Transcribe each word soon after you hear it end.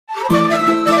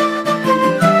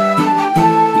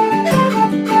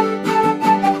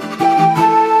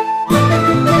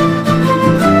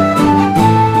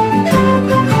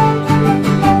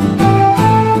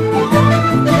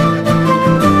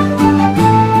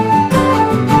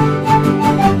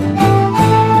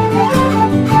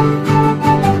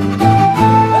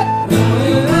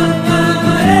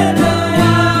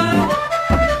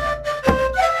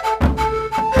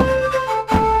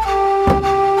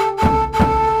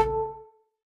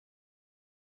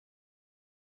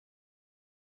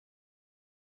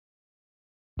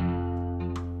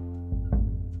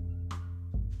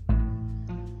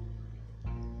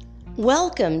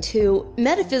Welcome to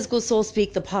Metaphysical Soul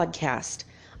Speak, the podcast.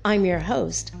 I'm your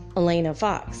host, Elena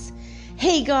Fox.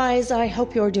 Hey guys, I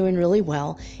hope you're doing really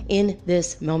well in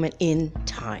this moment in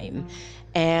time.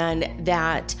 And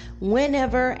that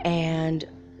whenever and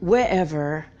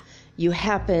wherever you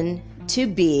happen to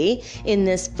be in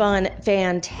this fun,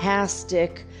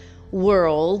 fantastic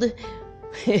world,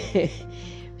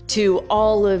 to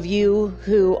all of you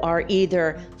who are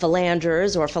either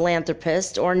philanderers or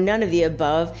philanthropists or none of the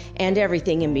above and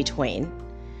everything in between.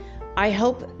 I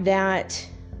hope that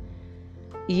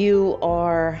you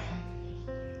are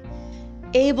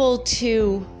able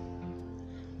to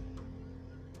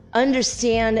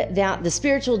understand that the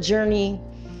spiritual journey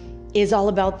is all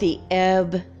about the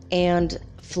ebb and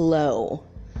flow.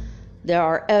 There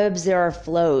are ebbs, there are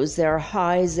flows, there are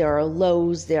highs, there are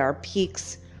lows, there are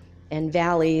peaks and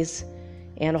valleys,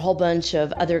 and a whole bunch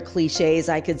of other cliches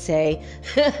I could say.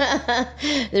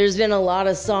 There's been a lot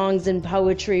of songs and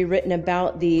poetry written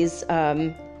about these,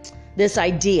 this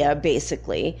idea,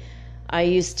 basically. I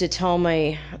used to tell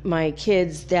my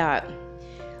kids that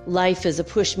life is a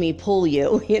push me, pull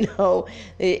you,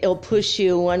 it'll push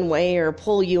you one way or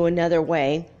pull you another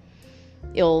way.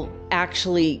 It'll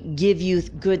actually give you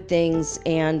good things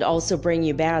and also bring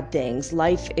you bad things.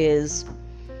 Life is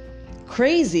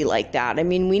crazy like that. I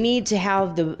mean, we need to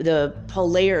have the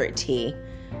polarity,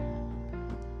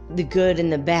 the good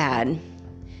and the bad.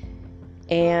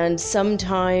 And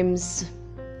sometimes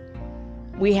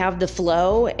we have the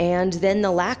flow and then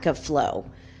the lack of flow.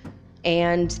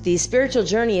 And the spiritual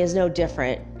journey is no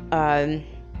different. I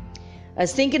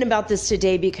was thinking about this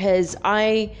today because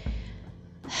I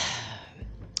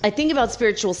think about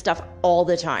spiritual stuff all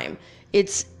the time.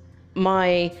 It's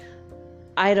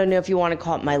I don't know if you want to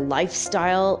call it my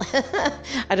lifestyle.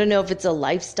 I don't know if it's a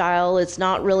lifestyle. It's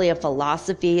not really a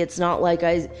philosophy. It's not like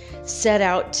I set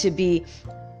out to be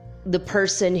the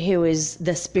person who is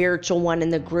the spiritual one in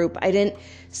the group. I didn't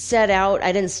start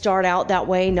out that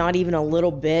way, not even a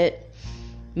little bit.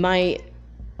 My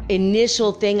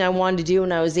initial thing I wanted to do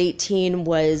when I was 18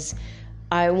 was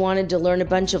I wanted to learn a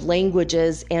bunch of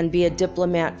languages and be a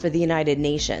diplomat for the United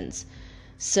Nations.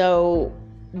 So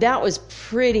that was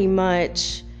pretty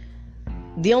much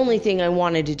the only thing I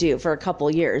wanted to do for a couple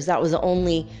of years. That was the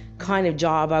only kind of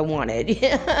job I wanted.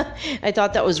 I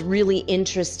thought that was really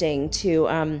interesting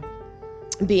to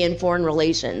be in foreign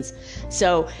relations.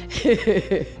 So,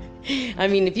 I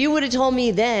mean, if you would have told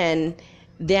me then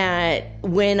that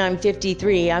when I'm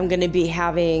 53, I'm going to be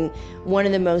having one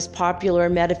of the most popular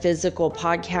metaphysical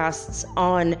podcasts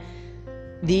on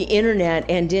the internet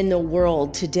and in the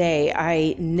world today,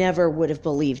 I never would have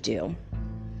believed you.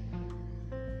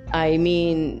 I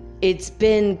mean, it's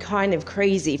been kind of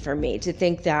crazy for me to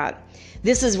think that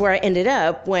this is where I ended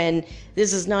up when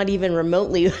this is not even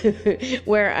remotely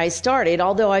where I started.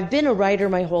 Although I've been a writer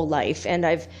my whole life and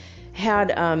I've had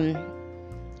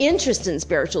interest in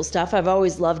spiritual stuff. I've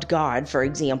always loved God, for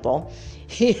example,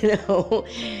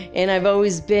 and I've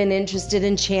always been interested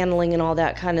in channeling and all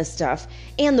that kind of stuff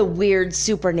and the weird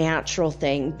supernatural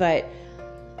thing. But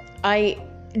I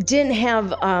didn't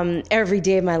have every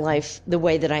day of my life the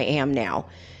way that I am now.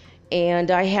 And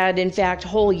I had, in fact,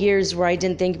 whole years where I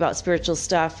didn't think about spiritual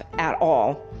stuff at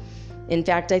all. In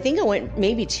fact, I think I went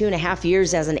maybe 2.5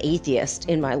 years as an atheist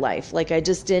in my life. Like I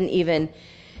just didn't even,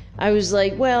 I was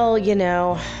like, well,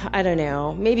 I don't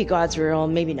know, maybe God's real,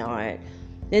 maybe not.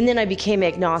 And then I became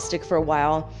agnostic for a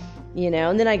while,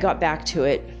 and then I got back to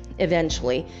it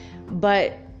eventually.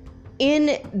 But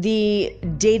in the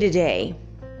day-to-day,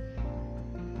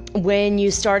 when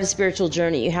you start a spiritual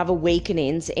journey, you have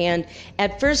awakenings, and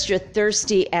at first you're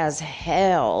thirsty as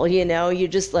hell, you're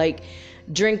just like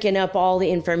drinking up all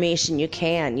the information you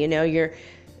can, you're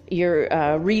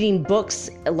reading books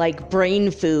like brain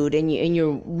food, and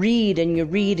you read and you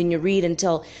read and you read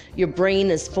until your brain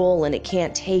is full and it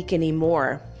can't take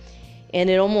anymore. And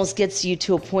it almost gets you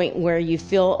to a point where you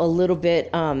feel a little bit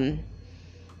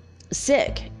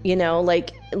sick,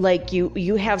 like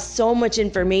you have so much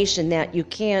information that you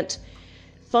can't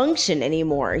function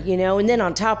anymore, and then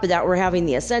on top of that, we're having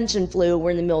the ascension flu.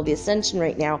 We're in the middle of the ascension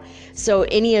right now. So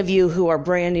any of you who are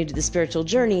brand new to the spiritual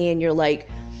journey and you're like,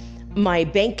 my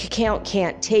bank account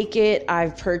can't take it,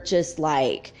 I've purchased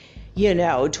 20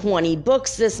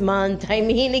 books this month. I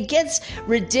mean, it gets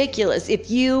ridiculous.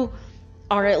 If you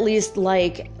are at least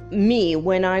like me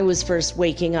when I was first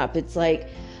waking up, it's like,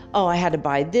 oh, I had to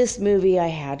buy this movie, I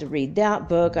had to read that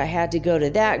book, I had to go to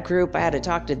that group, I had to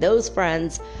talk to those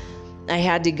friends. I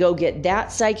had to go get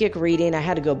that psychic reading. I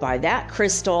had to go buy that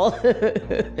crystal.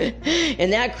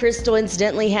 And that crystal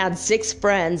incidentally had 6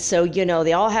 friends. So,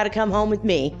 they all had to come home with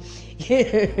me.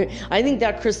 I think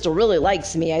that crystal really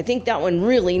likes me. I think that one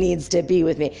really needs to be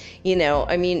with me.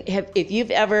 If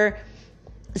you've ever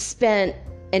spent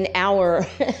an hour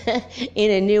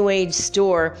in a New Age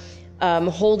store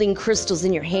holding crystals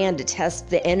in your hand to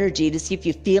test the energy to see if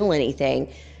you feel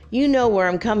anything, you know where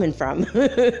I'm coming from.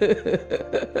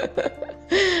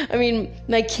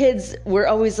 My kids were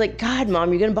always like, God,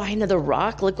 Mom, you're going to buy another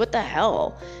rock? Like, what the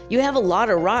hell? You have a lot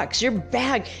of rocks. Your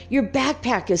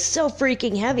backpack is so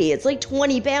freaking heavy. It's like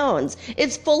 20 pounds.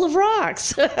 It's full of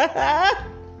rocks.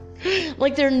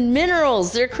 Like, they're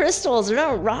minerals. They're crystals. They're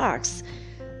not rocks.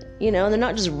 They're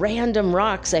not just random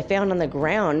rocks I found on the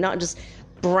ground, not just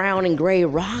brown and gray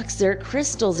rocks. They're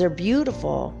crystals. They're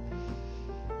beautiful.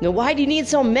 Now, why do you need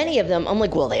so many of them? I'm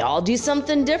like, well, they all do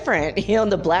something different.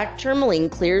 The black tourmaline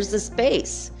clears the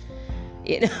space.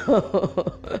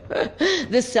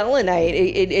 The selenite,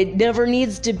 it never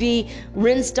needs to be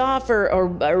rinsed off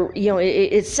or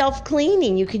it's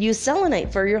self-cleaning. You could use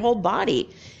selenite for your whole body.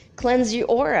 Cleanse your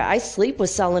aura. I sleep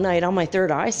with selenite on my third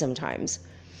eye sometimes.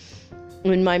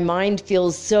 When my mind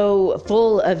feels so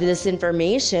full of this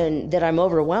information that I'm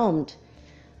overwhelmed,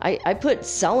 I put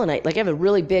selenite, like I have a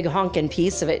really big honking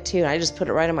piece of it too, and I just put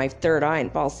it right on my third eye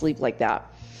and fall asleep like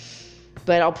that.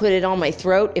 But I'll put it on my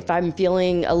throat if I'm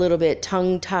feeling a little bit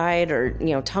tongue-tied or,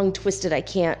 tongue twisted. I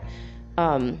can't,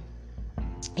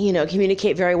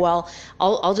 communicate very well.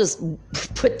 I'll just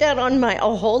put that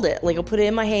I'll hold it. Like, I'll put it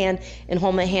in my hand and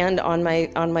hold my hand on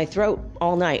my throat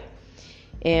all night.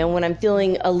 And when I'm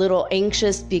feeling a little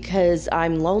anxious because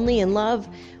I'm lonely in love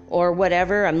or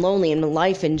whatever, I'm lonely in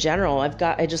life in general.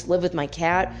 I just live with my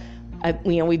cat.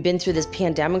 We've been through this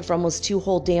pandemic for almost 2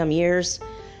 whole damn years.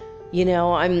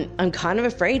 I'm kind of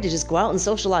afraid to just go out and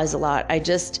socialize a lot. I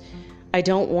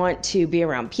don't want to be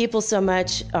around people so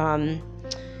much,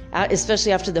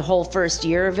 especially after the whole first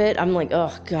year of it. I'm like,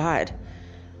 oh God.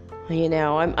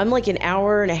 I'm like an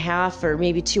hour and a half or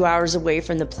maybe 2 hours away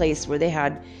from the place where they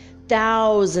had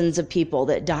thousands of people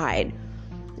that died.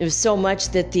 It was so much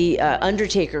that the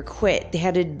undertaker quit. They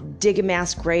had to dig a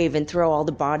mass grave and throw all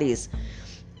the bodies,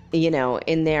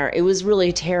 in there. It was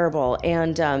really terrible.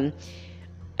 And,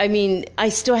 I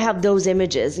still have those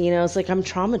images, it's like I'm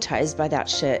traumatized by that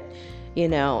shit,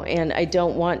 and I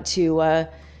don't want to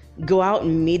go out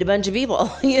and meet a bunch of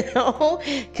people,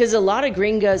 because a lot of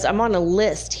gringos, I'm on a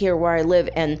list here where I live,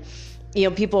 and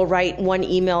people write one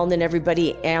email and then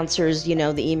everybody answers,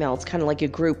 the email. It's kind of like a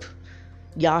group,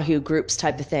 Yahoo groups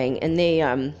type of thing. And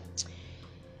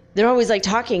they're always like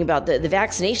talking about the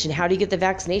vaccination. How do you get the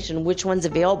vaccination? Which one's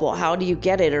available? How do you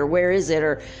get it? Or where is it?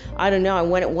 Or I don't know. I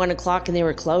went at 1:00 and they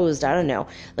were closed. I don't know.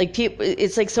 Like, people,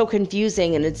 it's like so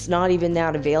confusing, and it's not even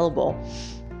that available,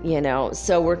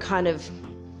 so we're kind of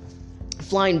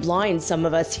flying blind, some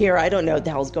of us here. I don't know what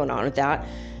the hell's going on with that.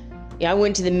 I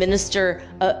went to the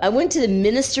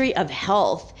Ministry of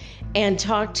Health and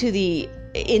talked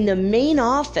in the main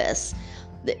office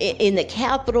in the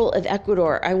capital of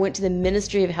Ecuador. I went to the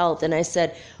Ministry of Health and I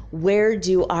said, where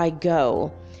do I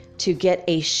go to get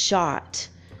a shot?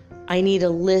 I need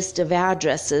a list of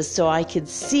addresses so I could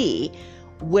see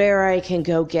where I can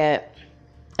go get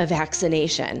a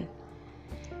vaccination.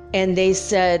 And they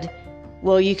said,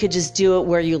 well, you could just do it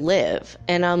where you live.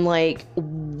 And I'm like,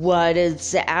 what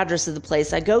is the address of the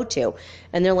place I go to?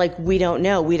 And they're like, we don't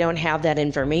know. We don't have that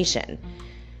information.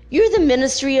 You're the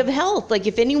Ministry of Health. Like,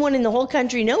 if anyone in the whole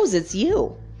country knows, it's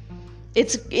you.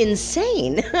 It's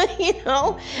insane.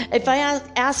 If I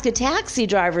ask a taxi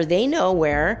driver, they know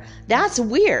where. That's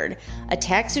weird. A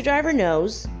taxi driver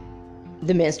knows,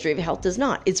 the Ministry of Health does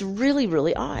not. It's really,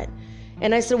 really odd.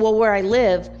 And I said, well, where I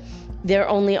live, they're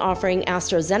only offering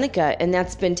AstraZeneca, and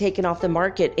that's been taken off the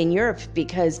market in Europe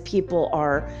because people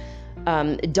are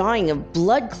dying of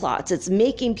blood clots. It's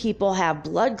making people have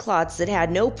blood clots that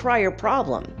had no prior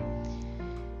problem.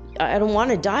 I don't want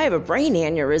to die of a brain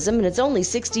aneurysm, and it's only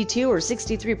 62 or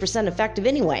 63% effective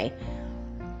anyway.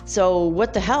 So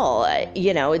what the hell?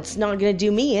 It's not going to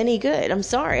do me any good. I'm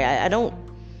sorry. I don't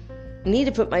need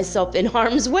to put myself in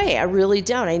harm's way. I really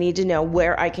don't. I need to know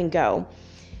where I can go,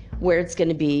 where it's going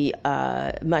to be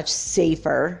much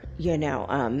safer,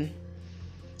 and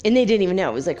they didn't even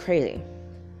know. It was like crazy.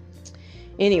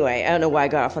 Anyway, I don't know why I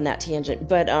got off on that tangent,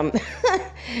 but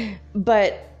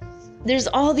but there's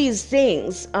all these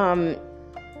things. Because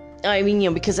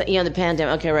the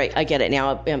pandemic. Okay, right, I get it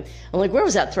now. I'm like, where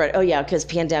was that thread? Oh yeah, because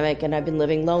pandemic, and I've been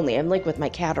living lonely. I'm like with my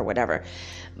cat or whatever.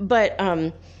 But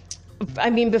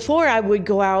before I would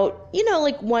go out,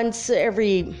 like once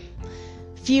every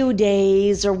few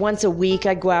days or once a week,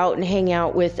 I'd go out and hang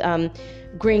out with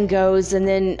gringos, and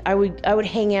then I would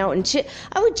hang out and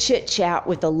chit chat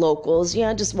with the locals.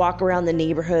 Just walk around the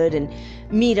neighborhood and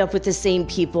meet up with the same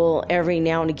people every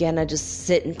now and again. I just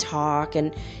sit and talk,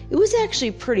 and it was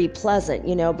actually pretty pleasant,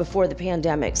 before the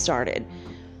pandemic started.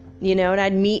 And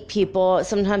I'd meet people.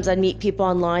 Sometimes I'd meet people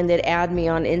online that add me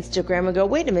on Instagram and go,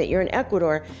 "Wait a minute, you're in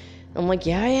Ecuador." I'm like,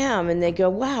 "Yeah, I am." And they go,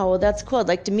 "Wow, well, that's cool. I'd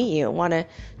like to meet you. I want to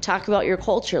talk about your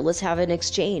culture. Let's have an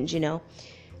exchange,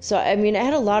 So, I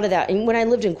had a lot of that. And when I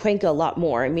lived in Cuenca, a lot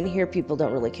more. Here people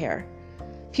don't really care.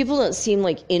 People don't seem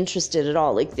like interested at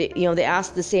all. Like, they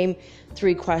ask the same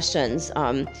 3 questions.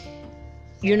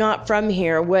 You're not from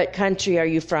here. What country are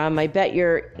you from? I bet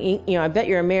you're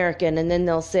American. And then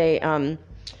they'll say,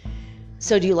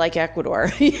 so do you like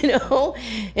Ecuador?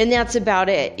 And that's about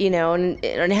it,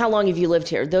 and how long have you lived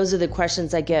here? Those are the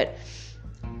questions I get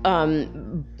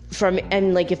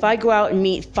and like if I go out and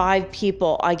meet 5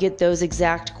 people, I get those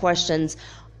exact questions,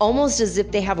 almost as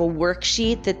if they have a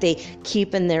worksheet that they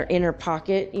keep in their inner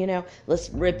pocket. Let's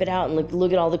rip it out and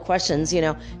look at all the questions.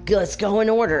 Let's go in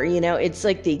order. It's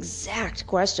like the exact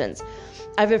questions.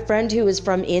 I have a friend who is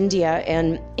from India,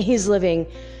 and he's living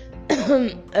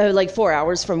like 4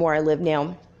 hours from where I live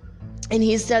now, and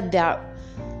he said that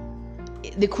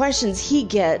the questions he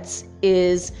gets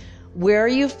is, where are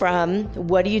you from?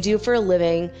 What do you do for a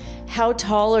living? How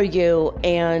tall are you?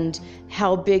 And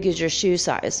how big is your shoe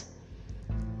size?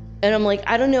 And I'm like,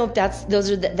 I don't know if that's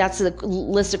the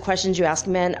list of questions you ask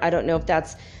men. I don't know if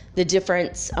that's the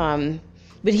difference.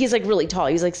 But he's like really tall.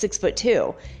 He's like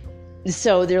 6'2".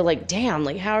 So they're like, damn,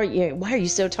 like, why are you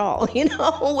so tall?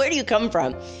 Where do you come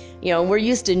from? We're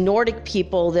used to Nordic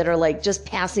people that are like just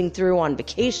passing through on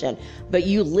vacation, but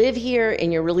you live here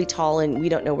and you're really tall and we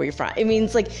don't know where you're from.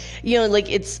 It's like,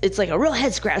 it's like a real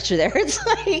head scratcher there. It's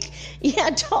like,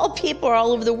 yeah, tall people are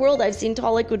all over the world. I've seen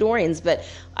tall Ecuadorians, but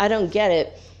I don't get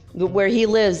it. But where he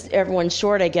lives, everyone's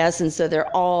short, I guess. And so they're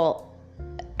all,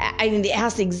 they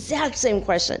ask the exact same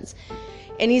questions.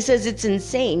 And he says it's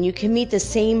insane. You can meet the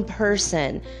same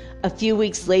person a few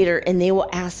weeks later and they will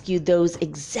ask you those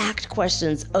exact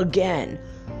questions again.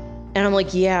 And I'm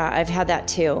like, yeah, I've had that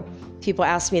too. People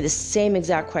ask me the same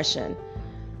exact question.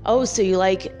 Oh, so you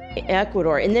like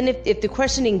Ecuador? And then if the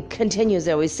questioning continues,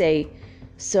 they always say,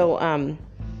 so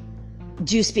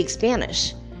do you speak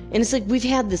Spanish? And it's like, we've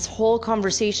had this whole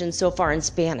conversation so far in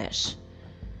Spanish.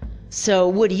 So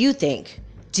what do you think?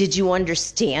 Did you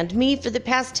understand me for the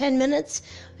past 10 minutes?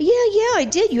 Yeah, I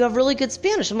did. You have really good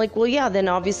Spanish. I'm like, well, yeah, then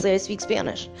obviously I speak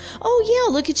Spanish. Oh,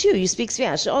 yeah, look at you. You speak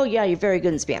Spanish. Oh, yeah, you're very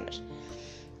good in Spanish.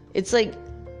 It's like,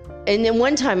 and then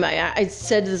one time I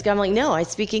said to this guy, I'm like, no, I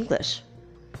speak English.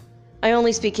 I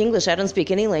only speak English. I don't speak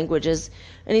any languages.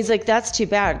 And he's like, that's too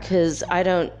bad because I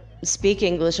don't speak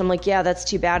English. I'm like, yeah, that's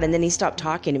too bad. And then he stopped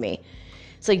talking to me.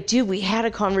 It's like, dude, we had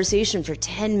a conversation for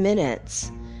 10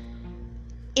 minutes.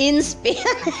 In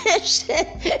Spanish. And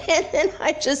then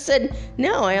I just said,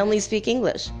 no, I only speak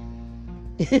English.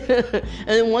 And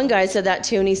then one guy said that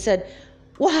too, and he said,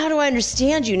 well, how do I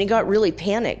understand you? And he got really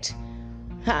panicked.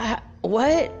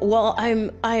 What? Well,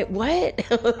 what?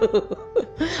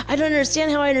 I don't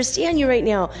understand how I understand you right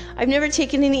now. I've never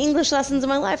taken any English lessons in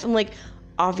my life. I'm like,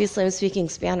 obviously I'm speaking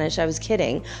Spanish. I was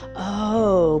kidding.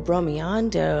 Oh,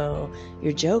 bromeando.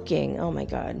 You're joking. Oh my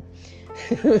God.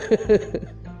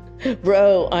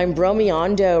 Bro, I'm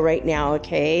bromeando right now,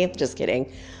 okay? Just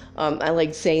kidding. I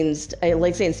like saying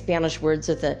Spanish words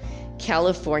with a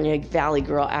California Valley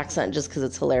girl accent just because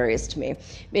it's hilarious to me.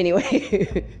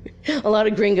 Anyway, a lot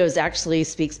of gringos actually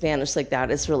speak Spanish like that.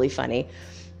 It's really funny.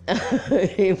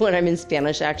 When I'm in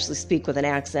Spanish, I actually speak with an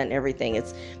accent and everything.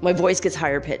 My voice gets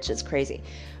higher pitched. It's crazy.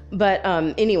 But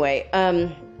anyway,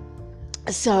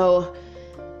 so...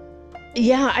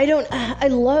 yeah, I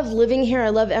love living here. I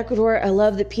love Ecuador. I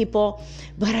love the people,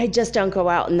 but I just don't go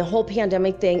out. And the whole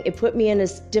pandemic thing, it put me in a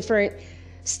different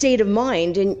state of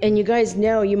mind. And you guys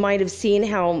know, you might have seen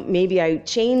how maybe I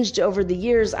changed over the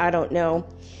years. I don't know.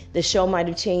 The show might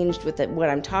have changed with what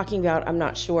I'm talking about. I'm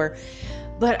not sure.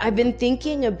 But I've been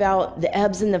thinking about the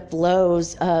ebbs and the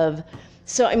flows of,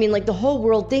 like the whole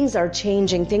world, things are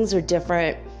changing. Things are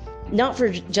different. Not for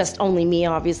just only me,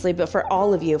 obviously, but for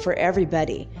all of you, for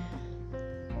everybody.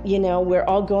 We're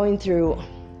all going through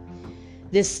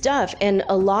this stuff. And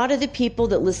a lot of the people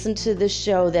that listen to this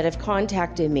show that have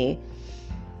contacted me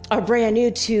are brand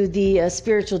new to the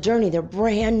spiritual journey. They're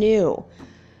brand new,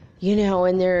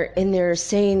 and they're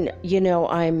saying,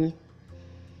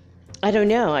 I don't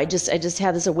know. I just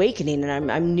had this awakening,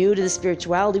 and I'm new to the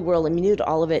spirituality world. I'm new to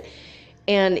all of it.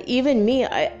 And even me,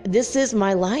 this is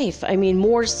my life.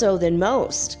 More so than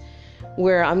most.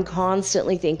 where I'm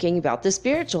constantly thinking about the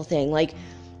spiritual thing. Like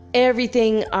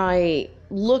everything I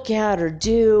look at or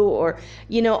do, or,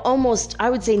 almost, I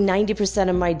would say 90%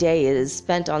 of my day is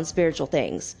spent on spiritual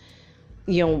things,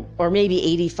 or maybe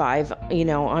 85,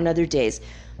 on other days.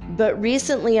 But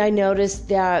recently I noticed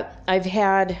that I've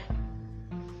had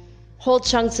whole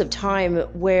chunks of time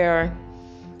where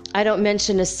I don't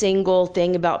mention a single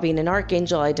thing about being an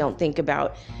archangel. I don't think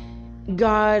about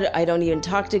God. I don't even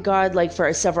talk to God like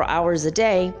for several hours a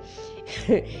day.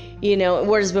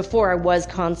 Whereas before I was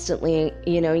constantly,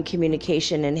 in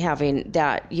communication and having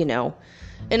that,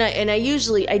 and I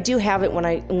usually do have it when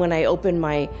I open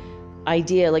my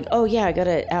idea, like, oh yeah, I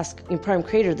gotta ask Prime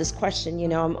Creator this question,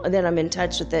 then I'm in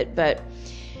touch with it. But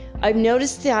I've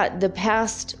noticed that the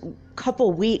past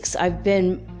couple weeks I've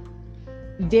been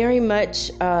very much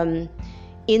in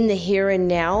the here and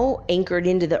now, anchored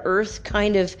into the earth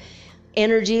kind of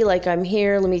energy. Like, I'm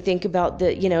here, let me think about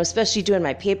the, especially doing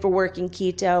my paperwork in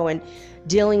keto and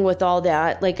dealing with all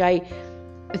that. Like, I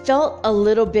felt a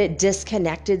little bit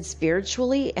disconnected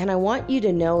spiritually, and I want you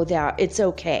to know that it's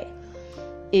okay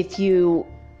if you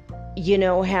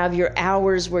have your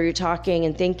hours where you're talking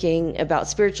and thinking about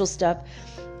spiritual stuff,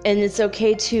 and it's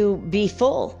okay to be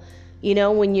full.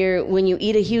 When you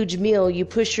eat a huge meal, you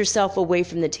push yourself away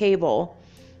from the table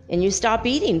and you stop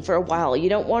eating for a while. You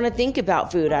don't want to think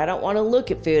about food. I don't want to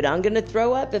look at food. I'm going to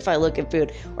throw up if I look at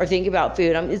food or think about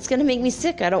food. It's going to make me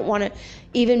sick. I don't want to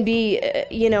even be,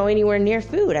 anywhere near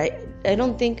food. I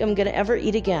don't think I'm going to ever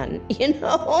eat again,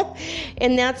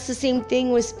 And that's the same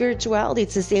thing with spirituality.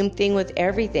 It's the same thing with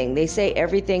everything. They say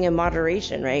everything in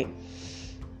moderation, right?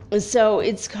 So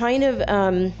it's kind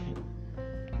of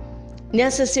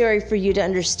necessary for you to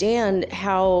understand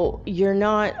how you're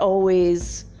not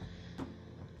always,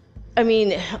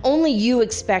 only you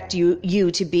expect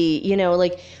you to be,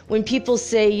 like when people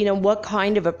say, what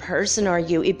kind of a person are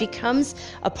you? It becomes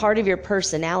a part of your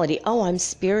personality. Oh, I'm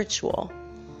spiritual.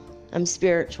 And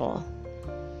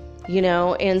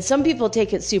some people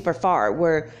take it super far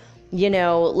where,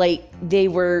 like they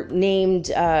were named,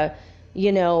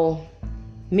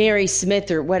 Mary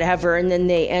Smith or whatever, and then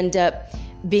they end up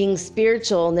being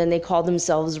spiritual, and then they call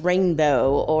themselves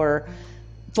Rainbow or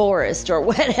Forest or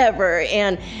whatever.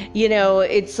 And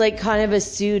it's like kind of a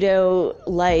pseudo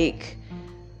like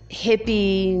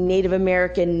hippie Native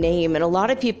American name, and a lot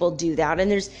of people do that,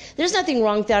 and there's nothing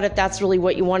wrong with that if that's really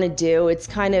what you want to do. It's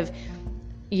kind of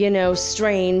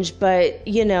strange, but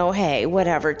hey,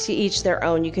 whatever, to each their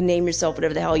own. You can name yourself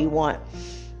whatever the hell you want,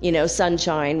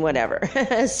 Sunshine, whatever.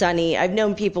 Sunny. I've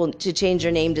known people to change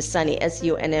their name to Sunny,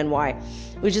 Sunny,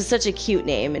 which is such a cute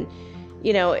name. And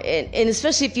and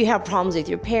especially if you have problems with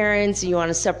your parents and you want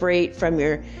to separate from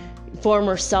your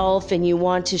former self and you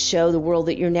want to show the world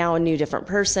that you're now a new, different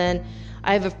person.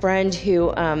 I have a friend who,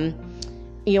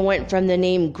 went from the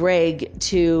name Greg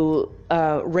to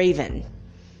Raven.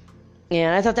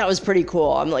 And I thought that was pretty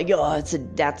cool. I'm like, oh,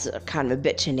 that's a kind of a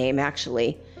bitchin' name,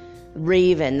 actually.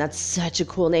 Raven, that's such a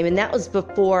cool name. And that was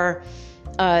before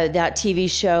that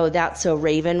TV show, That's So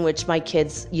Raven, which my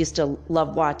kids used to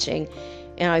love watching.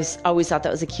 And I always thought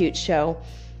that was a cute show.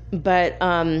 But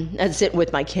I'd sit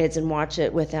with my kids and watch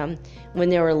it with them when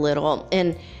they were little.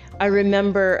 And I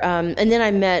remember, and then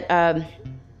I met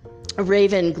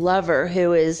Raven Glover,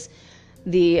 who is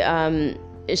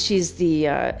she's the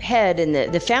head and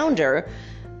the founder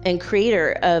and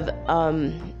creator of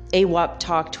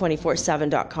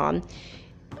AWOPtalk247.com,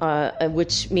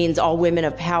 which means All Women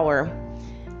of Power.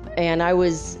 And I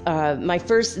was,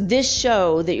 this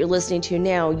show that you're listening to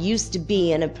now used to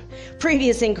be in a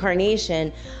previous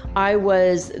incarnation. I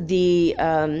was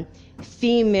the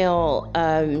female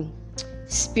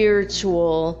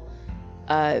spiritual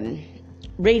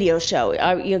radio show,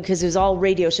 because it was all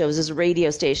radio shows. It was a radio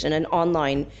station, an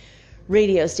online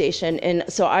radio station. And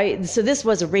so this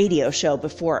was a radio show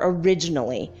before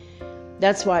originally.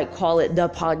 That's why I call it the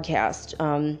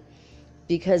podcast.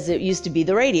 Because it used to be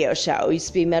the radio show. It used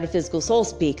to be Metaphysical Soul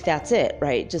Speak. That's it,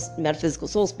 right? Just Metaphysical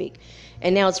Soul Speak.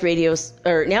 And now it's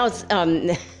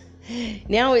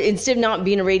now instead of not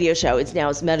being a radio show, it's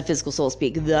Metaphysical Soul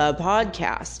Speak, the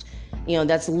podcast.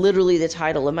 That's literally the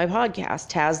title of my podcast.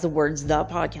 It has the words "the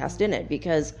podcast" in it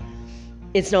because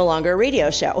it's no longer a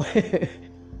radio show.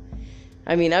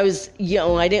 I was,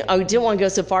 I didn't want to go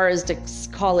so far as to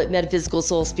call it Metaphysical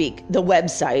Soul Speak, the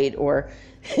website, or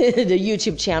the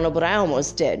YouTube channel, but I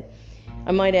almost did.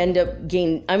 I might end up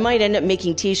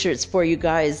making t-shirts for you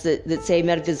guys that say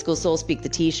Metaphysical Soul Speak, the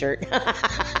t-shirt.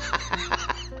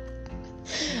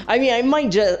 I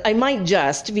might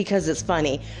just because it's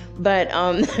funny, but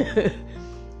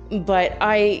but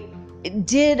I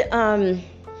did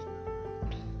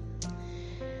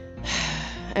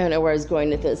I don't know where I was going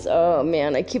with this. Oh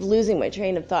man, I keep losing my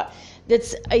train of thought.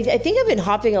 I think I've been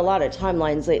hopping a lot of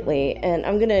timelines lately, and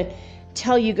I'm gonna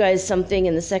tell you guys something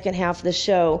in the second half of the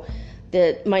show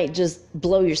that might just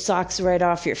blow your socks right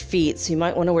off your feet. So you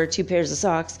might want to wear 2 pairs of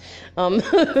socks. My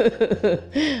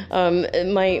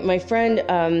friend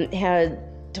had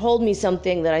told me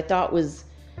something that I thought was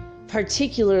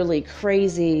particularly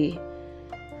crazy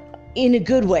in a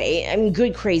good way. I mean,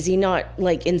 good crazy, not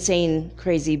like insane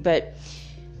crazy, but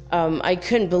I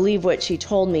couldn't believe what she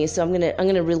told me. So I'm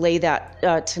gonna relay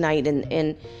that tonight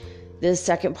in the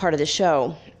second part of the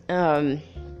show,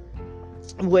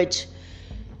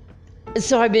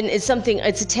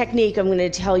 it's a technique I'm going to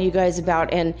tell you guys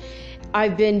about, and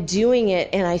I've been doing it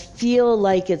and I feel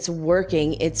like it's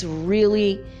working. It's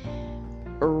really,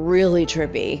 really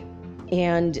trippy,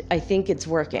 and I think it's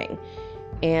working.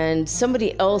 And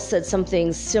somebody else said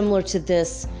something similar to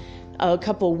this a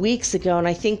couple weeks ago, and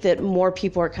I think that more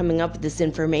people are coming up with this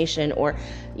information, or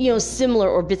similar,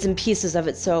 or bits and pieces of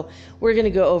it. So we're going to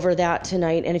go over that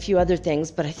tonight and a few other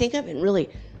things. But I think I've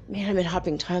been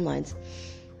hopping timelines.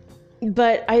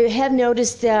 But I have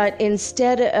noticed that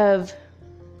instead of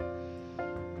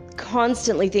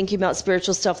constantly thinking about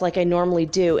spiritual stuff like I normally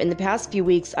do, in the past few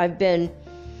weeks I've been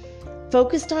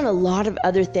focused on a lot of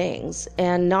other things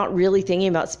and not really thinking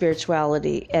about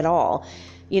spirituality at all.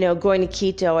 Going to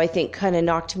keto, I think, kind of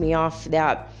knocked me off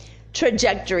that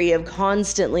trajectory of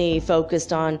constantly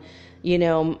focused on,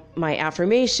 my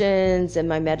affirmations and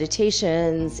my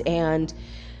meditations, and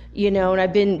and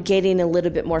I've been getting a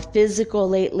little bit more physical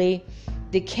lately.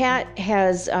 The cat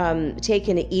has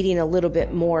taken to eating a little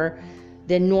bit more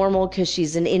than normal because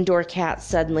she's an indoor cat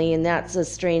suddenly, and that's a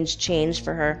strange change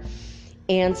for her.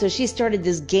 And so she started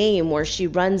this game where she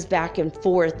runs back and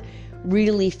forth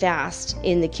really fast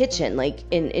in the kitchen,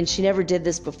 and she never did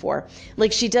this before.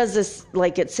 She does this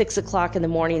at 6 o'clock in the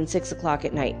morning and 6 o'clock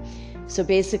at night. So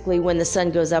basically when the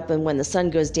sun goes up and when the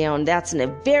sun goes down, that's a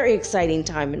very exciting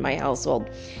time in my household,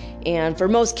 and for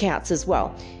most cats as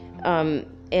well.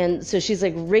 And so she's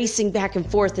racing back and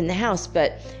forth in the house,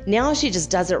 but now she just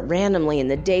does it randomly in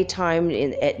the daytime,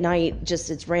 at night,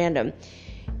 it's random.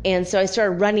 And so I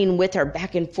started running with her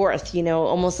back and forth,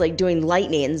 almost like doing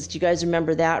lightnings. Do you guys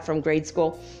remember that from grade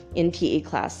school in PE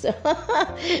class?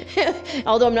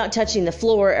 Although I'm not touching the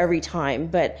floor every time,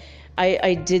 but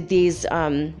I did these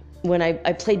when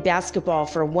I played basketball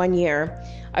for 1 year.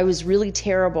 I was really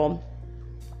terrible.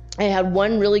 I had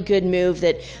one really good move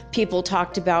that people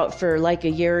talked about for a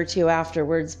year or two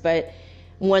afterwards, but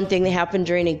one thing that happened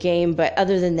during a game. But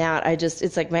other than that,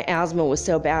 it's my asthma was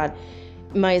so bad.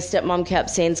 My stepmom kept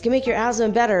saying, it's going to make your asthma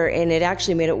better, and it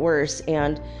actually made it worse,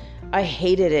 and I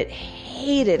hated it.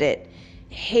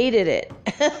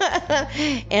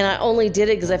 And I only did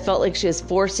it because I felt like she was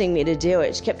forcing me to do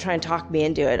it. She kept trying to talk me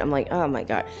into it. I'm like, oh my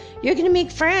God, you're going to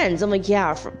make friends. I'm like,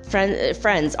 yeah,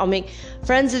 friends. I'll make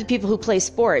friends with people who play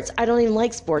sports. I don't even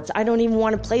like sports. I don't even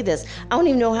want to play this. I don't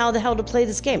even know how the hell to play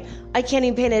this game. I can't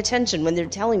even pay any attention when they're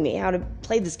telling me how to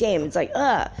play this game. It's like,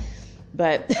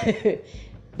 But...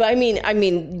 But I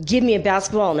mean, give me a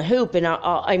basketball and a hoop, and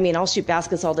I'll shoot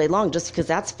baskets all day long just because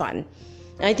that's fun.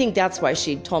 And I think that's why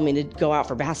she told me to go out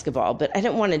for basketball. But I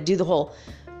didn't want to do the whole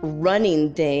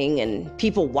running thing and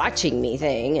people watching me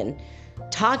thing and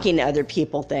talking to other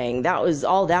people thing. None of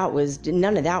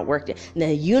that worked. And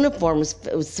the uniforms,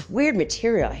 it was weird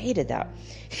material. I hated that.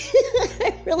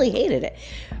 I really hated it.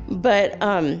 But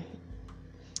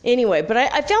anyway, but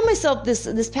I found myself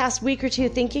this past week or two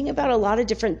thinking about a lot of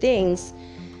different things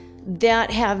that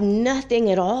have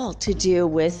nothing at all to do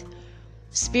with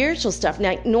spiritual stuff.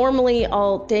 Now, normally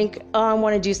I'll think, I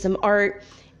want to do some art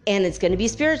and it's going to be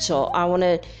spiritual. I want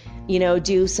to,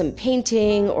 do some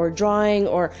painting or drawing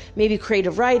or maybe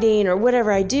creative writing or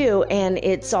whatever I do, and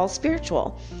it's all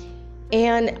spiritual.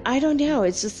 And I don't know,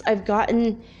 it's just,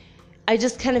 I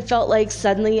just kind of felt like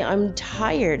suddenly I'm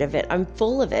tired of it. I'm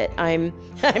full of it. I'm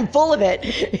full of it,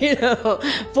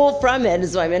 full from it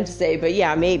is what I meant to say. But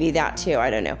yeah, maybe that too. I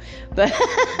don't know. But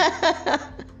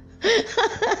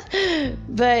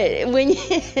but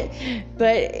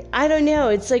I don't know.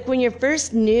 It's like when you're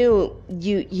first new,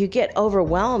 you get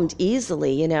overwhelmed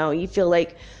easily. You feel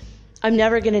like I'm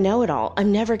never going to know it all.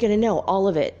 I'm never going to know all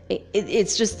of it.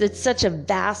 It's such a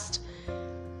vast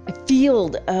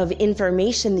field of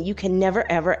information that you can never,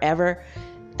 ever, ever,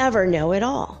 ever know it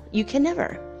all. You can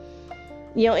never.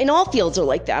 In all fields are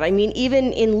like that. I mean,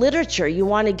 even in literature, you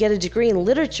want to get a degree in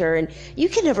literature and you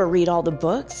can never read all the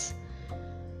books.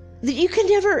 You can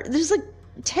never, there's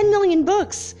 10 million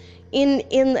books in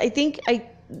I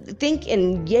think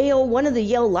in Yale, one of the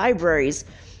Yale libraries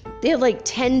They have like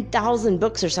 10,000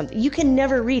 books or something. You can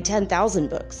never read 10,000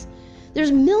 books.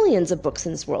 There's millions of books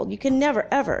in this world. You can never,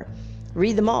 ever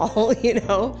read them all, you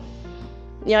know?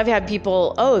 Yeah, I've had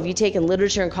people, oh, have you taken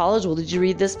literature in college? Well, did you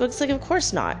read this book? It's like, of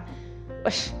course not.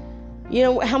 You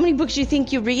know, how many books do you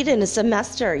think you read in a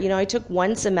semester? You know, I took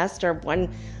one semester,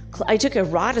 I took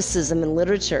eroticism in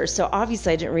literature. So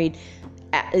obviously I didn't read,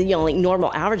 you know, like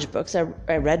normal average books.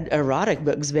 I read erotic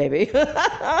books, baby.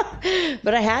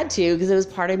 But I had to because it was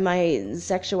part of my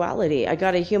sexuality. I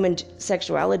got a human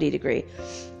sexuality degree,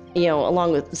 you know,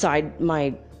 along with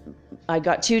I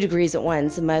got 2 degrees at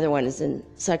once, and my other one is in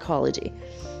psychology.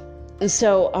 And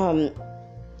so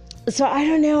I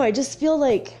don't know. I just feel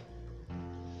like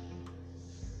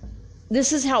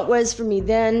this is how it was for me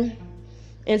then.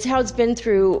 And it's how it's been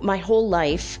through my whole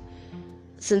life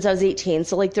since I was 18.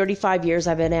 So like 35 years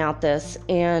I've been at this.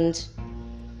 And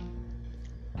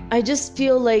I just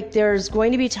feel like there's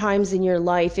going to be times in your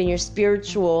life, in your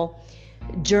spiritual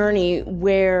journey,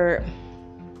 where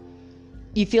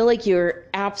you feel like you're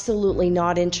absolutely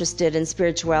not interested in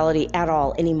spirituality at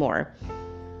all anymore.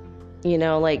 You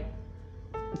know, like,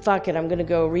 fuck it, I'm going to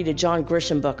go read a John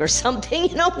Grisham book or something.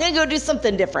 You know, I'm going to go do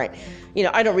something different. You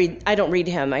know, I don't read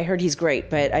him. I heard he's great,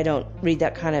 but I don't read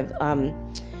that kind of,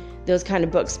 those kind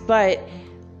of books. But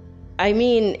I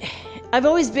mean, I've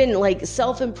always been like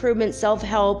self-improvement,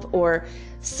 self-help, or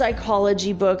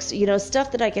psychology books, you know,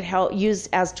 stuff that I could use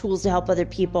as tools to help other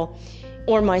people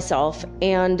or myself,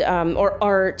 and or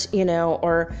art, you know,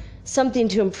 or something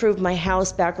to improve my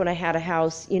house. Back when I had a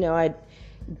house, you know, I'd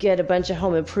get a bunch of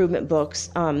home improvement books,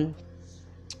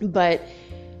 but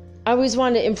I always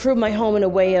wanted to improve my home in a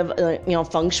way of, you know,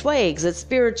 feng shui, because it's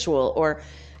spiritual, or,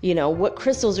 you know, what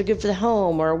crystals are good for the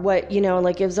home, or what, you know,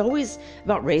 like it was always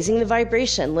about raising the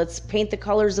vibration. Let's paint the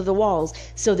colors of the walls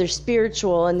so they're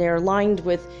spiritual and they're aligned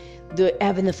with the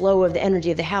ebb and the flow of the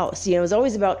energy of the house. You know, it was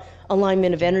always about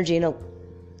alignment of energy, and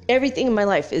everything in my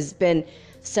life has been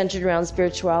centered around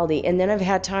spirituality. And then I've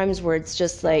had times where it's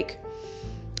just like,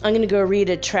 I'm going to go read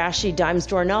a trashy dime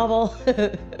store novel.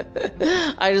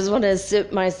 I just want to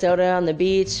sip my soda on the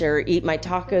beach or eat my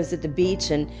tacos at the beach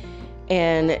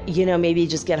and you know, maybe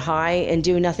just get high and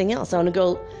do nothing else. I want to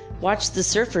go watch the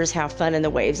surfers have fun in the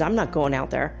waves. I'm not going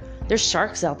out there. There's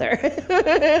sharks out there.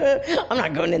 I'm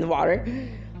not going in the water.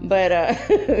 But,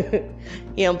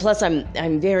 you know, plus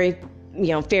I'm very, you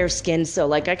know, fair skinned. So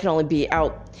like I can only be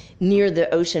out near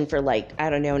the ocean for like,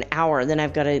 I don't know, an hour. Then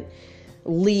I've got to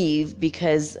leave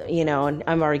because, you know,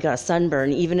 I'm already got a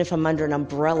sunburn, even if I'm under an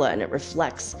umbrella and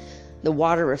the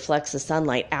water reflects the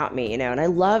sunlight at me, you know, and I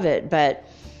love it. But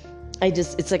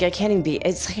it's like I can't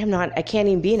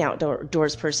even be an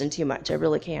outdoors person too much. I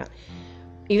really can't.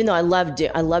 Even though I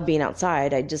love being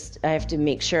outside, I have to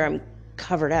make sure I'm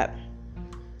covered up.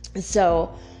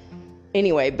 So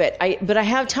anyway, but I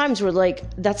have times where like,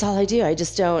 that's all I do. I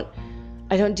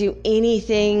don't do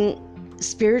anything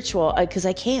spiritual because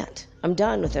I can't. I'm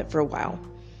done with it for a while.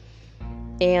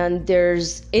 And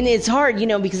it's hard, you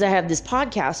know, because I have this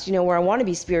podcast, you know, where I want to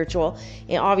be spiritual,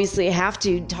 and obviously I have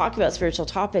to talk about spiritual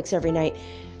topics every night.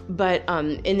 But,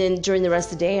 and then during the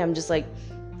rest of the day, I'm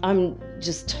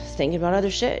just thinking about other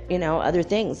shit, you know, other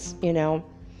things, you know,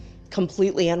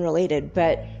 completely unrelated.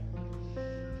 But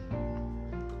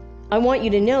I want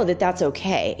you to know that that's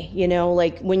okay. You know,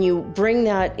 like when you bring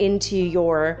that into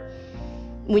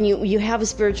when you have a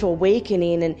spiritual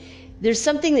awakening, and there's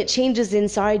something that changes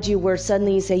inside you where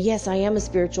suddenly you say, yes, I am a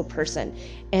spiritual person.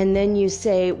 And then you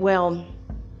say, well,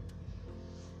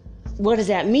 what does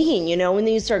that mean? You know, and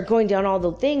then you start going down all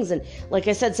the things. And like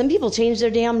I said, some people change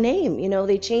their damn name. You know,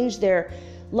 they change their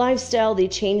lifestyle. They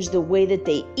change the way that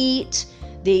they eat.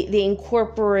 They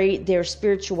incorporate their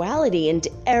spirituality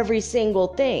into every single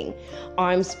thing.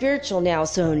 I'm spiritual now,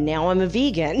 so now I'm a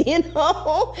vegan, you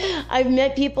know? I've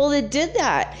met people that did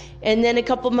that. And then a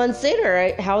couple months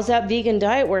later, how's that vegan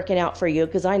diet working out for you?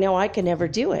 Because I know I can never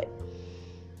do it.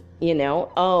 You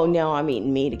know? Oh, no, I'm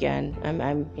eating meat again.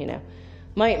 I'm you know.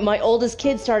 My oldest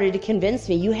kid started to convince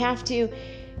me, you have to,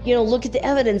 you know, look at the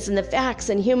evidence and the facts,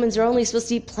 and humans are only supposed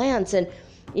to eat plants, and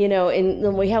you know, and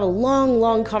then we have a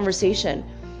long conversation.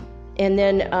 And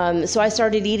then, so I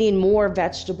started eating more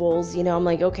vegetables. You know, I'm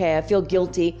like, okay, I feel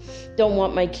guilty. Don't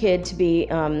want my kid to be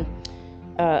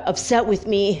upset with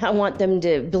me. I want them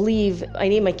to believe, I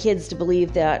need my kids to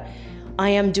believe that I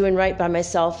am doing right by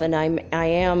myself, and I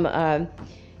am,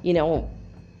 you know,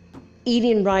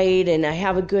 eating right, and I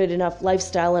have a good enough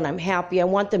lifestyle, and I'm happy. I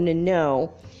want them to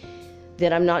know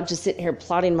that I'm not just sitting here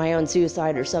plotting my own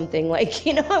suicide or something. Like,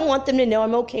 you know, I want them to know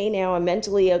I'm okay now. I'm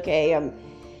mentally okay. I'm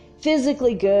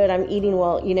physically good. I'm eating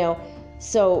well, you know.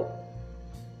 So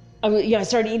I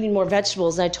started eating more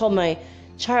vegetables, and I told my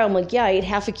child, I'm like, yeah, I ate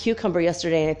half a cucumber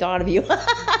yesterday, and I thought of you.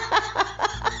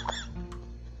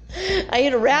 I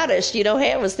ate a radish,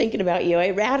 hey, I was thinking about you. I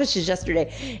ate radishes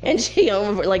yesterday, and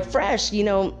like fresh,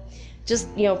 just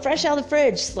fresh out of the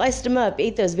fridge, sliced them up,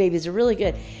 ate those babies. They're really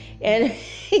good, and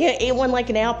ate one like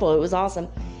an apple. It was awesome.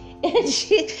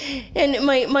 And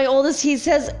my oldest, he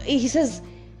says,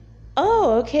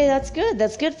 oh, okay,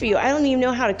 that's good for you. I don't even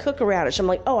know how to cook a radish. I'm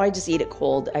like, oh, I just eat it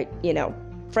cold,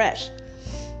 fresh.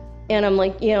 And I'm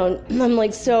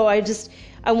like, so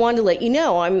I wanted to let you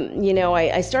know,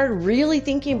 I started really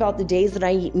thinking about the days that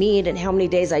I eat meat and how many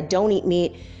days I don't eat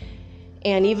meat.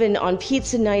 And even on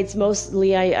pizza nights,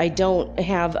 mostly I don't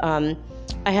have,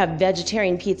 I have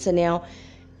vegetarian pizza now.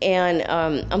 And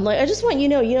I'm like, I just want you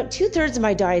to know, 2/3 of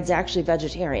my diet is actually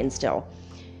vegetarian still.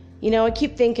 I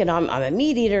keep thinking I'm a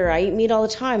meat eater. I eat meat all the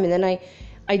time. And then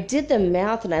I did the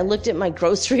math, and I looked at my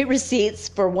grocery receipts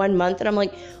for 1 month, and I'm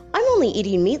like, I'm only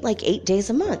eating meat like 8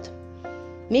 days a month.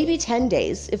 Maybe 10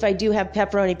 days if I do have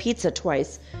pepperoni pizza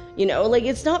twice.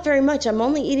 It's not very much. I'm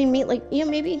only eating meat like,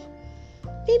 maybe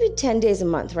 10 days a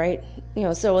month, right?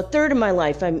 So 1/3 of my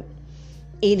life I'm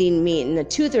eating meat, and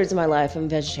 2/3 of my life I'm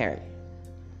vegetarian.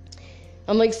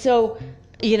 I'm like, so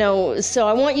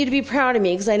I want you to be proud of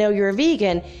me because I know you're a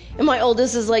vegan. And my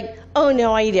oldest is like, oh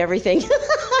no, I eat everything.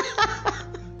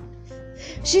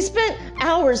 She spent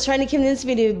hours trying to convince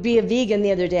me to be a vegan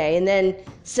the other day, and then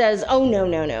says, oh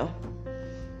no.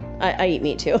 I eat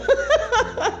meat too.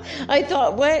 I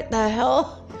thought, what the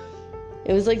hell?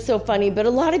 It was like so funny, but a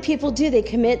lot of people do. They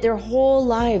commit their whole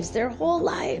lives.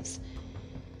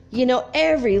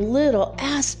 Every little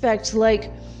aspect,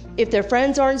 like if their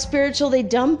friends aren't spiritual, they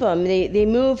dump them. They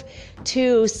move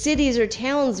to cities or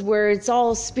towns where it's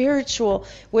all spiritual,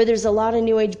 where there's a lot of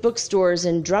New Age bookstores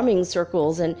and drumming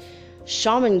circles and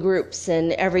shaman groups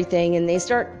and everything. And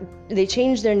they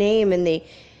change their name, and they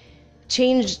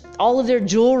change all of their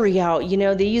jewelry out.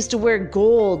 They used to wear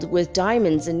gold with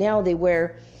diamonds, and now they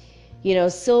wear,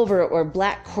 silver or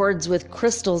black cords with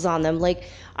crystals on them. Like,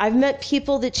 I've met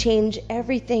people that change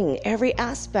everything, every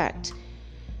aspect.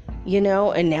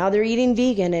 And now they're eating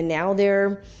vegan, and now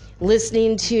they're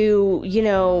listening to,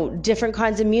 different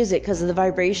kinds of music because of the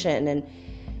vibration. And,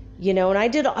 and I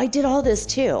did all this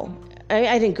too.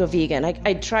 I didn't go vegan.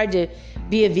 I tried to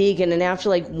be a vegan, and after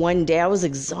like one day I was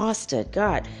exhausted.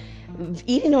 God,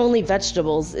 eating only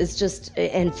vegetables is just,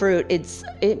 and fruit,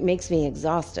 it makes me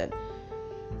exhausted.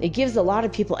 It gives a lot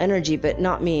of people energy, but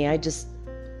not me. I just,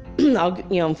 I'll,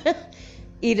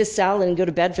 eat a salad and go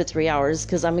to bed for 3 hours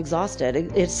because I'm exhausted.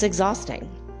 It's exhausting.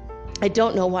 I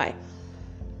don't know why,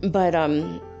 but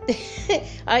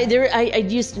I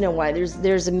used to know why.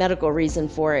 There's a medical reason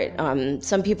for it.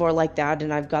 Some people are like that,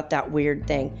 and I've got that weird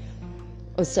thing.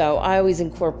 So I always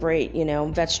incorporate,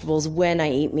 vegetables when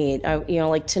I eat meat.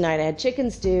 Like tonight I had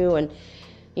chicken stew and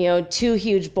 2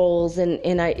 huge bowls, and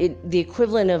the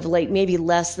equivalent of like maybe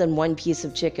less than 1 piece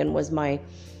of chicken was my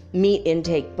meat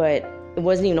intake, but it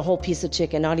wasn't even a whole piece of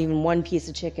chicken, not even 1 piece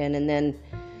of chicken, and then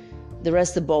the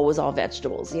rest of the bowl was all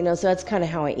vegetables, so that's kind of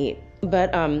how I eat.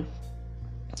 But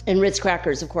and Ritz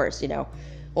crackers, of course,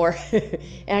 or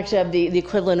actually I have the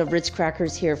equivalent of Ritz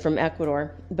crackers here from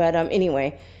Ecuador. But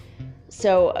anyway,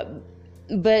 so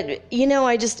but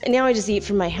I just eat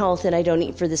for my health, and I don't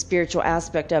eat for the spiritual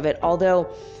aspect of it, although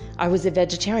I was a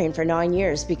vegetarian for 9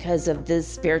 years because of the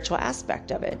spiritual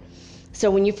aspect of it. So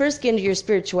when you first get into your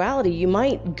spirituality, you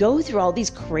might go through all these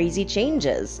crazy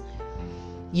changes.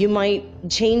 You might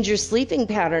change your sleeping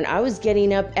pattern. I was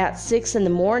getting up at 6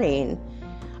 a.m.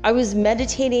 I was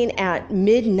meditating at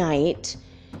midnight,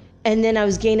 and then I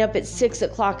was getting up at 6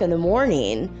 o'clock in the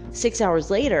morning, 6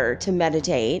 hours later, to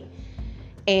meditate.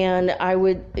 And I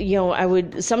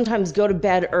would sometimes go to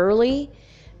bed early,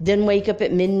 then wake up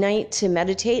at midnight to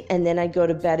meditate, and then I'd go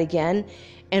to bed again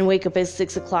and wake up at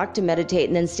 6 o'clock to meditate,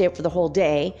 and then stay up for the whole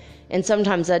day. And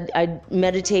sometimes I'd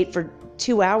meditate for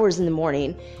 2 hours in the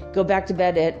morning, go back to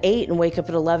bed at 8 and wake up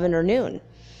at 11 or noon.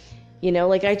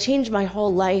 I changed my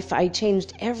whole life. I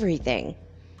changed everything.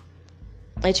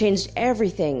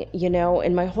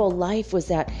 And my whole life was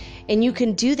that. And you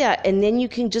can do that, and then you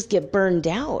can just get burned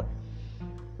out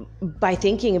by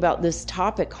thinking about this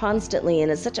topic constantly.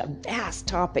 And it's such a vast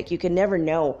topic. You can never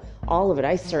know all of it.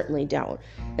 I certainly don't.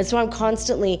 And so I'm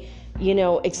constantly,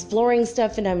 exploring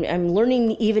stuff, and I'm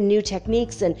learning even new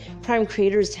techniques, and Prime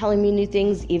Creator is telling me new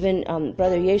things. Even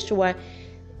Brother Yeshua,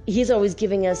 he's always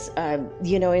giving us,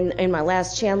 in my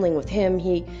last channeling with him,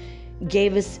 he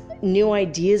gave us new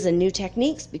ideas and new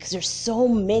techniques, because there's so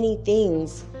many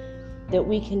things that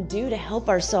we can do to help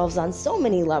ourselves on so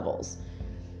many levels.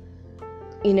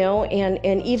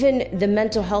 and even the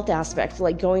mental health aspect,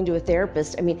 like going to a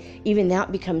therapist, I mean, even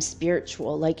that becomes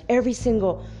spiritual. Like every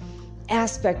single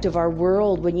aspect of our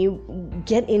world, when you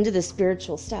get into the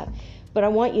spiritual stuff. But I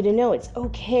want you to know it's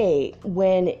okay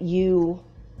when you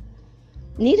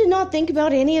need to not think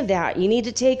about any of that. You need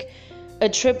to take a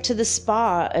trip to the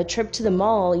spa, a trip to the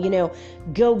mall,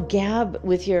 go gab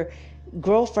with your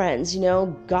girlfriends,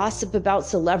 gossip about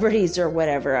celebrities or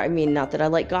whatever. I mean, not that I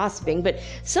like gossiping, but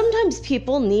sometimes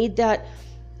people need that,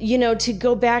 to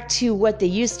go back to what they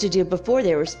used to do before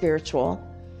they were spiritual.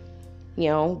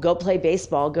 Go play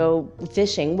baseball, go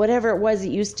fishing, whatever it was that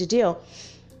you used to do.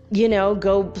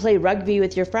 Go play rugby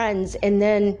with your friends, and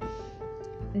then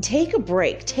take a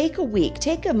break, take a week,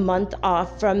 take a month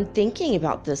off from thinking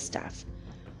about this stuff.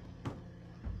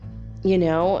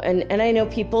 And I know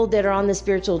people that are on the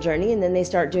spiritual journey and then they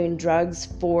start doing drugs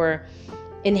for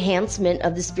enhancement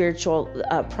of the spiritual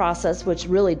process, which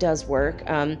really does work.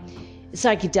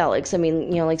 Psychedelics, I mean,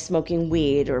 like smoking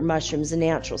weed or mushrooms, the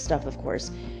natural stuff, of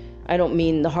course. I don't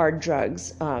mean the hard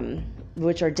drugs,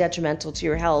 which are detrimental to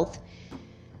your health.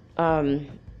 But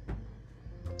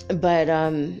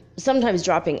sometimes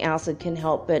dropping acid can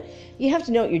help, but you have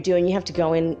to know what you're doing. You have to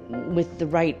go in with the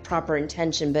right, proper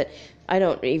intention, but I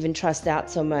don't even trust that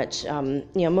so much,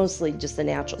 mostly just the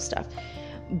natural stuff.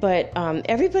 But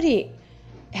everybody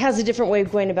has a different way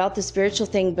of going about the spiritual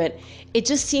thing, but it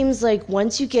just seems like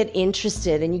once you get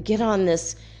interested and you get on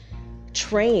this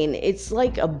train, it's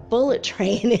like a bullet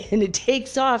train and it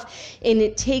takes off and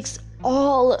it takes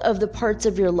all of the parts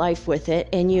of your life with it,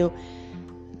 and you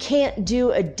can't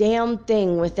do a damn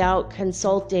thing without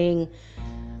consulting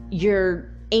your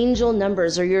angel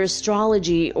numbers or your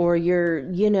astrology or your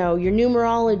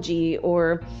numerology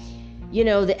or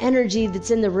the energy that's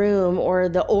in the room or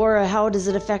the aura. How does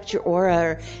it affect your aura?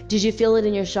 Or did you feel it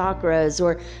in your chakras?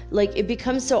 Or like it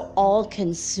becomes so all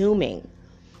consuming.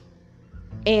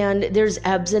 And there's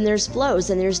ebbs and there's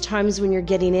flows, and there's times when you're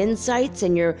getting insights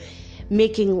and you're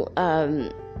making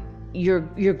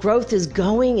your growth is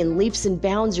going in leaps and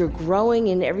bounds. You're growing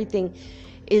and everything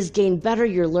is getting better.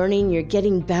 You're learning, you're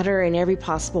getting better in every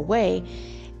possible way.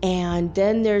 And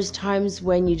then there's times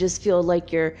when you just feel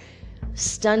like you're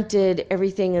stunted.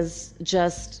 Everything is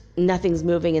just, nothing's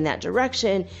moving in that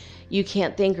direction. You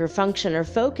can't think or function or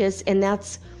focus. And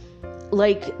that's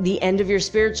like the end of your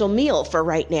spiritual meal for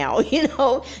right now.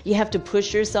 You have to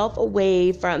push yourself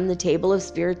away from the table of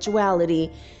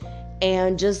spirituality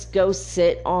and just go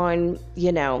sit on,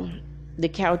 the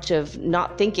couch of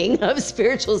not thinking of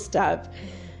spiritual stuff.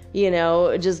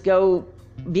 Just go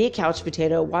be a couch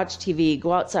potato, watch TV,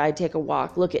 go outside, take a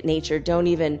walk, look at nature. Don't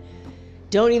even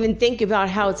think about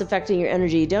how it's affecting your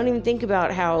energy. Don't even think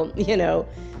about how,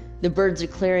 the birds are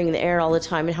clearing the air all the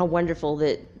time and how wonderful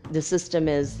that the system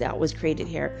is that was created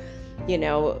here,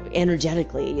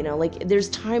 energetically. Like there's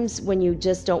times when you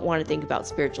just don't want to think about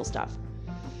spiritual stuff.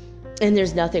 And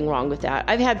there's nothing wrong with that.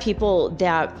 I've had people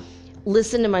that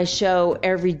listen to my show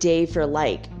every day for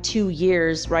like 2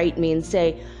 years write me and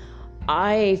say,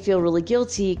 I feel really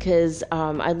guilty because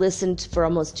I listened for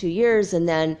almost 2 years and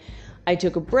then I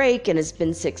took a break and it's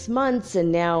been 6 months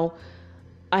and now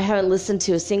I haven't listened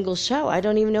to a single show. I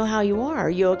don't even know how you are. Are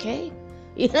you okay?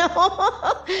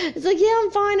 It's like, yeah,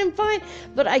 I'm fine.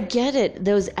 But I get it.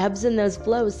 Those ebbs and those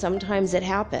flows, sometimes it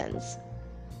happens.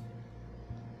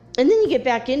 And then you get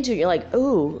back into it, you're like,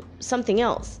 ooh, something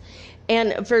else.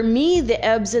 And for me, the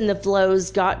ebbs and the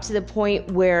flows got to the point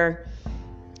where,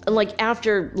 like,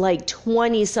 after like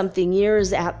 20 something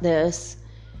years at this,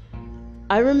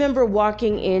 I remember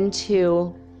walking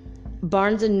into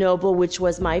Barnes and Noble, which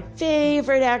was my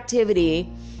favorite activity.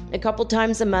 A couple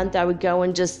times a month, I would go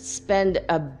and just spend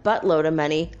a buttload of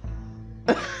money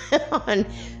on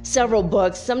several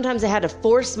books. Sometimes I had to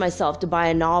force myself to buy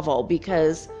a novel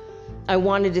because I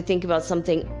wanted to think about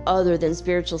something other than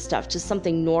spiritual stuff, just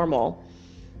something normal.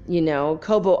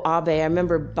 Kobo Abe, I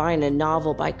remember buying a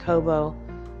novel by Kobo,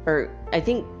 or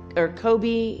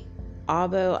Kobe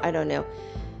Abo, I don't know.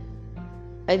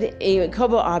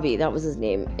 Kobo Abe, that was his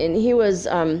name. And he's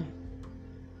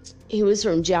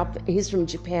from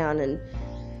Japan, and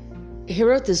he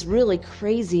wrote this really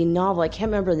crazy novel. I can't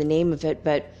remember the name of it,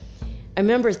 but I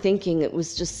remember thinking it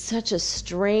was just such a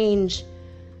strange.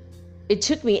 It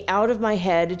took me out of my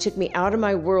head, it took me out of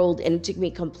my world, and it took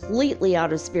me completely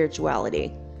out of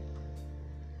spirituality.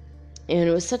 And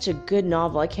it was such a good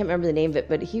novel. I can't remember the name of it,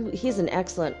 but he's an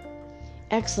excellent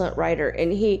writer.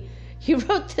 And he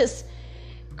wrote this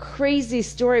crazy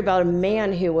story about a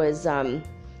man who was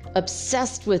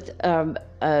obsessed with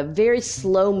a very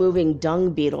slow-moving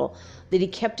dung beetle that he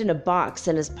kept in a box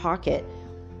in his pocket.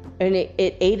 and it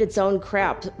ate its own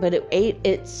crap, but it ate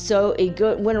it so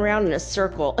went around in a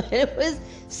circle. It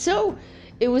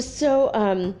was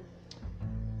so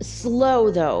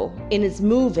slow though in its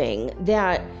moving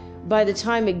that by the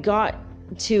time it got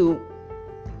to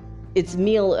its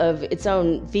meal of its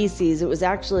own feces,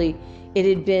 it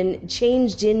had been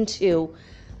changed into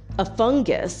a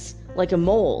fungus, like a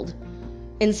mold.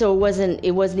 And so it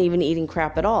wasn't even eating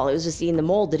crap at all. It was just eating the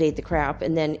mold that ate the crap,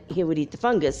 and then he would eat the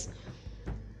fungus.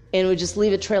 And it would just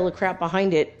leave a trail of crap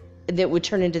behind it that would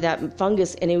turn into that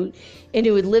fungus, and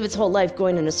it would live its whole life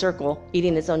going in a circle,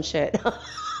 eating its own shit.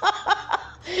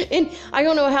 And I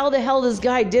don't know how the hell this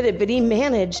guy did it, but he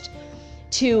managed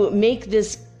to make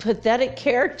this pathetic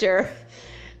character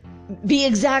be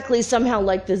exactly somehow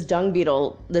like this dung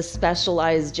beetle, this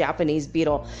specialized Japanese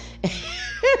beetle.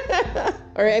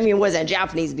 Or, I mean, it wasn't a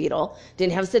Japanese beetle,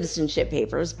 didn't have citizenship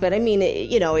papers, but I mean,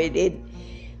 it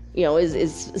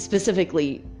is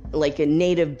specifically like a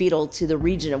native beetle to the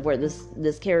region of where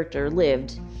this character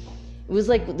lived. It was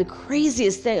like the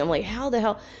craziest thing. I'm like, how the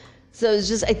hell? So it's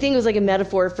just, I think it was like a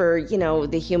metaphor for,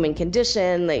 the human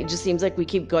condition. Like, it just seems like we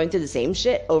keep going through the same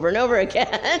shit over and over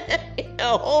again.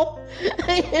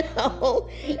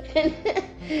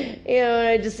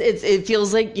 And, it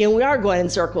feels like, we are going in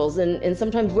circles, and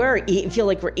sometimes feel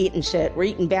like we're eating shit. We're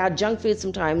eating bad junk food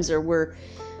sometimes, or we're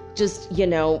just,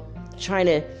 trying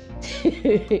to,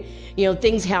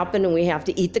 things happen and we have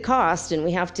to eat the cost, and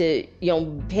we have to,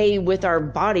 pay with our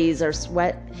bodies, our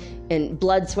sweat and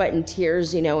blood, sweat, and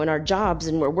tears, in our jobs,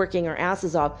 and we're working our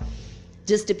asses off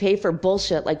just to pay for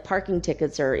bullshit like parking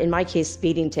tickets, or in my case,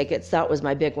 speeding tickets. That was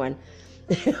my big one.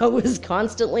 I was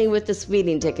constantly with the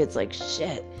speeding tickets, like,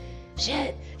 shit.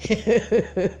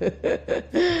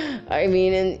 I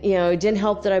mean, and, it didn't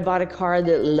help that I bought a car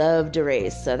that loved to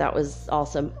race, so that was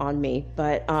also on me.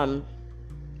 But,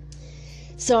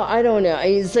 so I don't know.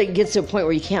 It's like, it gets to a point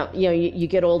where you can't, you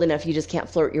get old enough, you just can't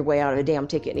flirt your way out of a damn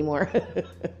ticket anymore.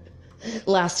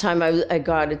 Last time I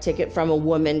got a ticket from a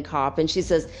woman cop, and she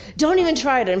says, "Don't even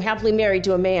try it. I'm happily married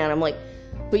to a man." I'm like,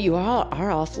 "But you are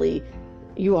awfully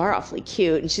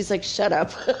cute." And she's like, "Shut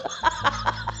up."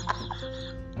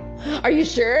 Are you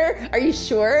sure? You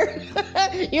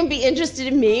can be interested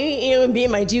in me, and being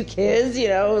my two kids,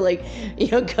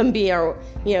 come be our,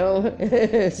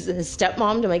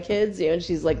 stepmom to my kids, and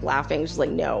she's like laughing. She's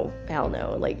like, "No, hell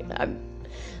no. Like,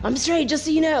 I'm straight, just so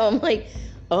you know." I'm like,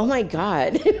 oh my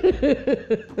God.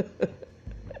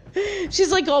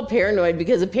 She's like all paranoid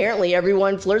because apparently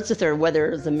everyone flirts with her,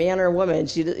 whether it's a man or a woman.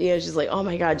 She's like, oh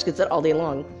my God, she gets that all day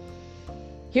long.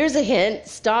 Here's a hint: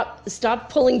 stop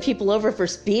pulling people over for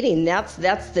speeding. That's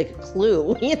the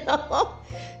clue.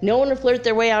 No one will flirt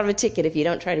their way out of a ticket if you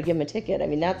don't try to give them a ticket. I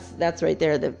mean, that's right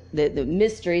there, the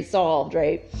mystery solved,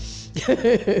 right?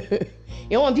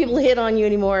 You don't want people to hit on you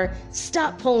anymore.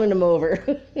 Stop pulling them over.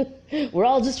 We're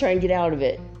all just trying to get out of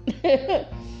it.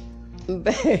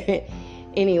 But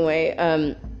anyway,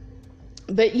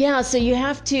 but yeah, so you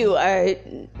have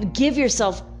to give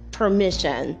yourself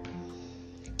permission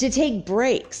to take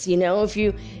breaks. If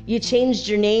you changed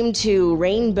your name to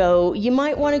Rainbow, you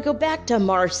might want to go back to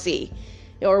Marcy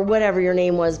or whatever your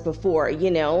name was before.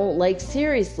 Like,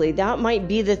 seriously, that might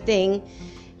be the thing.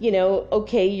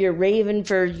 Okay, you're Raven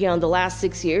for, the last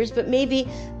 6 years, but maybe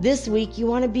this week you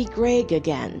want to be Greg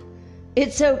again.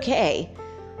 It's okay,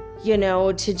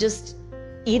 to just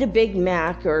eat a Big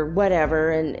Mac or whatever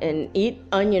and eat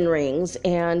onion rings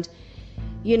and,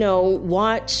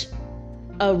 watch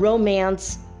a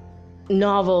romance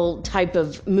novel type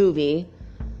of movie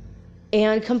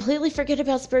and completely forget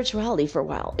about spirituality for a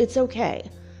while. It's okay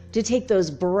to take those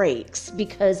breaks,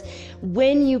 because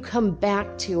when you come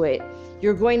back to it,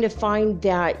 you're going to find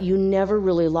that you never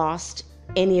really lost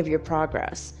any of your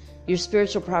progress. Your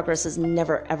spiritual progress is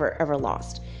never, ever, ever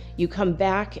lost. You come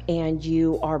back and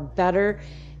you are better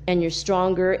and you're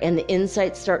stronger, and the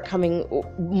insights start coming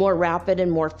more rapid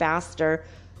and faster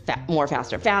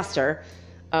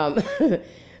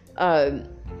to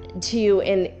you,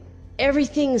 and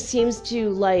everything seems to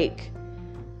like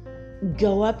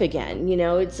go up again.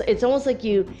 It's almost like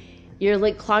you're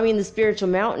like climbing the spiritual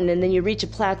mountain, and then you reach a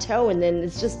plateau, and then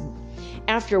it's just,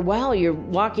 after a while, you're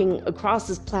walking across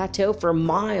this plateau for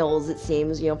miles, it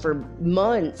seems, for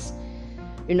months.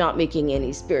 You're not making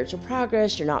any spiritual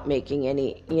progress. You're not making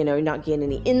any, you're not getting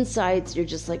any insights. You're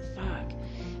just like, fuck.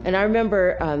 And I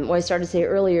remember what I started to say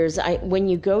earlier is when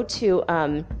you go to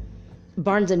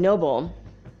Barnes & Noble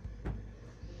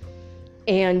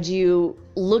and you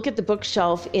look at the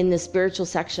bookshelf in the spiritual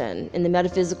section, in the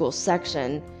metaphysical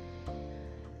section,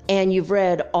 and you've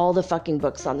read all the fucking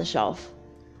books on the shelf,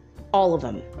 all of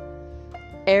them,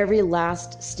 every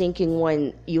last stinking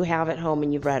one you have at home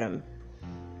and you've read them.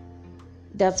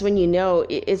 That's when you know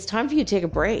it's time for you to take a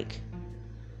break.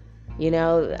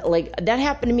 Like that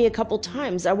happened to me a couple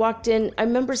times. I walked in, I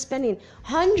remember spending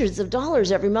hundreds of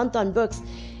dollars every month on books.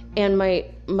 And my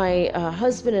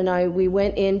husband and I, we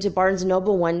went into Barnes &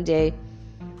 Noble one day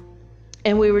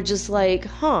and we were just like,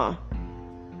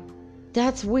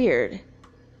 that's weird.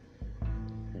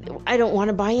 I don't want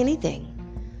to buy anything.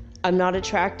 I'm not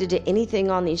attracted to anything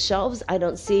on these shelves. I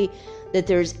don't see that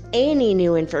there's any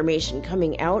new information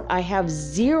coming out. I have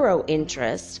zero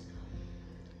interest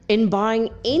in buying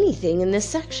anything in this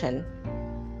section.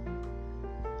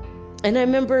 And I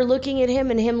remember looking at him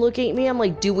and him looking at me. I'm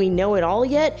like, do we know it all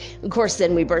yet? Of course,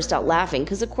 then we burst out laughing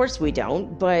because of course we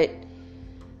don't. But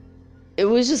it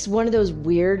was just one of those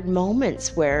weird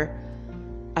moments where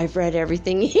I've read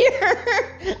everything here.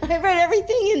 I've read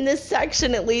everything in this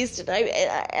section at least. And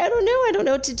I don't know. I don't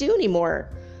know what to do anymore.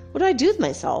 What do I do with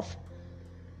myself?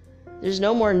 There's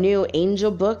no more new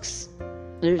angel books.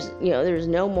 There's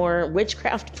no more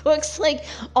witchcraft books, like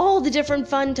all the different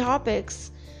fun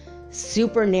topics.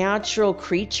 Supernatural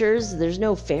creatures. There's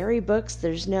no fairy books.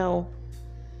 There's no,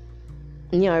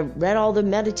 I read all the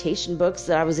meditation books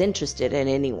that I was interested in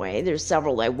anyway. There's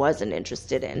several I wasn't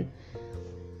interested in.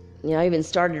 I even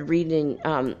started reading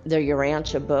the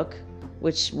Urantia book,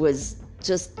 which was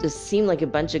just seemed like a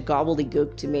bunch of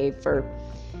gobbledygook to me for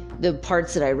the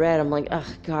parts that I read. I'm like, oh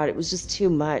God, it was just too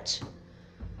much.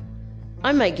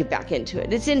 I might get back into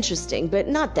it. It's interesting, but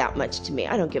not that much to me.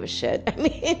 I don't give a shit. I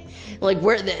mean, like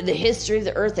where the history of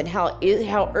the earth and how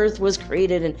earth was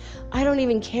created, and I don't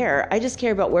even care. I just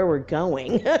care about where we're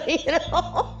going.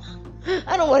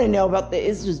 I don't want to know about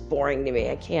it's just boring to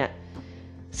me. I can't.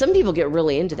 Some people get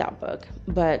really into that book,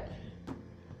 but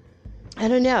I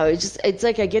don't know. It's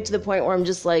like I get to the point where I'm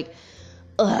just like,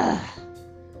 ugh.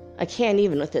 I can't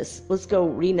even with this. Let's go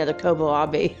read another Kobo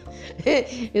Abe.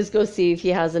 Let's go see if he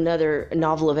has another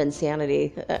novel of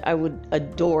insanity. I would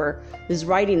adore. His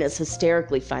writing is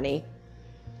hysterically funny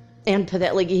and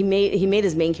pathetic. Like he made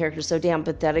his main character so damn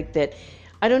pathetic that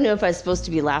I don't know if I was supposed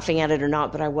to be laughing at it or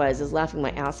not, but I was laughing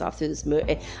my ass off through this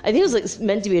movie. I think it was like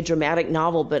meant to be a dramatic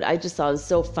novel, but I just thought it was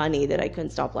so funny that I couldn't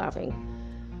stop laughing.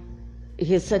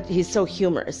 He's so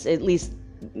humorous. At least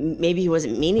maybe he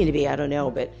wasn't meaning to be. I don't know,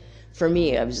 but. For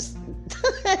me, I was just,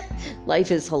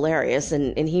 life is hilarious,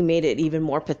 and he made it even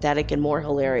more pathetic and more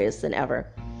hilarious than ever.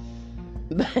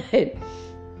 But,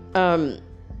 I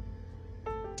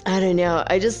don't know.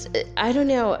 I don't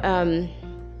know.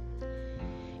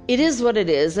 It is what it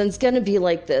is, and it's going to be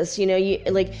like this.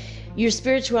 Your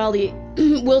spirituality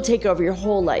will take over your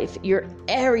whole life. Your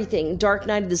everything. Dark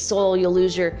night of the soul, you'll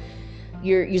lose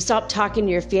you stop talking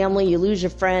to your family, you lose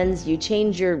your friends, you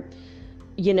change your...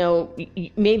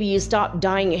 maybe you stop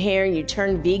dyeing your hair and you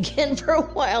turn vegan for a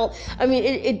while. I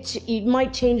mean, you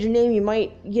might change your name. You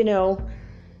might,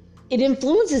 it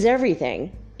influences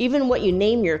everything. Even what you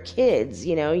name your kids,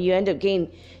 you end up getting,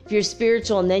 if you're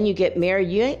spiritual and then you get married,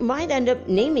 you might end up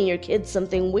naming your kids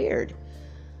something weird.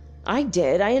 I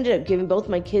did. I ended up giving both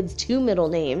my kids 2 middle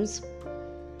names,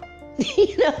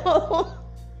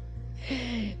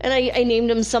 and I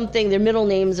named them something. Their middle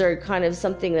names are kind of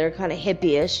something, they're kind of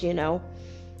hippie-ish,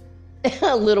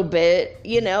 a little bit,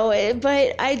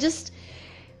 but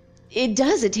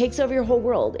it takes over your whole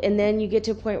world. And then you get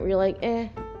to a point where you're like,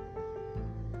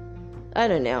 I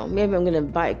don't know, maybe I'm going to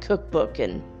buy a cookbook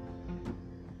and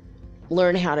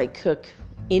learn how to cook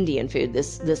Indian food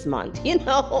this month,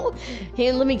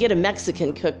 Hey, let me get a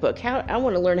Mexican cookbook. I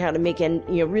want to learn how to make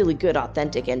really good,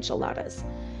 authentic enchiladas.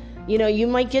 You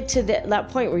might get to that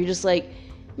point where you're just like,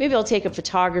 maybe I'll take up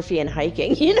photography and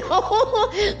hiking,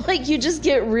 like you just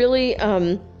get really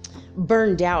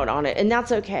burned out on it, and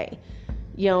that's okay.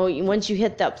 Once you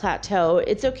hit that plateau,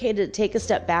 it's okay to take a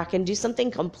step back and do something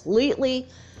completely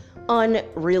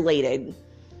unrelated.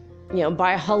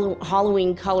 Buy a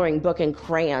Halloween coloring book and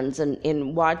crayons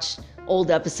and watch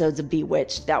old episodes of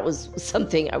Bewitched. That was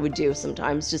something I would do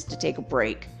sometimes just to take a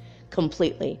break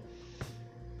completely.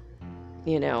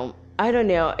 I don't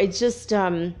know. It's just...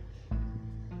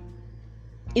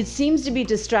 it seems to be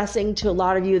distressing to a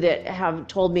lot of you that have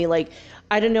told me, like,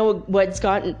 I don't know what's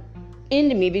gotten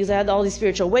into me because I had all these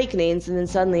spiritual awakenings and then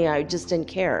suddenly I just didn't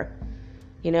care,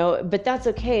 but that's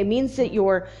okay. It means that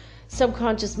your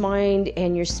subconscious mind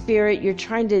and your spirit, you're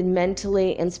trying to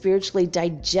mentally and spiritually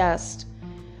digest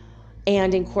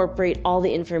and incorporate all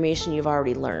the information you've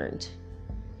already learned.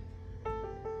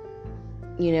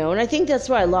 And I think that's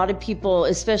why a lot of people,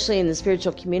 especially in the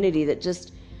spiritual community, that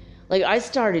just... Like, I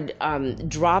started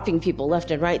dropping people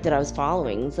left and right that I was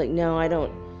following. It's like, no, I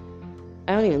don't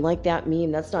I don't even like that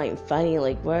meme. That's not even funny.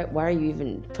 Like, why are you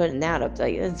even putting that up?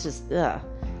 Like, it's just,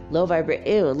 low vibrate,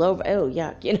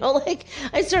 yuck. Like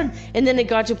I started, and then it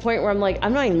got to a point where I'm like,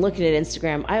 I'm not even looking at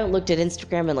Instagram. I haven't looked at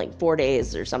Instagram in like 4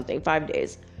 days or something, 5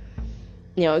 days.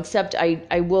 Except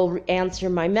I will answer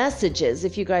my messages.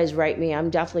 If you guys write me, I'm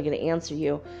definitely going to answer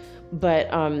you. But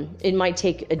it might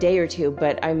take a day or two,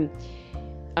 but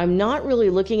I'm not really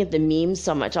looking at the memes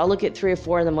so much. I'll look at 3 or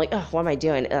 4 and I'm like, what am I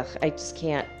doing? I just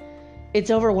can't. It's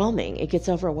overwhelming. It gets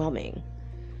overwhelming.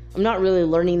 I'm not really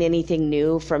learning anything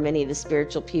new from any of the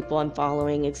spiritual people I'm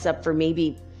following, except for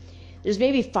there's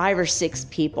maybe 5 or 6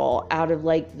 people out of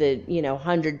like the,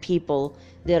 100 people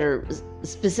that are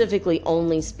specifically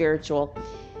only spiritual,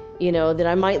 that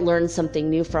I might learn something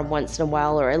new from once in a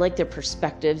while, or I like their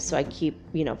perspective, so I keep,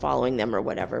 following them or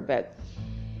whatever. But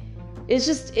it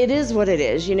is what it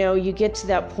is. You get to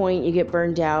that point, you get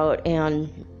burned out, and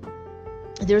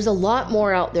there's a lot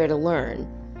more out there to learn.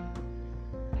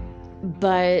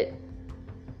 But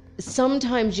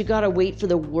sometimes you got to wait for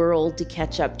the world to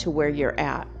catch up to where you're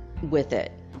at with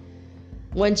it.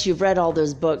 Once you've read all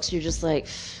those books, you're just like,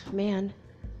 man.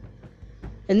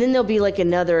 And then there'll be like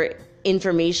another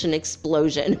information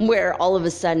explosion where all of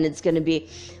a sudden it's going to be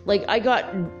like, I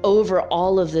got over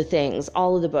all of the things,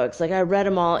 all of the books. Like I read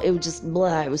them all. It was just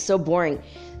blah. It was so boring.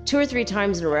 2 or 3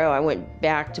 times in a row, I went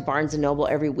back to Barnes & Noble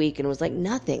every week and was like,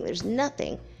 nothing. There's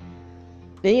nothing.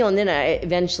 Then, and then I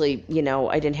eventually,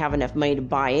 I didn't have enough money to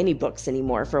buy any books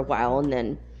anymore for a while. And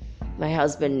then my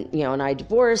husband, and I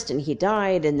divorced and he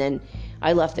died. And then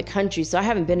I left the country. So I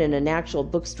haven't been in an actual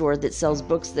bookstore that sells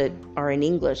books that are in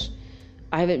English.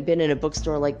 I haven't been in a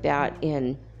bookstore like that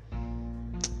in,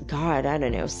 God, I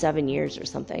don't know, 7 years or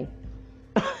something.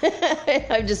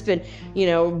 I've just been,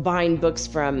 buying books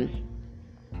from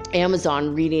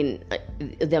Amazon, reading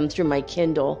them through my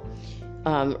Kindle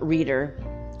reader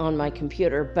on my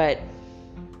computer. But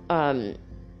all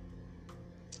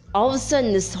of a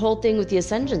sudden this whole thing with the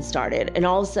Ascension started, and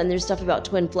all of a sudden there's stuff about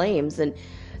twin flames, and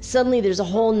suddenly there's a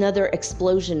whole nother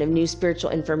explosion of new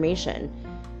spiritual information,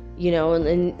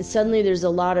 and suddenly there's a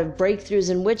lot of breakthroughs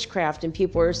in witchcraft, and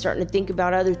people are starting to think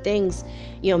about other things,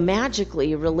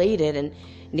 magically related. And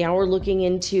now we're looking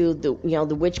into the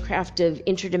witchcraft of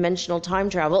interdimensional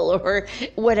time travel or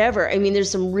whatever. I mean,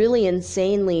 there's some really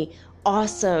insanely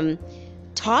awesome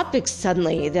topics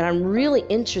suddenly that I'm really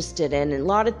interested in, and a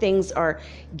lot of things are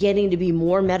getting to be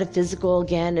more metaphysical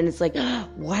again, and it's like,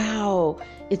 wow,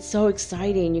 it's so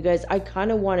exciting, you guys. I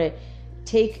kind of want to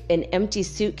take an empty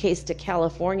suitcase to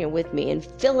California with me and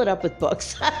fill it up with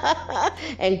books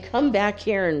and come back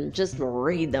here and just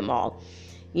read them all.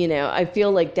 I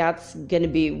feel like that's going to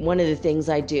be one of the things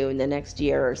I do in the next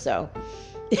year or so.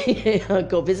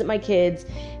 Go visit my kids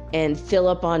and fill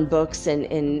up on books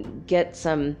and get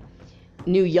some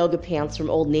new yoga pants from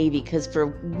Old Navy, because for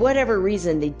whatever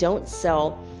reason they don't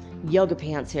sell yoga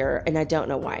pants here, and I don't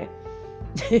know why.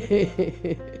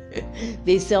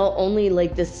 They sell only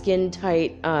like the skin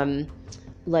tight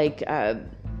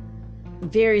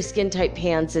very skin tight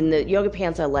pants, and the yoga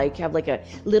pants I like have like a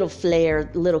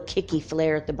little kicky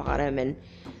flare at the bottom, and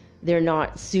they're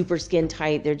not super skin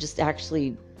tight. They're just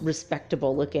actually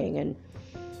respectable looking. And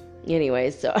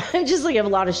anyways, so I just like have a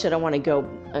lot of shit I want to go,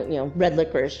 red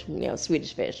licorice,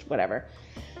 Swedish fish, whatever.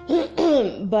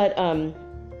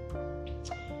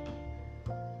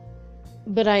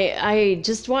 But I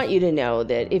just want you to know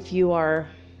that if you are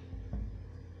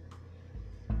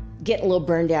getting a little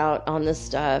burned out on this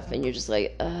stuff and you're just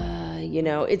like,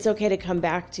 it's okay to come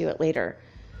back to it later.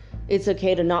 It's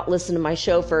okay to not listen to my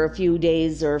show for a few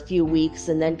days or a few weeks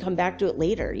and then come back to it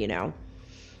later,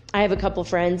 I have a couple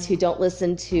friends who don't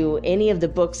listen to any of the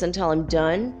books until I'm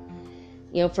done,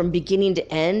 from beginning to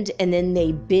end, and then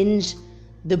they binge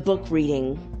the book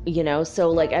reading,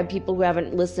 So like I have people who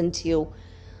haven't listened to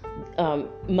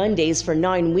Mondays for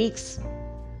 9 weeks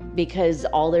because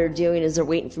all they're doing is they're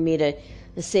waiting for me to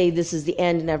say this is the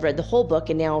end and I've read the whole book,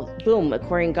 and now boom,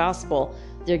 Aquarian Gospel,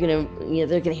 they're gonna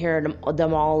hear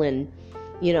them all in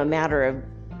a matter of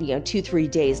 2-3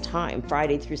 days time,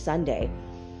 Friday through Sunday.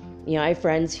 I have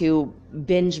friends who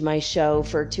binge my show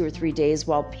for 2 or 3 days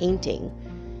while painting.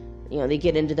 They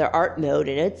get into their art mode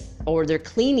or their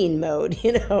cleaning mode,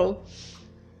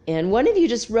 And one of you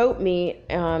just wrote me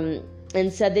and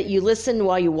said that you listen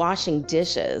while you're washing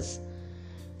dishes.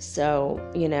 So,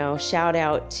 shout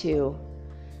out to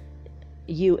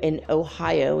you in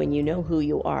Ohio, and you know who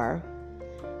you are.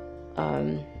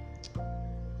 I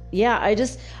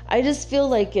just feel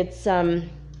like it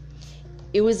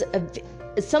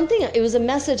was a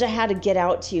message I had to get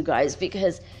out to you guys,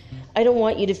 because I don't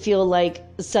want you to feel like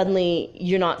suddenly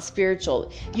you're not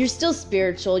spiritual. You're still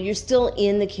spiritual. You're still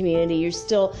in the community. You're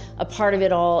still a part of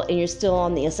it all, and you're still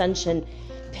on the ascension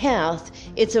path.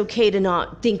 It's okay to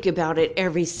not think about it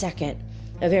every second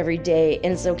of every day,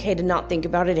 and it's okay to not think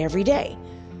about it every day.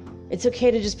 It's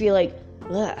okay to just be like,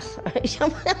 ugh,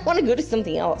 I want to go to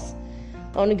something else.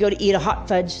 I want to go to eat a hot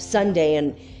fudge sundae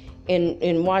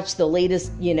and watch the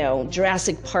latest,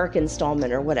 Jurassic Park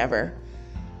installment or whatever.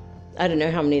 I don't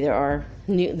know how many there are.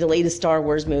 The latest Star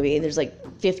Wars movie. There's like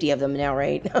 50 of them now,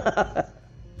 right?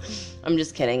 I'm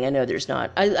just kidding. I know there's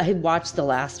not. I watched the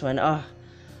last one. Oh,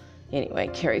 anyway,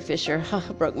 Carrie Fisher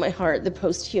broke my heart. The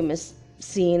posthumous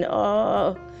scene.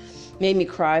 Oh, made me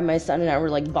cry. My son and I were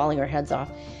like bawling our heads off.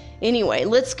 Anyway,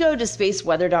 let's go to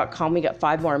spaceweather.com. We got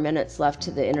 5 more minutes left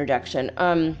to the introduction.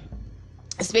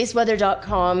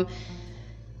 Spaceweather.com.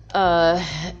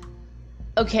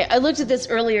 Okay, I looked at this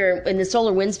earlier, and the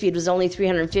solar wind speed was only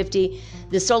 350.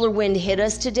 The solar wind hit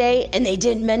us today, and they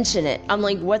didn't mention it. I'm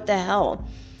like, what the hell?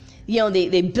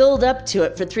 They build up to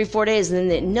it for 3-4 days, and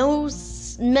then no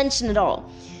mention at all.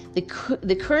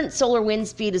 The current solar wind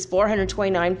speed is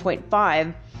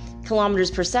 429.5 kilometers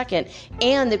per second,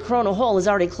 and the coronal hole is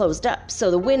already closed up, so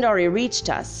the wind already reached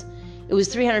us. It was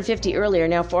 350 earlier,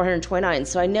 now 429.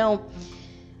 So I know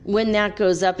when that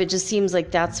goes up, it just seems like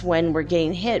that's when we're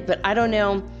getting hit, but I don't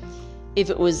know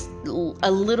if it was a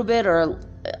little bit or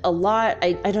a lot.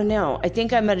 I don't know. I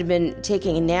think I might have been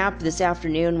taking a nap this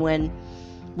afternoon when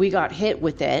we got hit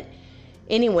with it.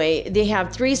 Anyway, we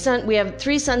have 3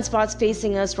 sunspots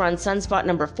facing us. We're on sunspot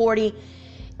number 40.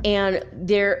 And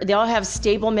they all have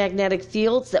stable magnetic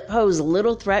fields that pose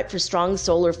little threat for strong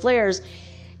solar flares.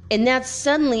 And that's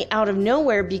suddenly out of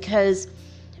nowhere because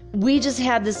we just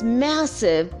had this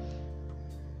massive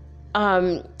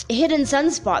hidden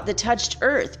sunspot that touched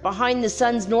Earth behind the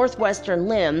sun's northwestern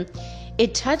limb.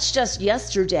 It touched us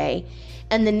yesterday,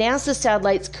 and the NASA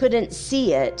satellites couldn't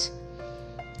see it.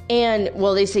 And,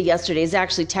 well, they say yesterday. It's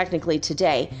actually technically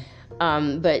today.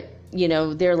 But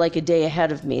they're like a day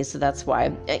ahead of me, so that's why.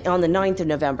 On the 9th of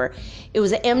November, it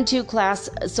was an M2 class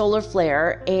solar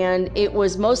flare, and it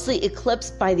was mostly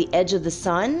eclipsed by the edge of the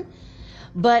sun,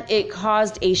 but it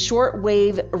caused a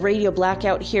short-wave radio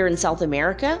blackout here in South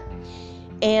America,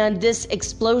 and this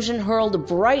explosion hurled a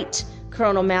bright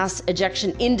coronal mass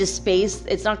ejection into space.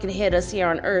 It's not going to hit us here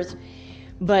on Earth,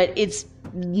 but it's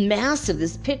massive.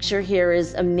 This picture here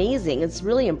is amazing. It's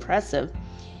really impressive.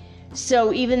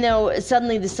 So even though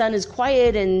suddenly the sun is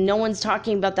quiet and no one's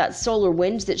talking about that solar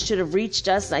wind that should have reached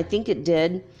us, and I think it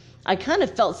did, I kind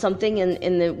of felt something,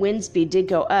 and the wind speed did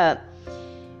go up.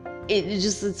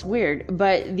 It's weird.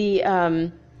 But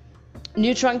the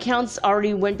neutron counts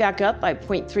already went back up by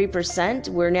 0.3%.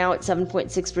 We're now at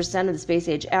 7.6% of the space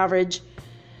age average.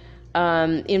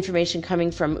 Information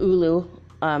coming from Oulu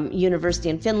University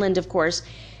in Finland, of course.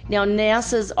 Now,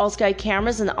 NASA's All-Sky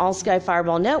cameras and the All-Sky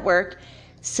Fireball Network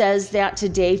says that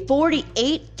today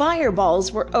 48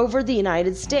 fireballs were over the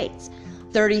United States.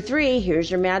 33,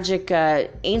 here's your magic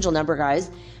angel number,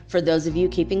 guys, for those of you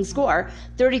keeping score.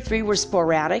 33 were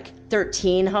sporadic.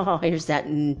 13, here's that.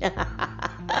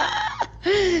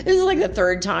 This is like the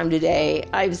 3rd time today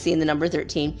I've seen the number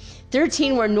 13.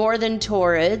 13 were northern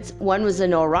Taurids, 1 was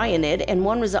an Orionid, and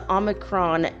 1 was an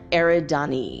Omicron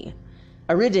Eridani.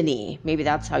 Maybe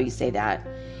that's how you say that.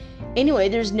 Anyway,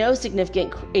 there's no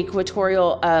significant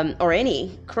equatorial or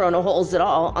any coronal holes at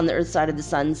all on the Earth side of the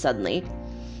sun suddenly.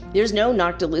 There's no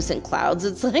noctilucent clouds.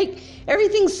 It's like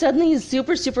everything suddenly is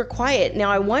super, super quiet. Now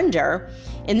I wonder,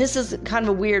 and this is kind of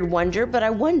a weird wonder, but I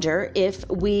wonder if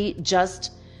we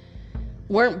just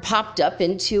weren't popped up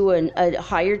into a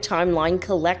higher timeline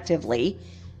collectively,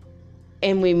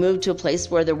 and we moved to a place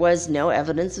where there was no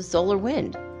evidence of solar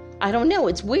wind. I don't know.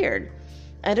 It's weird.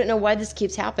 I don't know why this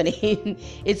keeps happening.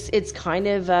 It's kind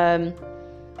of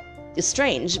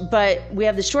strange, but we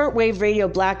have the shortwave radio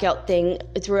blackout thing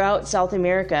throughout South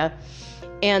America,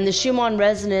 and the Schumann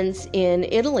resonance in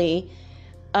Italy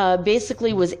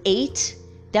basically was 8.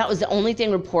 That was the only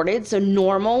thing reported. So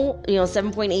normal,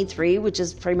 7.83, which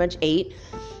is pretty much 8,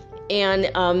 and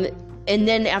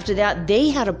then after that they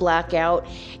had a blackout,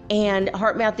 and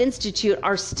HeartMath Institute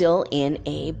are still in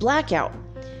a blackout.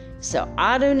 So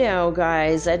I don't know,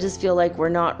 guys. I just feel like we're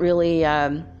not really,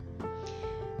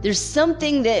 there's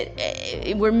something that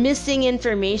we're missing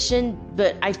information,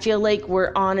 but I feel like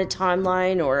we're on a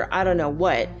timeline, or I don't know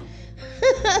what.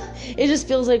 It just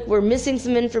feels like we're missing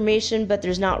some information, but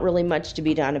there's not really much to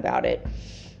be done about it.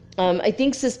 I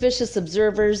think Suspicious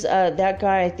Observers, that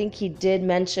guy, I think he did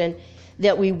mention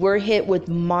that we were hit with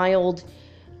mild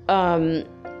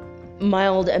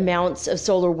mild amounts of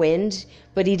solar wind,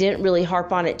 but he didn't really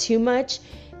harp on it too much.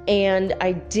 And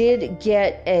I did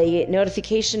get a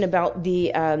notification about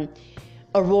the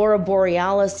Aurora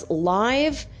Borealis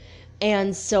live,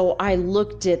 and so I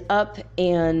looked it up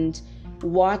and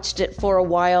watched it for a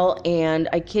while, and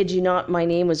I kid you not, my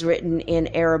name was written in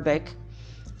Arabic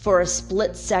for a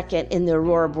split second in the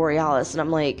Aurora Borealis, and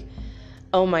I'm like,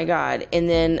 oh my God. And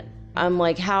then I'm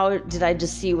like, how did I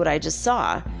just see what I just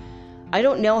saw? I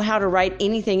don't know how to write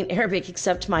anything in Arabic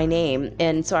except my name,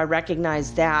 and so I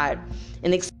recognized that.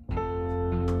 And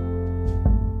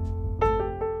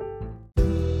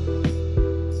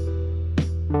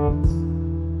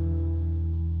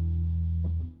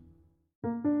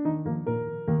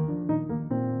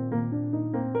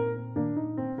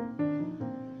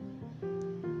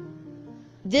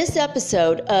this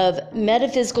episode of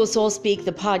Metaphysical Soul Speak,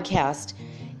 the podcast,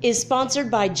 is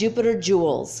sponsored by Jupiter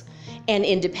Jewels, an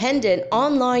independent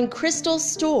online crystal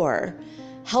store,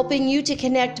 helping you to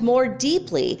connect more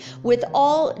deeply with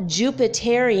all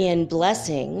Jupiterian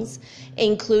blessings,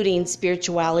 including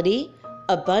spirituality,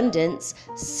 abundance,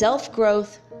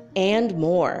 self-growth, and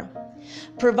more.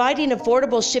 Providing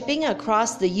affordable shipping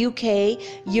across the UK,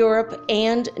 Europe,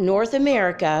 and North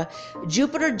America,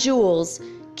 Jupiter Jewels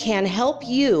can help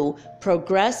you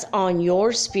progress on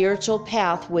your spiritual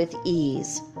path with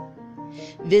ease.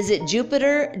 Visit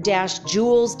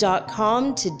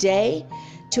jupiter-jewels.com today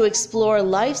to explore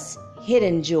life's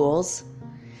hidden jewels.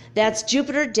 That's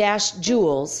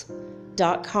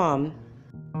jupiter-jewels.com.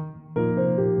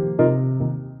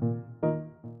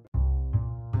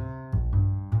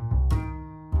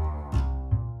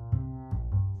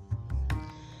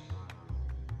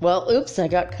 Well, oops, I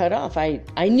got cut off. I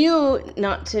knew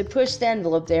not to push the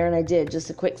envelope there, and I did,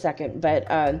 just a quick second. But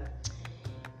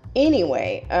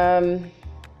anyway,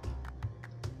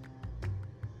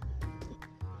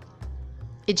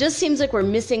 it just seems like we're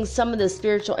missing some of the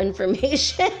spiritual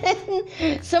information,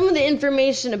 some of the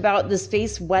information about the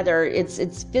space weather.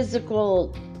 It's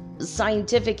physical,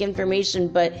 scientific information,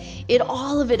 but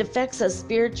all of it affects us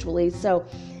spiritually. So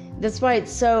that's why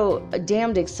it's so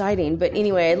damned exciting. But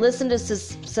anyway, I listened to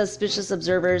Suspicious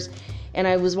Observers, and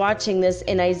I was watching this,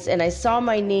 and I saw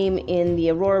my name in the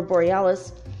Aurora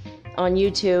Borealis on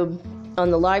YouTube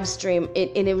on the live stream,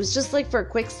 and it was just like for a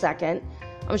quick second.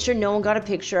 I'm sure no one got a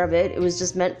picture of it. It was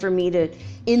just meant for me to,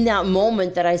 in that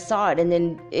moment that I saw it, and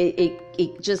then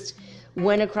it just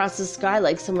went across the sky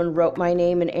like someone wrote my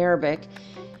name in Arabic.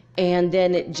 And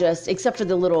then it just, except for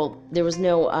there was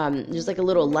no, there's like a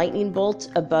little lightning bolt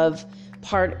above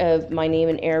part of my name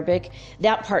in Arabic.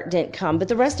 That part didn't come, but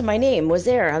the rest of my name was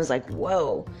there. I was like,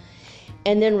 whoa.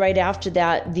 And then right after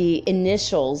that, the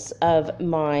initials of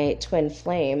my twin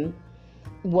flame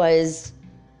was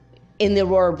in the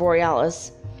Aurora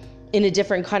Borealis in a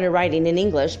different kind of writing in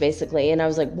English, basically. And I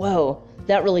was like, whoa,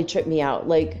 that really tripped me out.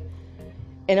 Like,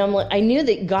 and I'm like, I knew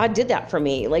that God did that for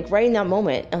me. Like right in that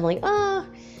moment, I'm like,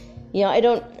 you know, I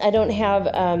don't have,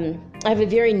 I have a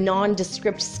very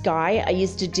nondescript sky. I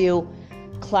used to do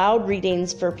cloud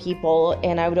readings for people,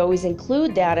 and I would always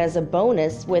include that as a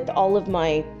bonus with all of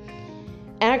my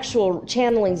actual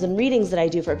channelings and readings that I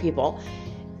do for people.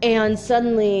 And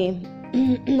suddenly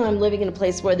I'm living in a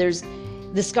place where the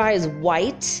sky is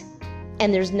white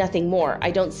and there's nothing more.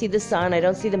 I don't see the sun. I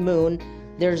don't see the moon.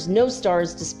 There's no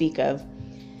stars to speak of.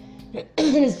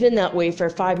 It's been that way for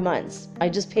 5 months. I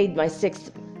just paid my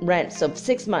 6th rent, so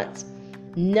 6 months,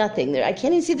 nothing there. I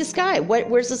can't even see the sky.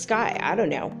 Where's the sky? I don't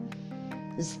know.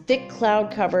 This thick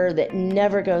cloud cover that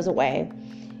never goes away,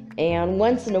 and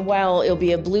once in a while it'll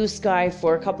be a blue sky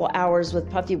for a couple hours with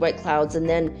puffy white clouds, and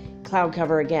then cloud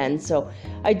cover again. So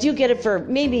I do get it for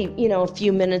maybe, you know, a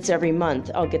few minutes every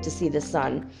month. I'll get to see the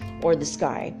sun or the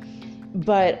sky,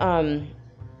 but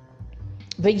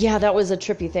yeah, that was a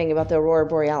trippy thing about the Aurora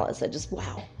Borealis. I just,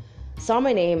 wow, saw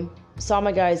my name, saw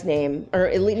my guy's name, or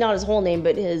at least not his whole name,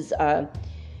 but his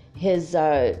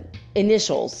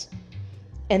initials,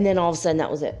 and then all of a sudden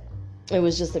that was it. It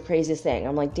was just the craziest thing.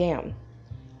 I'm like, damn.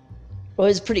 Well,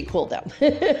 it was pretty cool though.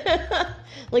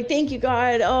 Like, thank you,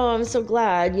 God. Oh, I'm so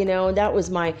glad. You know, that was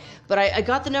but I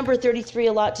got the number 33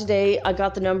 a lot today. I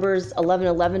got the numbers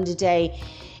 1111 today.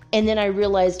 And then I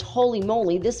realized, holy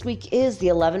moly, this week is the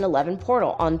 1111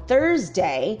 portal. On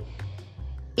Thursday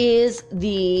is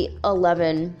the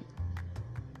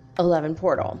 1111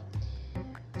 portal.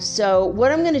 So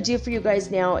what I'm going to do for you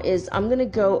guys now is I'm going to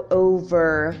go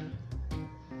over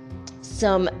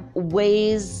some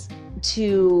ways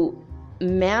to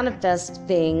manifest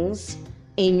things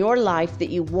in your life that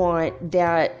you want,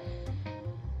 that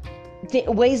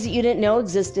ways that you didn't know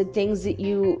existed, things that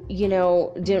you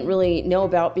know didn't really know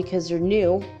about because you're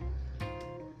new,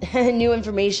 new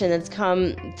information that's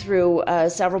come through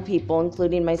several people,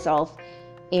 including myself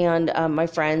and my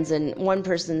friends, and one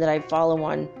person that I follow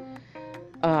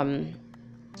on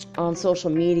social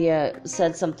media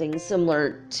said something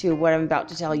similar to what I'm about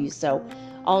to tell you. So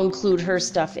I'll include her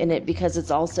stuff in it because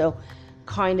it's also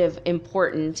kind of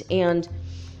important. And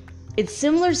it's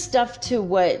similar stuff to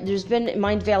what there's been.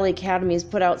 Mind Valley Academy has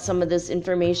put out some of this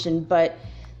information, but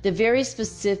the very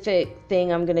specific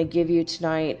thing I'm going to give you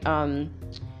tonight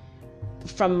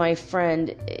from my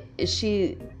friend,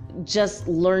 she just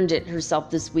learned it herself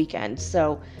this weekend.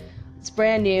 So it's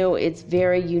brand new. It's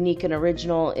very unique and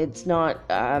original. It's not,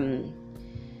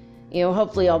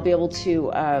 hopefully I'll be able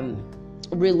to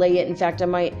relay it. In fact, I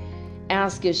might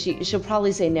ask if she'll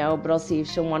probably say no, but I'll see if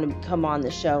she'll want to come on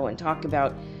the show and talk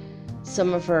about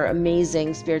some of her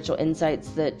amazing spiritual insights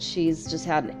that she's just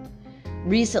had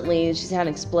recently. She's had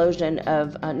an explosion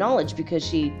of knowledge because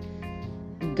she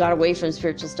got away from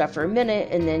spiritual stuff for a minute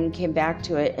and then came back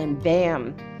to it, and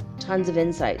bam, tons of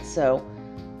insights. So,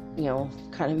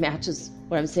 kind of matches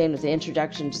what I'm saying with the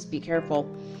introduction. Just be careful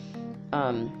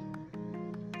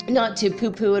not to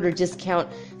poo-poo it or discount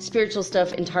spiritual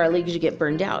stuff entirely because you get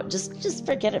burned out. Just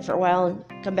forget it for a while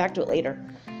and come back to it later.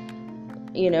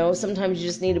 Sometimes you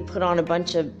just need to put on a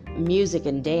bunch of music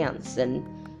and dance and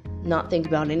not think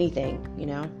about anything,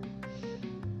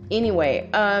 Anyway,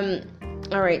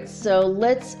 all right, so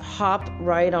let's hop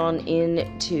right on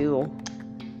into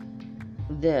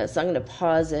this. I'm going to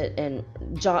pause it and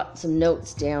jot some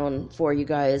notes down for you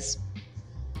guys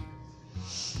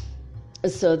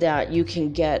so that you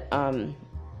can get the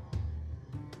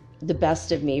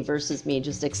best of me versus me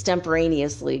just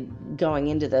extemporaneously going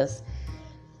into this.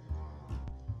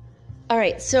 All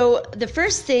right, so the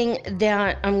first thing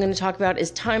that I'm going to talk about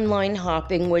is timeline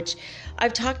hopping, which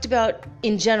I've talked about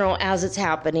in general as it's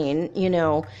happening. You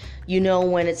know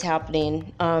when it's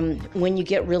happening, when you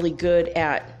get really good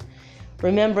at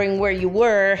remembering where you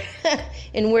were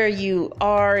and where you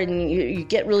are, and you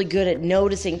get really good at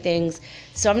noticing things.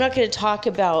 So I'm not going to talk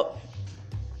about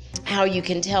how you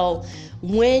can tell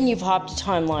when you've hopped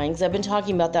timelines. I've been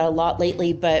talking about that a lot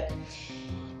lately, but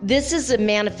this is a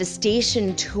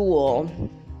manifestation tool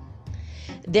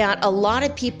that a lot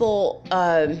of people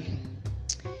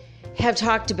have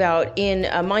talked about in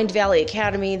Mind Valley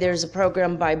Academy. There's a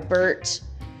program by Bert.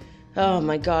 Oh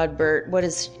my God, Bert.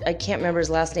 I can't remember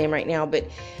his last name right now, but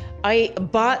I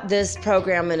bought this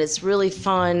program and it's really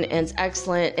fun and it's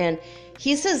excellent. And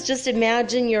he says, just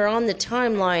imagine you're on the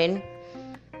timeline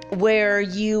where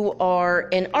you are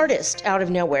an artist out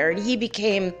of nowhere. And he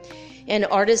became an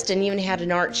artist and even had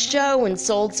an art show and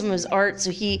sold some of his art. So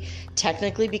he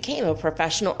technically became a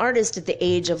professional artist at the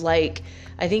age of I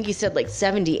think he said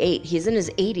 78. He's in his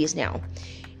 80s now.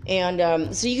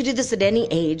 And so you can do this at any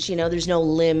age, there's no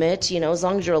limit, as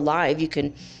long as you're alive, you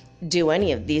can do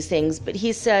any of these things. But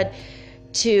he said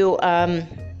to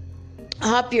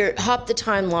hop the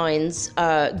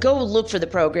timelines, go look for the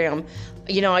program.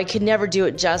 I could never do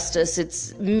it justice.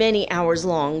 It's many hours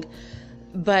long.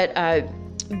 But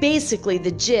basically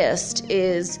the gist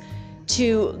is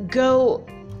to go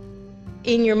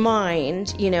in your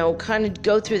mind, kind of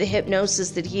go through the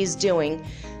hypnosis that he's doing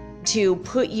to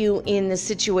put you in the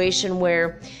situation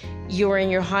where you're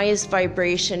in your highest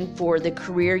vibration for the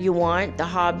career you want, the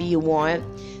hobby you want,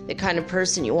 the kind of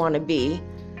person you want to be,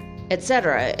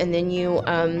 etc. And then you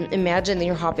imagine that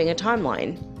you're hopping a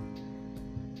timeline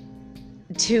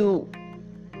to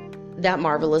that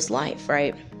marvelous life,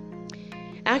 right?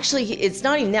 Actually, it's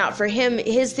not even that. For him,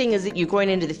 his thing is that you're going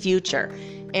into the future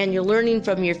and you're learning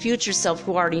from your future self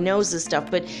who already knows this stuff.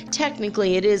 But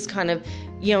technically, it is kind of,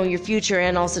 your future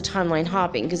and also timeline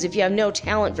hopping. Because if you have no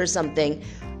talent for something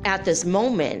at this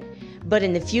moment, but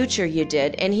in the future you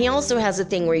did. And he also has a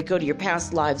thing where you go to your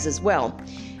past lives as well.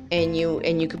 And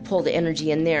you could pull the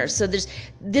energy in there. So there's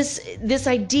this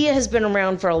idea has been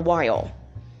around for a while.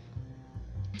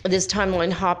 This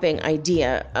timeline hopping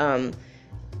idea.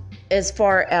 As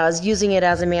far as using it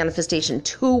as a manifestation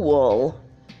tool,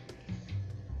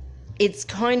 it's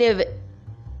kind of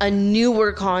a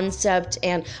newer concept,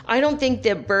 and I don't think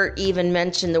that Bert even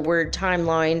mentioned the word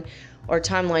timeline or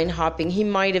timeline hopping. He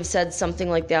might have said something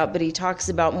like that, but he talks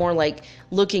about more like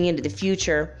looking into the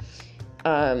future,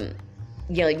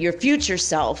 your future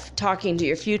self, talking to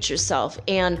your future self,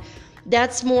 and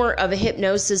that's more of a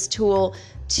hypnosis tool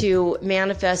to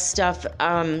manifest stuff.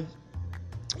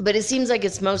 But it seems like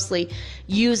it's mostly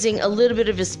using a little bit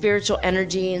of a spiritual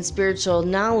energy and spiritual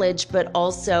knowledge, but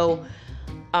also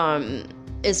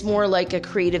it's more like a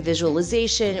creative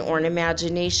visualization or an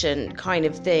imagination kind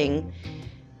of thing.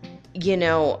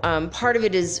 Part of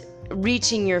it is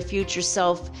reaching your future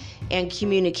self and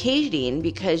communicating,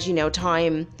 because,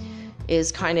 time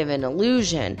is kind of an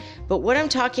illusion. But what I'm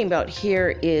talking about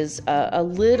here is a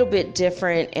little bit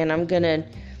different, and I'm going to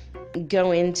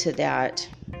go into that.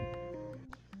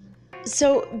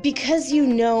 So because you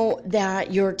know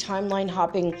that you're timeline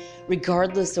hopping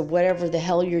regardless of whatever the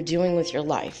hell you're doing with your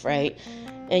life, right?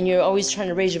 And you're always trying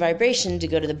to raise your vibration to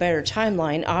go to the better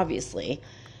timeline, obviously.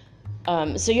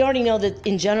 So you already know that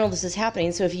in general this is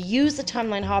happening. So if you use the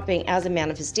timeline hopping as a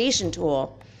manifestation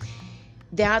tool,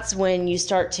 that's when you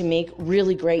start to make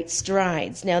really great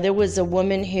strides. Now, there was a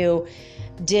woman who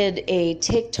did a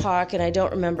TikTok, and I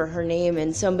don't remember her name,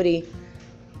 and somebody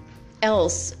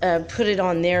else put it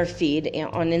on their feed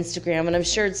on Instagram, and I'm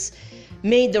sure it's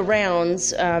made the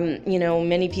rounds.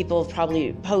 Many people have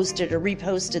probably posted or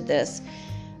reposted this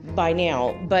by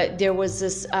now, but there was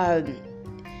this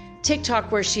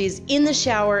TikTok where she's in the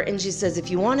shower and she says, if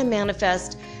you want to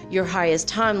manifest your highest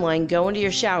timeline, go into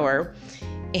your shower,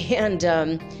 and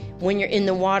when you're in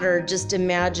the water, just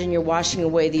imagine you're washing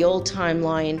away the old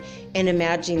timeline and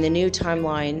imagining the new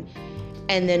timeline.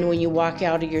 And then when you walk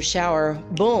out of your shower,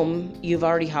 boom, you've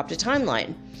already hopped a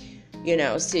timeline.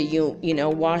 So you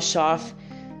wash off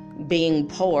being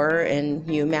poor, and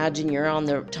you imagine you're on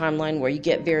the timeline where you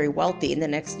get very wealthy in the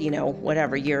next,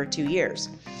 whatever, year or 2 years,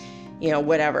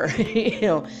 whatever,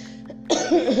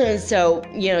 So,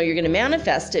 you're going to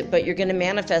manifest it, but you're going to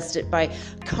manifest it by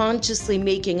consciously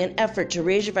making an effort to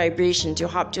raise your vibration to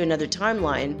hop to another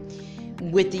timeline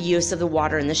with the use of the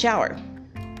water in the shower,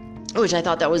 which I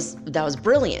thought that was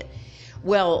brilliant.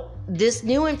 Well, this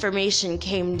new information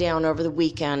came down over the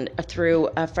weekend through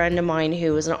a friend of mine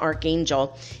who is an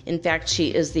archangel. In fact,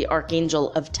 she is the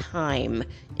archangel of time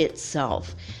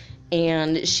itself.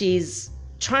 And she's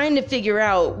trying to figure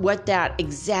out what that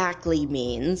exactly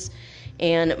means.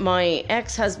 And my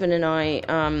ex-husband and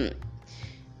I,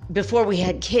 before we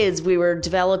had kids, we were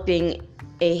developing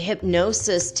a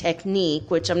hypnosis technique,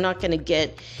 which I'm not going to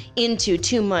get into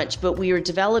too much, but we were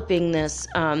developing this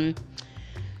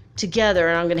together,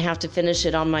 and I'm going to have to finish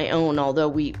it on my own, although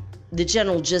the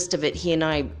general gist of it, he and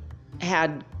I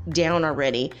had down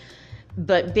already.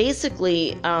 But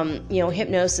basically,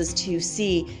 hypnosis to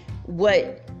see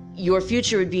what your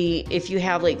future would be if you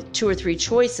have like 2 or 3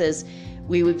 choices.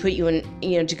 We would put you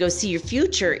in, to go see your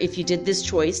future if you did this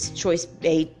choice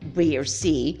A, B, or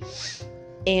C,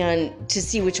 and to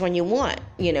see which one you want,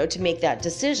 to make that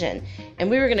decision. And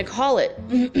we were going to call it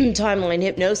timeline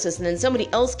hypnosis, and then somebody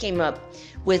else came up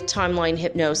with timeline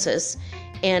hypnosis,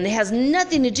 and it has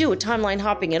nothing to do with timeline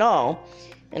hopping at all.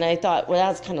 And I thought, well,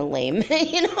 that's kind of lame, and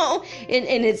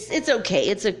it's okay.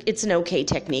 It's an okay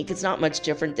technique. It's not much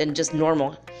different than just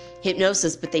normal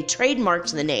hypnosis, but they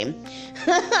trademarked the name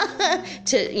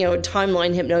to,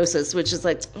 timeline hypnosis, which is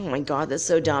like, oh my God, that's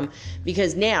so dumb.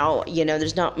 Because now,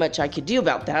 there's not much I could do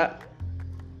about that.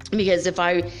 Because if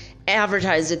I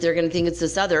advertise it, they're going to think it's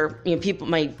this other, people,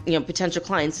 my, potential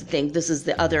clients think this is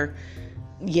the other,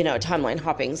 timeline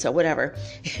hopping, so whatever,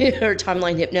 or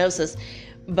timeline hypnosis.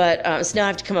 But so now I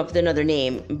have to come up with another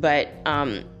name. But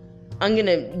I'm going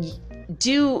to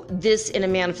do this in a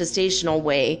manifestational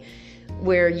way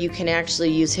where you can actually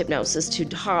use hypnosis to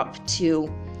hop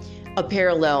to a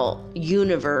parallel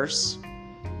universe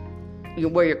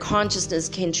where your consciousness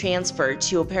can transfer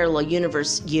to a parallel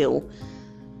universe you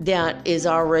that is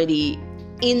already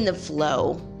in the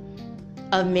flow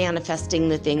of manifesting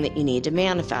the thing that you need to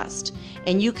manifest.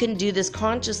 And you can do this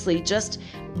consciously just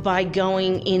by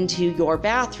going into your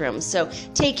bathroom. So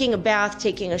taking a bath,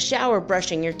 taking a shower,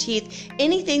 brushing your teeth,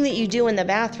 anything that you do in the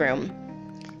bathroom,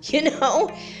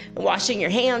 washing your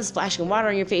hands, splashing water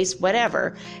on your face,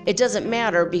 whatever, it doesn't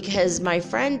matter, because my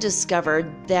friend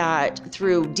discovered that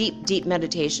through deep, deep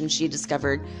meditation, she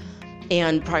discovered,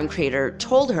 and Prime Creator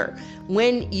told her,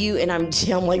 when you, and I'm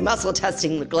like muscle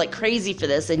testing like crazy for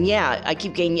this, and yeah, I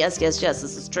keep getting yes, this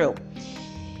is true.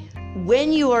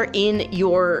 When you are in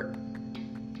your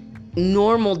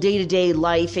normal day-to-day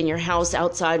life, in your house,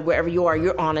 outside, wherever you are,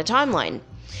 you're on a timeline.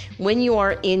 When you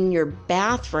are in your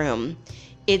bathroom,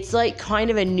 it's like kind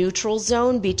of a neutral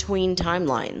zone between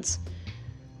timelines.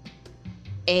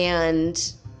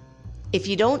 And if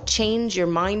you don't change your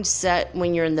mindset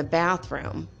when you're in the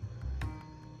bathroom,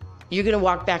 you're going to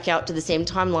walk back out to the same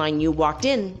timeline you walked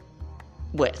in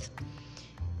with.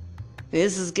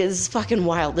 This is fucking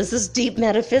wild. This is deep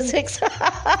metaphysics.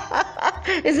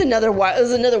 It's another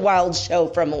wild show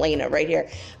from Elena right here.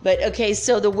 But okay,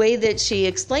 so the way that she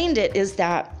explained it is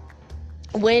that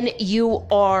when you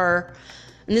are,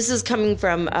 and this is coming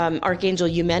from Archangel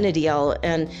Eumenidiel,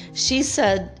 and she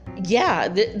said, yeah,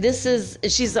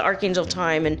 she's the Archangel of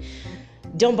Time, and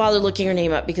don't bother looking her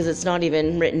name up because it's not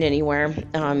even written anywhere.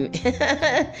 And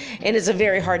it's a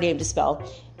very hard name to spell.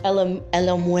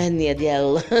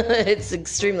 Elomuendiel. It's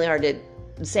extremely hard to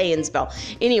say and spell.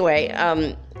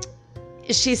 Anyway,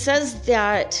 she says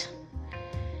that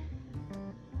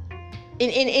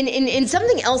in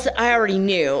something else that I already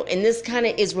knew, and this kind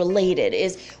of is related,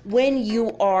 is when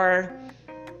you are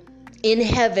in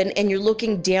heaven and you're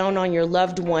looking down on your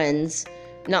loved ones,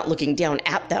 not looking down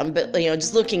at them, but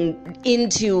just looking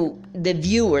into the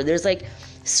viewer. There's like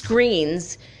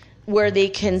screens where they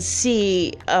can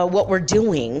see what we're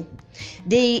doing.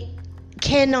 They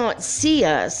cannot see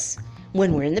us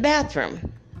when we're in the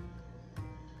bathroom.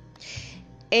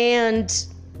 And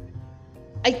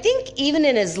I think even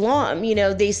in Islam,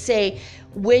 they say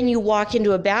when you walk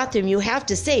into a bathroom, you have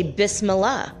to say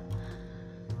Bismillah.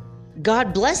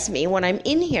 God bless me when I'm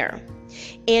in here.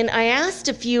 And I asked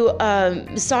a few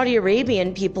Saudi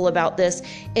Arabian people about this,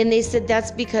 and they said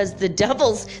that's because the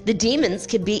demons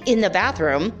could be in the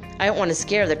bathroom. I don't want to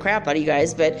scare the crap out of you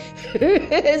guys, but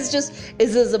this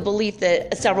is a belief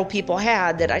that several people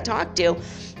had that I talked to.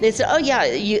 They said, oh yeah,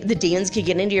 the demons could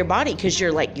get into your body because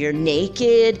you're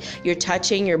naked, you're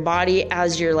touching your body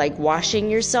as you're like washing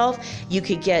yourself. You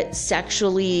could get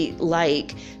sexually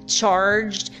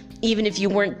charged, even if you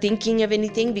weren't thinking of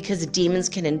anything, because the demons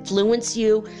can influence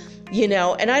you,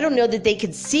 and I don't know that they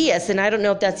could see us, and I don't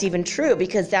know if that's even true,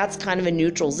 because that's kind of a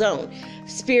neutral zone.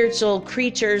 Spiritual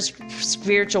creatures,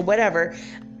 spiritual whatever,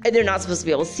 they're not supposed to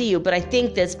be able to see you, but I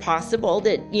think that's possible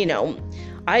that,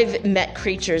 I've met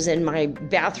creatures in my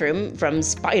bathroom, from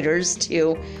spiders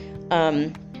to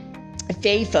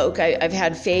fae folk. I've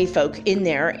had fae folk in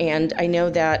there, and I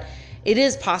know that it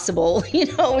is possible,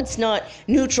 it's not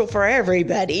neutral for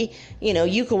everybody.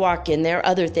 You could walk in there,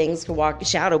 other things could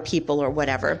shadow people or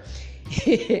whatever.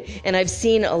 And I've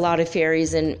seen a lot of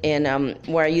fairies in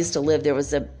where I used to live.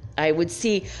 I would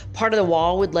see part of the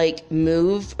wall would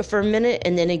move for a minute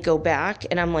and then it'd go back.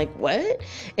 And I'm like, what?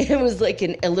 And it was like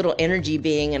a little energy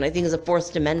being, and I think it's a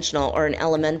fourth dimensional or an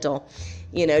elemental.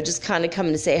 Just kind of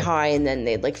coming to say hi, and then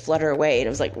they'd flutter away, and it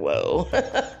was like, whoa.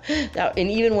 And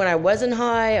even when I wasn't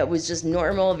high, I was just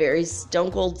normal, very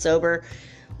stone cold sober,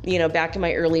 back in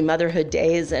my early motherhood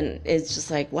days, and it's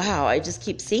just like, wow, I just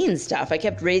keep seeing stuff. I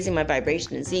kept raising my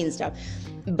vibration and seeing stuff.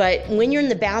 But when you're in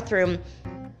the bathroom,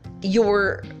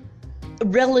 your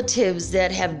relatives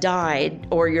that have died,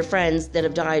 or your friends that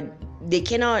have died, they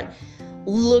cannot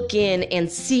look in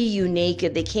and see you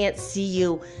naked. They can't see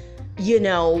you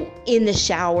in the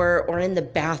shower or in the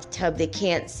bathtub. They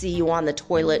can't see you on the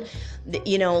toilet.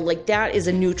 That is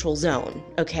a neutral zone.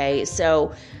 Okay.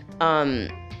 So,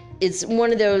 it's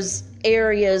one of those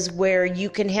areas where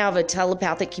you can have a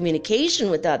telepathic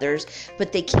communication with others,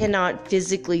 but they cannot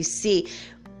physically see.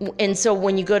 And so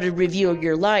when you go to review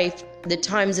your life, the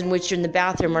times in which you're in the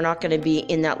bathroom are not going to be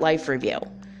in that life review.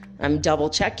 I'm double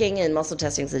checking, and muscle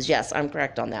testing says, yes, I'm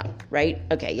correct on that, right?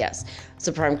 Okay, yes.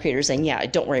 So Prime Creator saying, yeah,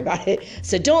 don't worry about it.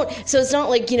 So it's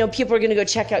not like, people are going to go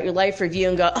check out your life review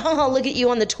and go, oh, look at you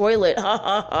on the toilet. Ha,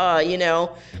 ha, ha,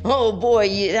 oh boy,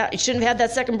 you shouldn't have had that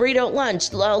second burrito at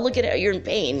lunch. Look at it, you're in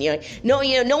pain. No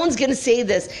one's going to say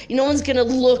this. No one's going to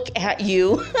look at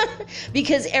you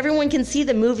because everyone can see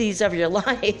the movies of your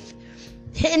life.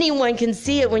 Anyone can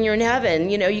see it when you're in heaven.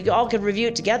 You all could review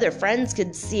it together. Friends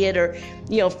could see it, or,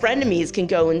 frenemies can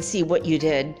go and see what you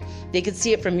did. They could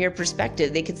see it from your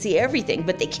perspective. They could see everything,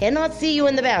 but they cannot see you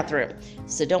in the bathroom.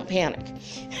 So don't panic.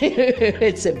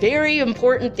 It's a very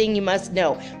important thing you must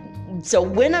know. So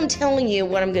when I'm telling you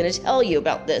what I'm going to tell you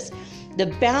about this, the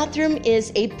bathroom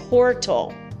is a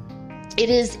portal. It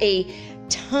is a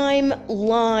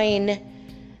timeline.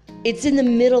 It's in the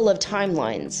middle of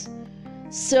timelines.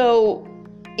 So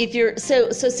if you're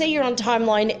say you're on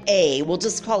timeline A, we'll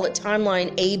just call it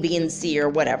timeline A, B, and C or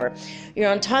whatever. You're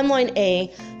on timeline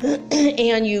A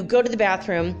and you go to the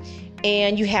bathroom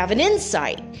and you have an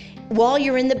insight while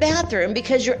you're in the bathroom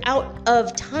because you're out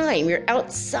of time. You're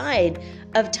outside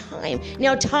of time.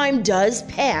 Now, time does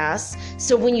pass.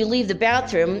 So when you leave the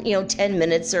bathroom, 10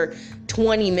 minutes or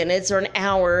 20 minutes or an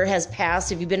hour has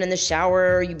passed. If you've been in the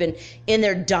shower or you've been in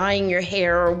there dyeing your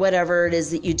hair or whatever it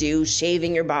is that you do,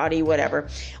 shaving your body, whatever,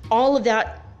 all of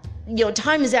that,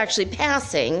 time is actually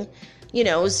passing,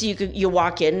 so you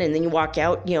walk in and then you walk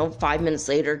out, 5 minutes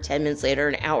later, 10 minutes later,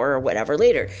 an hour or whatever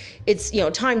later. It's,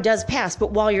 time does pass,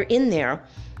 but while you're in there,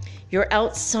 you're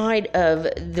outside of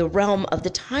the realm of the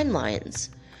timelines.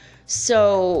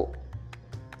 So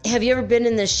have you ever been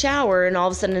in the shower and all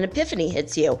of a sudden an epiphany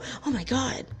hits you? Oh my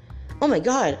God.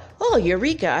 Oh,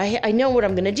 eureka. I know what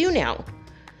I'm going to do now.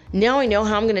 Now I know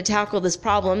how I'm going to tackle this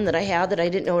problem that I had that I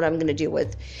didn't know what I'm going to deal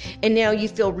with. And now you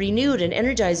feel renewed and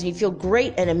energized, and you feel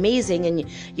great and amazing. And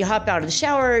you hop out of the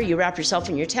shower, you wrap yourself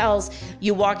in your towels,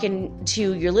 you walk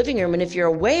into your living room, and if you're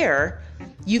aware,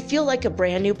 you feel like a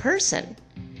brand new person.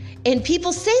 And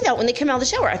people say that when they come out of the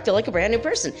shower, I feel like a brand new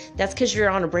person. That's because you're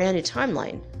on a brand new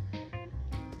timeline.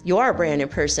 You are a brand new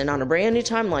person on a brand new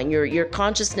timeline. Your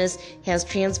consciousness has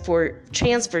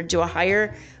transferred to a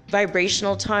higher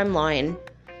vibrational timeline,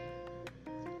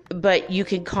 but you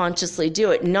can consciously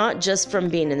do it, not just from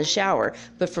being in the shower,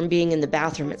 but from being in the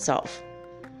bathroom itself.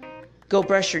 Go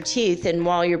brush your teeth, and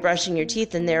while you're brushing your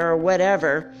teeth in there or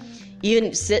whatever,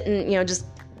 even sitting, just,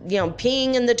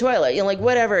 peeing in the toilet, like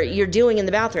whatever you're doing in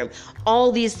the bathroom,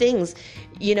 all these things,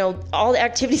 all the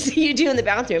activities that you do in the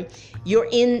bathroom, you're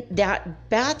in that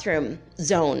bathroom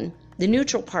zone, the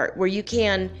neutral part, where you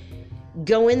can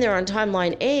go in there on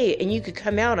timeline A and you could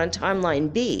come out on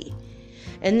timeline B.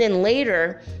 And then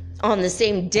later on the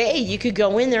same day, you could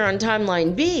go in there on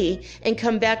timeline B and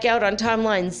come back out on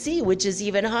timeline C, which is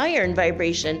even higher in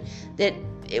vibration,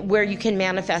 where you can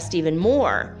manifest even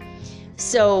more.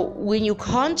 So when you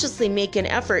consciously make an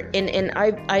effort, and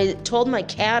I told my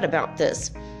cat about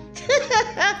this,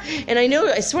 and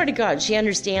I swear to God, she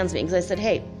understands me, because I said,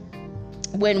 hey,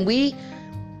 when we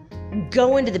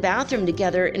go into the bathroom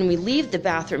together and we leave the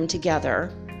bathroom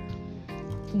together,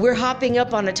 we're hopping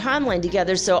up on a timeline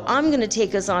together, so I'm going to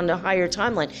take us on a higher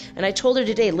timeline. And I told her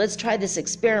today, let's try this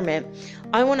experiment.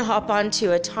 I want to hop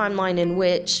onto a timeline in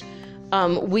which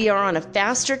we are on a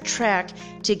faster track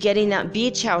to getting that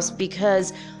beach house,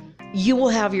 because you will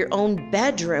have your own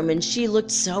bedroom. And she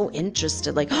looked so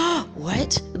interested, like, oh,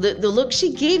 what? The look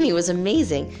she gave me was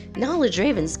amazing. Knowledge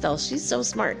Ravenspell, she's so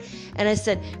smart. And I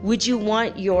said, would you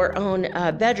want your own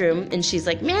bedroom? And she's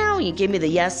like, meow. You gave me the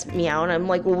yes, meow. And I'm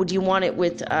like, well, would you want it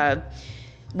with,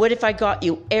 what if I got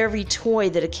you every toy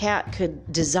that a cat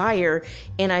could desire,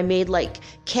 and I made like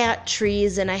cat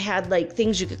trees, and I had like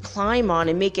things you could climb on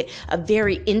and make it a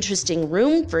very interesting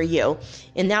room for you,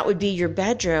 and that would be your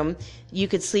bedroom. You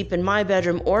could sleep in my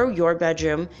bedroom or your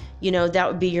bedroom, that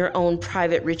would be your own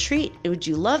private retreat. Would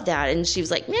you love that? And she was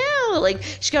like, meow, like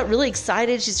she got really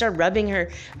excited. She started rubbing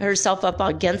herself up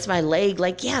against my leg,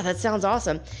 like, yeah, that sounds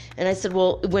awesome. And I said,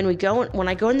 well, when I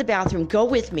go in the bathroom, go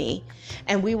with me,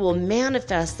 and we will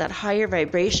manifest that higher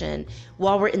vibration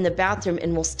while we're in the bathroom,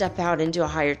 and we'll step out into a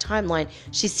higher timeline.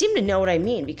 She seemed to know what I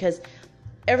mean, because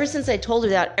ever since I told her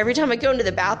that, every time I go into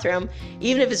the bathroom,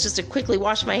 even if it's just to quickly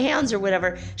wash my hands or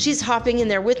whatever, she's hopping in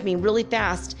there with me really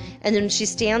fast. And then she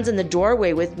stands in the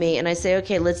doorway with me, and I say,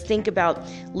 okay, let's think about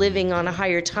living on a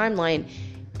higher timeline.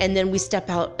 And then we step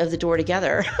out of the door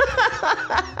together.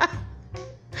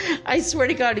 I swear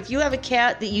to God, if you have a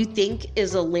cat that you think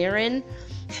is a Lyran,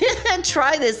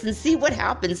 try this and see what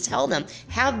happens. Tell them.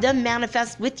 Have them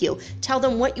manifest with you. Tell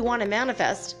them what you want to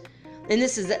manifest. And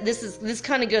this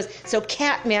kind of goes, so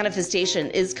cat manifestation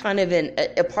is kind of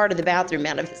a part of the bathroom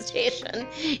manifestation.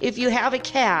 If you have a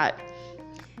cat,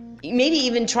 maybe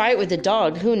even try it with a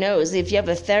dog. Who knows? If you have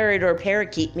a ferret or a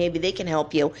parakeet, maybe they can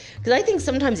help you. Because I think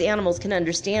sometimes animals can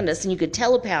understand us, and you could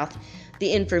telepath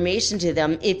the information to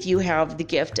them if you have the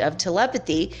gift of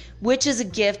telepathy, which is a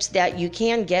gift that you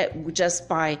can get just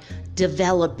by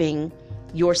developing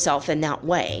yourself in that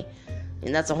way.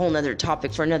 And that's a whole nother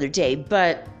topic for another day.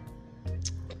 But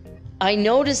I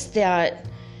noticed that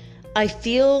I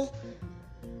feel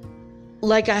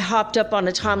like I hopped up on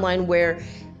a timeline where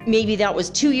maybe that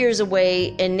was 2 years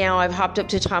away, and now I've hopped up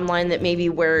to a timeline that maybe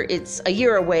where it's a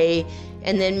year away,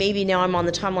 and then maybe now I'm on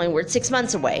the timeline where it's 6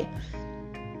 months away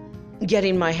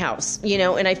getting my house,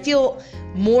 and I feel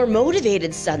more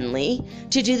motivated suddenly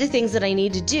to do the things that I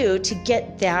need to do to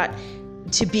get that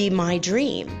to be my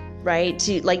dream, right?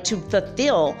 To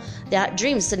fulfill that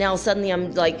dream. So now suddenly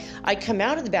I'm like, I come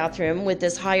out of the bathroom with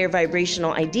this higher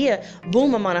vibrational idea,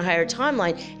 boom, I'm on a higher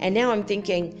timeline. And now I'm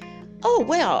thinking, oh,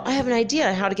 well, I have an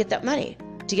idea how to get that money,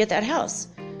 to get that house.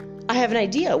 I have an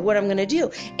idea what I'm going to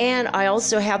do. And I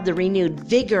also have the renewed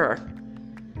vigor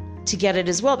to get it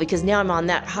as well, because now I'm on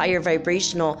that higher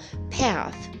vibrational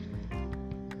path.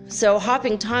 So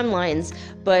hopping timelines,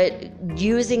 but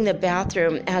using the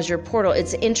bathroom as your portal,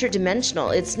 it's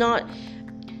interdimensional. It's not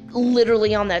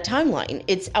literally on that timeline.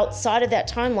 It's outside of that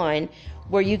timeline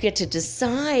where you get to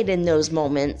decide in those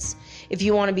moments if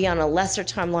you want to be on a lesser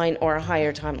timeline or a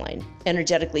higher timeline,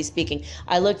 energetically speaking.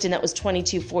 I looked, and that was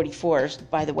 2244,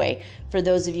 by the way, for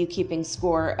those of you keeping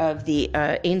score of the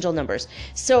angel numbers.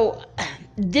 So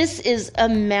this is a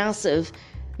massive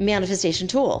manifestation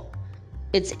tool.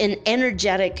 It's an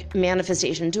energetic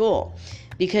manifestation tool,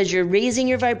 because you're raising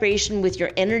your vibration with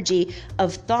your energy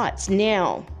of thoughts.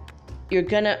 Now, you're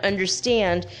going to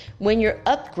understand when you're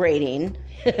upgrading,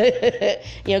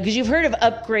 because you've heard of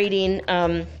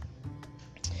upgrading.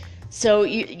 So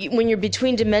when you're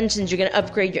between dimensions, you're going to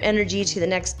upgrade your energy to the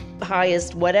next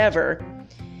highest whatever.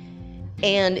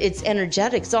 And it's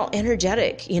energetic. It's all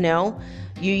energetic, You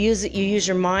use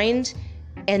your mind,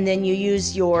 and then you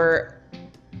use your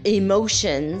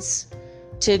emotions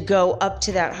to go up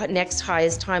to that next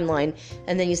highest timeline,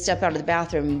 and then you step out of the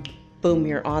bathroom, boom,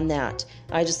 you're on that.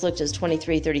 I just looked, as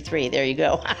 2333. There you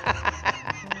go.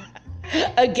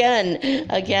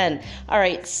 Again. All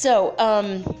right. So,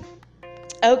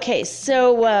 okay.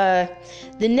 So,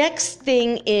 the next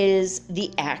thing is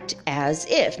the act as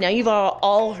if. Now, you've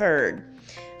all heard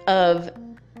of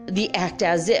the act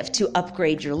as if to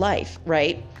upgrade your life,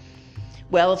 right?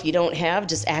 Well, if you don't have,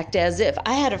 just act as if.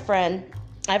 I have a friend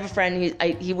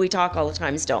we talk all the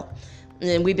time still.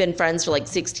 And we've been friends for like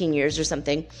 16 years or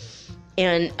something.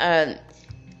 And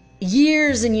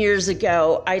years and years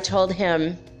ago, I told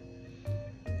him,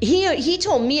 he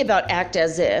told me about act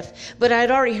as if, but I'd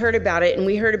already heard about it, and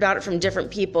we heard about it from different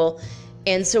people.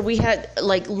 And so we had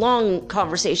like long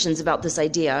conversations about this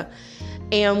idea.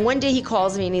 And one day he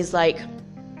calls me and he's like,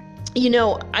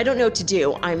 I don't know what to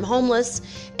do. I'm homeless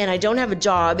and I don't have a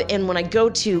job. And when I go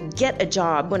to get a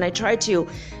job, when I try to,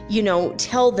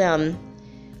 tell them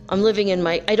I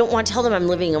don't want to tell them I'm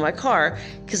living in my car,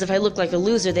 because if I look like a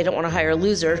loser, they don't want to hire a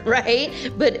loser, right?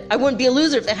 But I wouldn't be a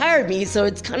loser if they hired me. So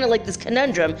it's kind of like this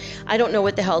conundrum. I don't know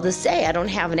what the hell to say. I don't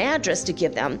have an address to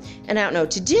give them, and I don't know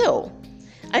what to do.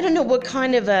 I don't know what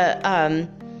kind of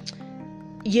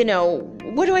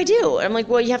what do I do? I'm like,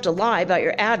 well, you have to lie about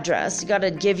your address. You got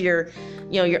to give your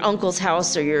uncle's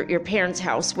house or your parents'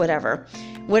 house,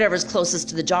 whatever's closest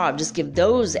to the job. Just give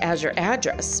those as your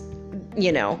address,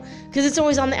 because it's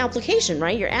always on the application,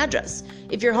 right? Your address.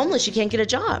 If you're homeless, you can't get a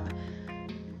job.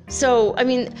 So, I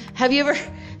mean, have you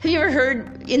ever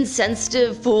heard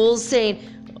insensitive fools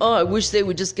saying, oh, I wish they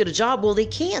would just get a job? Well, they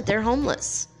can't. They're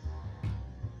homeless.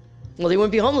 Well, they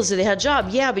wouldn't be homeless if they had a job.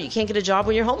 Yeah, but you can't get a job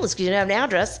when you're homeless because you don't have an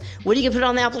address. What are you going to put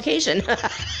on the application?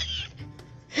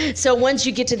 So once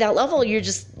you get to that level, you're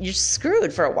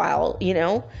screwed for a while,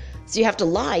 So you have to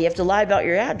lie. You have to lie about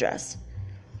your address,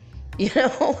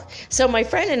 So my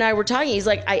friend and I were talking. He's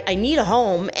like, I need a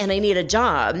home and I need a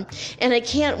job. And I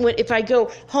can't, if I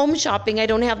go home shopping, I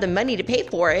don't have the money to pay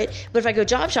for it. But if I go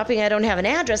job shopping, I don't have an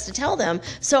address to tell them.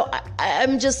 So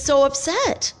I'm just so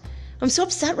upset. I'm so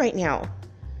upset right now.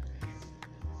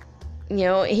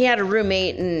 He had a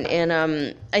roommate,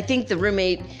 and I think the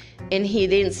roommate and they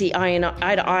didn't see eye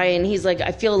to eye, and he's like,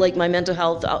 I feel like my mental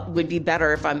health would be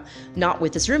better if I'm not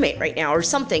with this roommate right now, or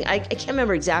something. I can't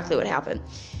remember exactly what happened.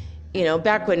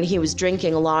 Back when he was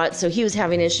drinking a lot, so he was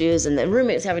having issues, and the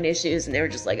roommate was having issues, and they were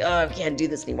just like, oh, I can't do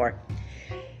this anymore.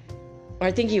 Or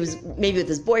I think he was maybe with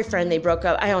his boyfriend, they broke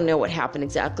up. I don't know what happened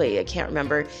exactly. I can't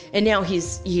remember. And now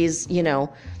he's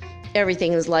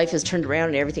everything in his life has turned around,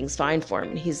 and everything's fine for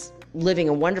him. He's living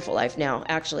a wonderful life now,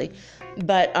 actually.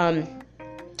 But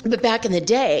back in the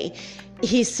day,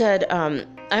 he said, I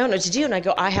don't know what to do. And I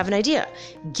go, I have an idea.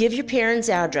 Give your parents'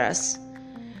 address,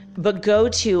 but go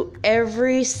to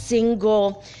every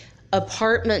single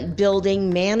apartment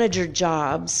building manager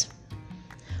jobs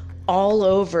all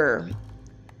over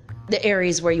the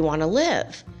areas where you want to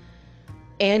live.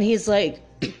 And he's like,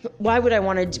 why would I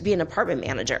want to be an apartment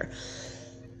manager?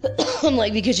 I'm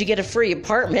like, because you get a free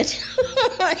apartment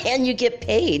and you get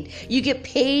paid. You get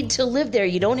paid to live there.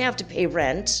 You don't have to pay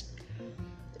rent,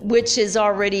 which is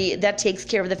that takes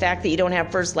care of the fact that you don't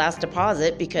have first, last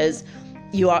deposit, because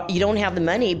you don't have the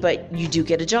money, but you do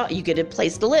get a job. You get a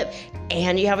place to live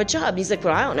and you have a job. And he's like,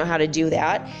 well, I don't know how to do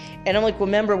that. And I'm like, well,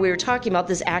 remember, we were talking about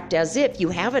this act as if. You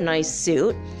have a nice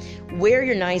suit, wear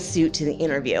your nice suit to the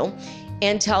interview,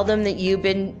 and tell them that you've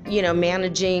been,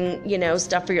 managing,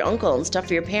 stuff for your uncle and stuff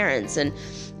for your parents. And,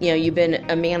 you've been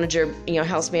a manager,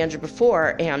 house manager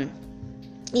before, and,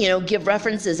 give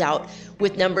references out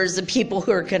with numbers of people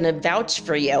who are going to vouch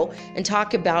for you, and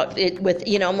talk about it with,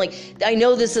 I'm like, I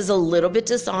know this is a little bit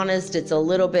dishonest. It's a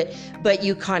little bit, but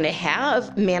you kind of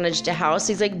have managed a house.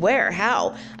 He's like, where,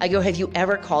 how? I go, have you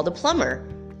ever called a plumber?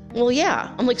 Well,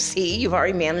 yeah. I'm like, see, you've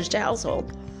already managed a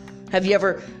household. Have you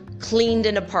ever cleaned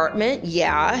an apartment?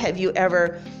 Yeah. Have you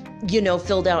ever,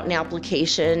 filled out an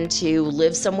application to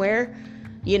live somewhere?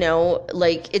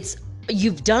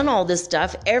 You've done all this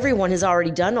stuff. Everyone has already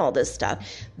done all this stuff,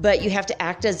 but you have to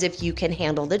act as if you can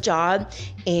handle the job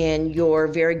and you're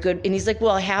very good. And he's like,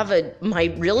 well, I have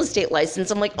my real estate license.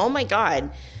 I'm like, oh my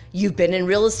God, you've been in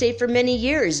real estate for many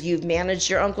years. You've managed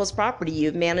your uncle's property.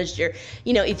 You've managed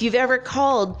if you've ever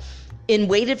called and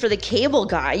waited for the cable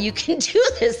guy, you can do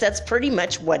this. That's pretty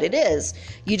much what it is.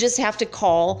 You just have to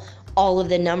call all of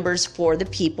the numbers for the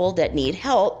people that need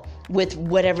help with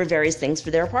whatever various things for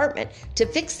their apartment to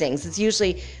fix things. It's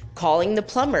usually calling the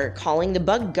plumber, calling the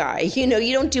bug guy. You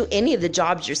don't do any of the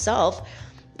jobs yourself.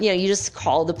 You just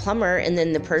call the plumber, and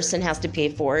then the person has to pay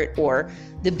for it, or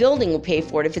the building will pay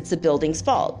for it if it's the building's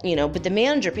fault, but the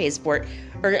manager pays for it,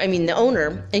 the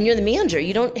owner, and you're the manager.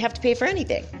 You don't have to pay for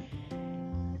anything.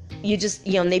 You just,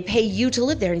 and they pay you to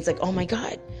live there. And he's like, oh my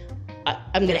God,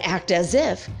 I'm going to act as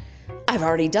if I've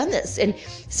already done this. And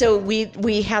so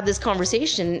we had this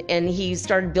conversation, and he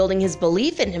started building his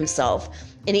belief in himself,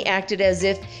 and he acted as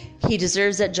if he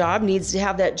deserves that job, needs to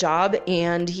have that job,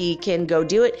 and he can go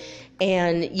do it.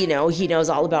 And, he knows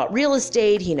all about real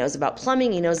estate. He knows about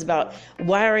plumbing. He knows about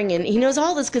wiring. And he knows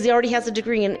all this because he already has a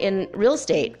degree in real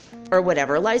estate, or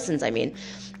whatever, a license,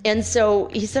 And so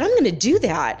he said, I'm going to do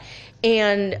that.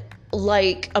 And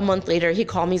like a month later, he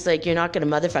called me. He's like, you're not going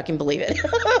to motherfucking believe it.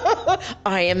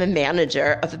 I am a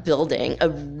manager of a building, a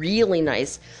really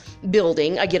nice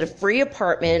building. I get a free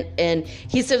apartment. And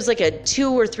he said it was like a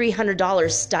 $200 or $300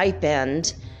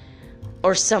 stipend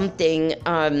or something.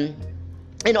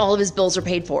 And all of his bills are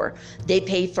paid for. They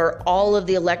pay for all of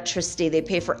the electricity. They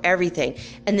pay for everything.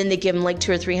 And then they give him like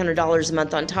 $200 or $300 a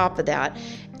month on top of that.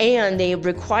 And they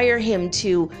require him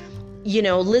to,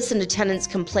 listen to tenants'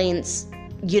 complaints,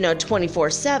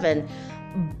 24/7.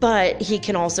 But he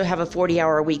can also have a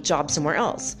 40-hour-a-week job somewhere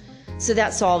else. So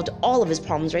that solved all of his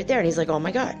problems right there. And he's like, oh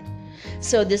my God.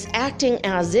 So this acting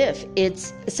as if,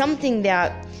 it's something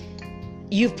that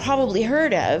you've probably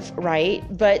heard of, right?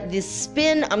 But the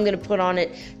spin I'm going to put on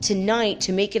it tonight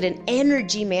to make it an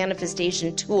energy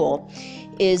manifestation tool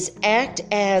is act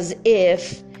as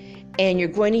if, and you're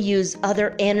going to use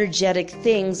other energetic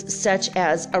things such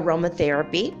as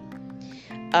aromatherapy.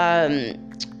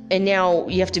 And now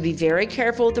you have to be very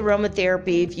careful with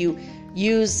aromatherapy. If you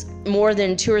use more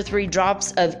than 2 or 3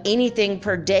 drops of anything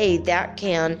per day, that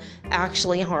can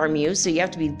actually harm you. So you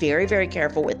have to be very, very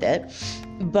careful with it.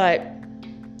 But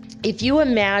if you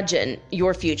imagine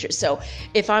your future, so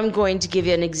if I'm going to give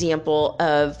you an example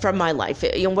from my life,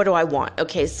 what do I want?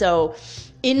 Okay, so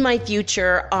in my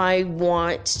future, I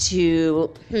want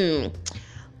to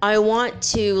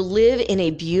live in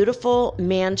a beautiful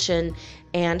mansion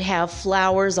and have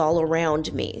flowers all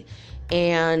around me.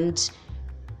 And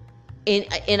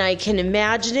I can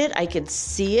imagine it, I can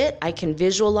see it, I can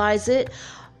visualize it.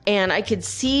 And I could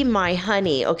see my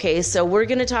honey. Okay, so we're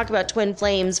going to talk about twin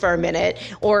flames for a minute,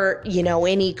 or,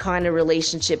 any kind of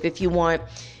relationship. If you want,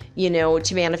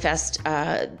 to manifest,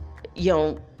 a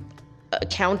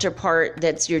counterpart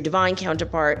that's your divine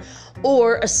counterpart,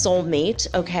 or a soulmate,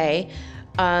 okay?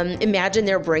 Imagine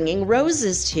they're bringing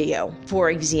roses to you, for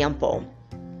example.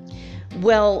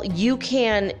 Well, you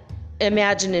can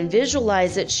imagine and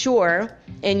visualize it, sure.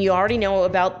 And you already know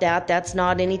about that. That's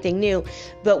not anything new.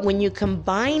 But when you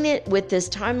combine it with this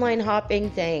timeline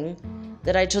hopping thing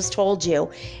that I just told you,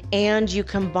 and you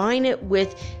combine it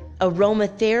with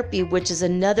aromatherapy, which is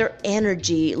another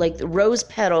energy, like the rose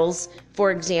petals, for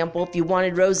example, if you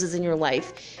wanted roses in your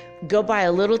life, go buy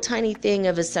a little tiny thing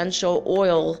of essential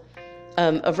oil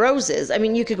of roses.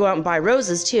 You could go out and buy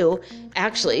roses too,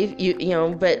 actually,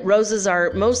 but roses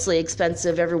are mostly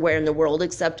expensive everywhere in the world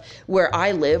except where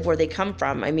I live, where they come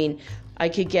from. I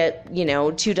could get,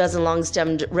 24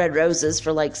 long-stemmed red roses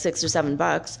for like $6 or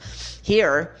 $7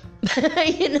 here,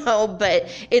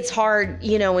 but it's hard,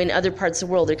 in other parts of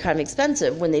the world, they're kind of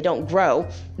expensive when they don't grow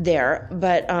there.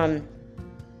 But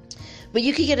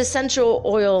you could get essential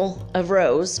oil of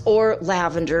rose or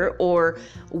lavender or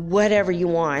whatever you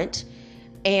want.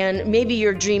 And maybe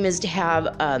your dream is to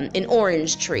have an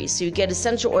orange tree. So you get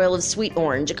essential oil of sweet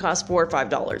orange. It costs $4 or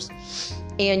 $5.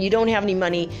 And you don't have any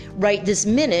money right this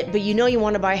minute, but you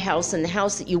want to buy a house, and the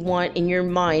house that you want in your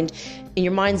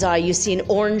mind's eye, you see an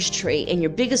orange tree, and your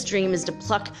biggest dream is to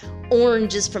pluck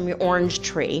oranges from your orange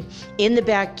tree in the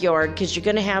backyard because you're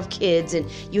going to have kids, and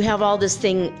you have all these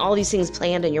things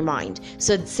planned in your mind.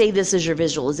 So say this is your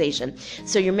visualization.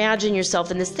 So you imagine yourself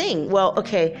in this thing. Well,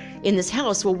 okay, in this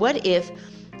house. Well, what if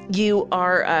you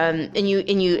are, and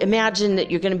you imagine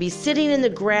that you're going to be sitting in the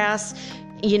grass,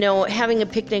 having a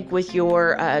picnic with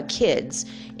your kids,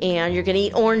 and you're going to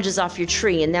eat oranges off your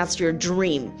tree, and that's your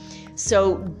dream.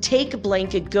 So take a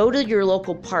blanket, go to your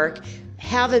local park,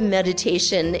 have a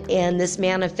meditation and this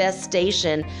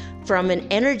manifestation. From an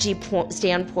energy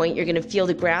standpoint, you're going to feel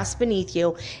the grass beneath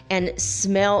you and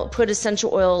put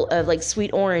essential oil of like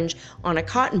sweet orange on a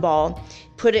cotton ball,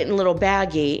 put it in a little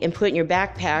baggie and put it in your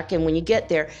backpack. And when you get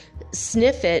there,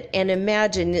 sniff it and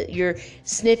imagine that you're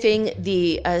sniffing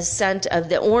the scent of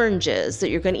the oranges that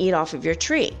you're going to eat off of your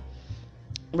tree,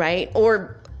 right?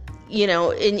 Or,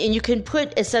 and you can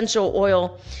put essential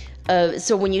oil.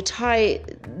 So when you tie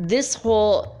this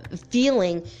whole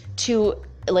feeling to,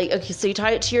 so you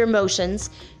tie it to your emotions,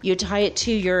 you tie it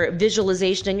to your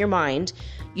visualization in your mind,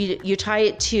 you tie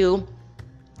it to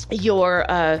your,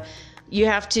 you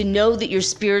have to know that you're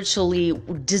spiritually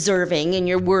deserving and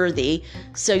you're worthy.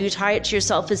 So you tie it to your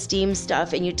self-esteem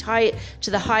stuff, and you tie it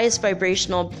to the highest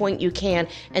vibrational point you can,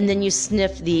 and then you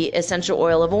sniff the essential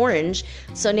oil of orange.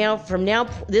 So from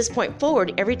this point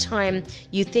forward, every time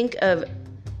you think of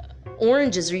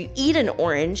oranges or you eat an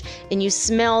orange and you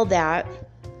smell that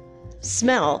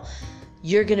smell,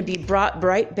 you're going to be brought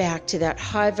right back to that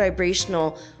high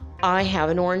vibrational, I have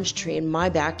an orange tree in my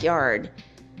backyard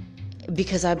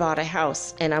because I bought a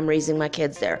house and I'm raising my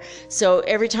kids there. So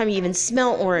every time you even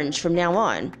smell orange from now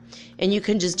on, and you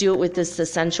can just do it with this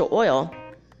essential oil.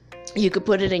 You could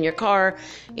put it in your car,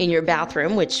 in your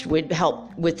bathroom, which would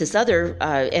help with this other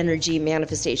energy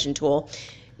manifestation tool.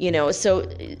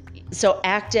 So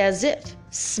act as if,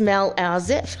 smell as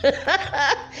if.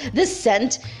 The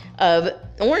scent of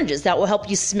oranges, that will help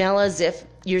you smell as if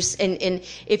you're, and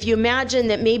if you imagine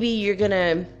that maybe you're going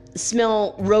to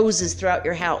smell roses throughout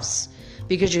your house,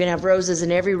 because you're going to have roses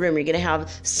in every room. You're going to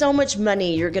have so much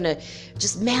money. You're going to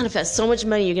just manifest so much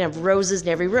money. You're going to have roses in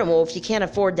every room. Well, if you can't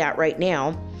afford that right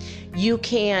now, you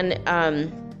can,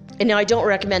 and now I don't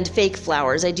recommend fake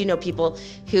flowers. I do know people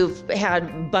who've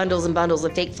had bundles and bundles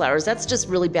of fake flowers. That's just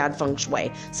really bad feng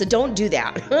shui. So don't do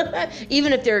that.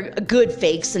 Even if they're good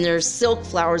fakes and they're silk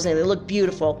flowers and they look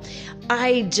beautiful,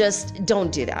 I just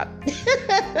don't do that.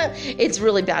 It's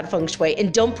really bad feng shui.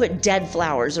 And don't put dead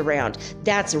flowers around.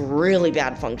 That's really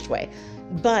bad feng shui.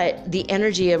 But the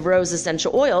energy of rose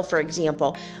essential oil, for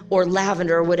example, or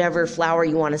lavender or whatever flower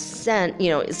you want to scent,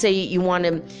 say you want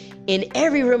to in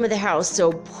every room of the house.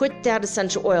 So put that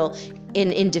essential oil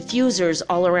in diffusers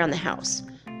all around the house,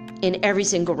 in every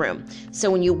single room.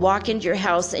 So when you walk into your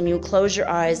house and you close your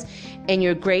eyes and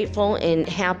you're grateful and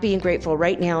happy and grateful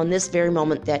right now in this very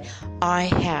moment that I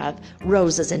have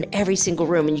roses in every single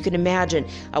room. And you can imagine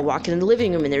I walk into the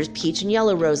living room and there's peach and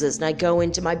yellow roses, and I go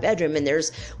into my bedroom and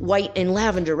there's white and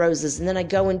lavender roses, and then I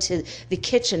go into the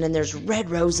kitchen and there's red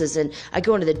roses, and I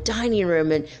go into the dining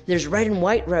room and there's red and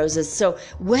white roses. So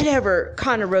whatever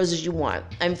kind of roses you want.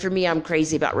 For me, I'm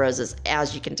crazy about roses,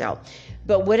 as you can tell.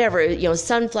 But whatever,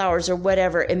 sunflowers or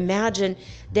whatever, imagine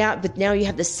that, but now you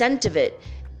have the scent of it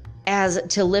as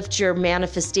to lift your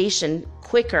manifestation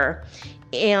quicker.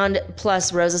 And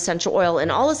plus rose essential oil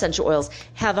and all essential oils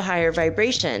have a higher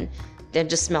vibration than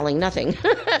just smelling nothing.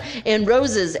 And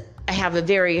roses have a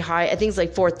very high, I think it's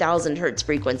like 4,000 hertz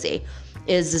frequency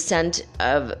is the scent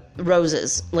of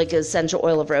roses, like essential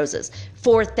oil of roses.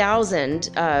 4,000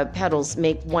 petals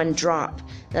make one drop.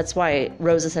 That's why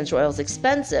rose essential oil is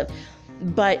expensive.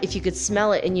 But if you could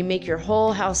smell it and you make your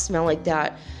whole house smell like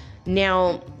that,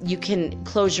 now you can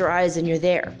close your eyes and you're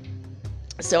there.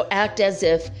 So act as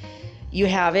if you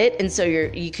have it, and so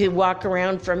you could walk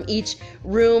around from each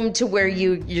room to where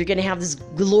you're going to have this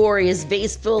glorious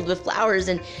vase filled with flowers,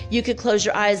 and you could close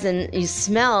your eyes and you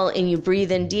smell and you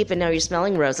breathe in deep, and now you're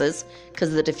smelling roses because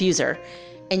of the diffuser,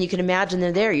 and you can imagine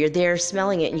they're there. You're there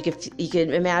smelling it, and you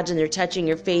can imagine they're touching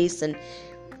your face,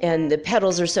 and the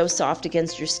petals are so soft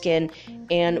against your skin.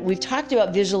 And we've talked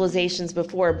about visualizations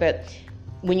before, but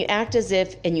when you act as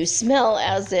if and you smell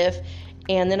as if,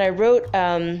 and then I wrote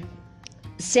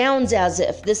sounds as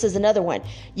if. This is another one.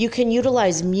 You can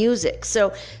utilize music.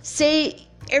 So say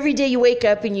every day you wake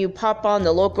up and you pop on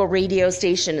the local radio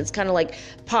station. It's kind of like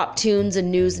pop tunes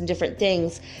and news and different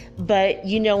things. But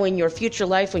in your future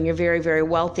life, when you're very, very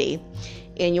wealthy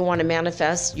and you want to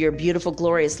manifest your beautiful,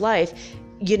 glorious life,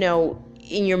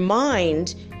 in your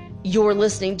mind, you're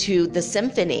listening to the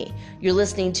symphony. You're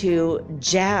listening to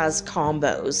jazz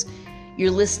combos.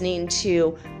 You're listening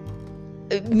to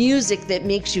music that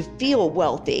makes you feel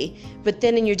wealthy. But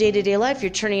then in your day-to-day life, you're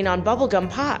turning on bubblegum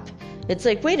pop. It's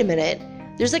like, wait a minute,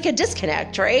 there's like a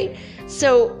disconnect, right?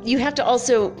 So you have to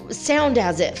also sound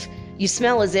as if. You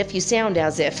smell as if, you sound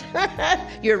as if.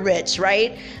 You're rich,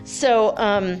 right? So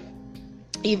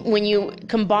when you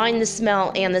combine the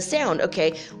smell and the sound,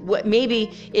 okay, maybe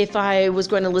if I was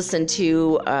going to listen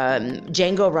to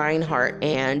Django Reinhardt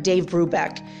and Dave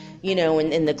Brubeck,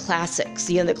 in the classics,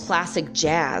 the classic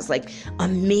jazz, like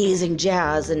amazing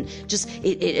jazz, and just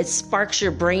it sparks your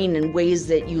brain in ways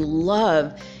that you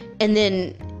love. And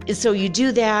then so you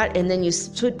do that, and then you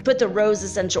put the rose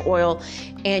essential oil,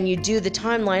 and you do the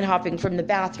timeline hopping from the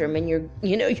bathroom, and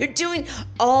you're doing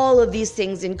all of these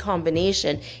things in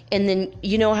combination, and then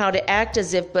you know how to act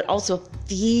as if, but also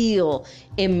feel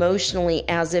emotionally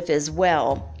as if as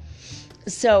well.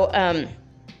 So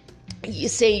you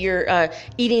say you're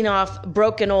eating off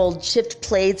broken old chipped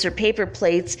plates or paper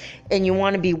plates, and you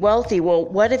want to be wealthy. Well,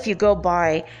 what if you go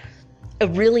buy a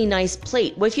really nice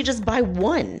plate? What if you just buy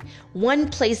one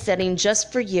place setting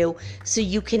just for you, so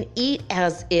you can eat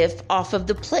as if off of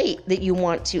the plate that you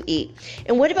want to eat?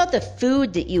 And what about the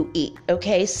food that you eat?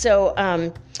 Okay, so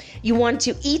you want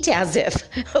to eat as if,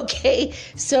 okay?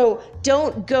 So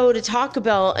don't go to Taco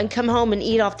Bell and come home and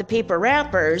eat off the paper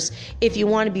wrappers if you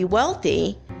want to be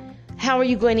wealthy. How are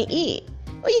you going to eat?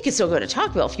 Well, you can still go to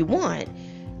Taco Bell if you want,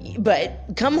 but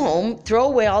come home, throw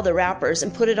away all the wrappers,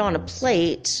 and put it on a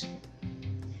plate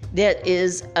that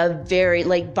is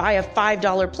buy a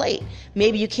 $5 plate.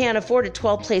 Maybe you can't afford a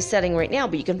 12 place setting right now,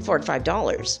 but you can afford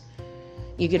 $5.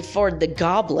 You could afford the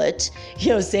goblet,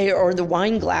 say, or the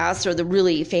wine glass, or the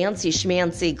really fancy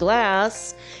schmancy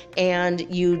glass, and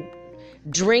you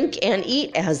drink and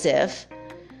eat as if.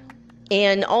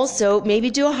 And also maybe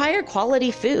do a higher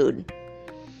quality food.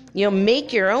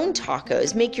 Make your own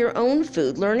tacos, make your own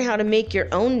food, learn how to make your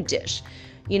own dish.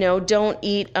 Don't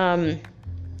eat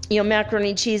macaroni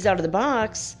and cheese out of the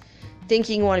box,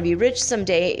 thinking you want to be rich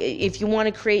someday. If you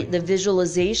want to create the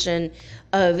visualization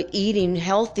of eating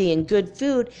healthy and good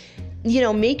food,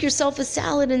 make yourself a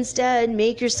salad instead.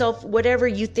 Make yourself whatever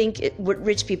you think what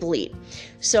rich people eat.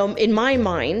 So in my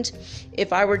mind,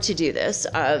 if I were to do this,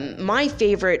 my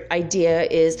favorite idea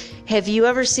is, have you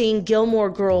ever seen Gilmore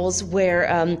Girls,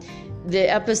 where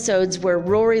the episodes where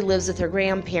Rory lives with her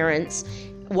grandparents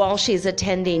while she's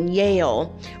attending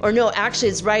Yale? Or no, actually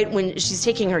it's right when she's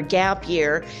taking her gap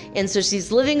year, and so she's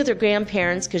living with her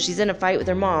grandparents because she's in a fight with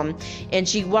her mom, and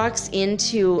she walks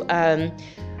into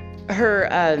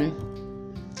her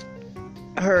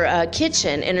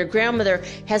kitchen, and her grandmother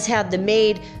has had the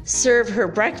maid serve her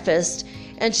breakfast,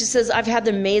 and she says, I've had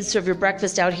the maid serve your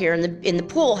breakfast out here in the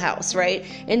pool house, right?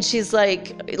 And she's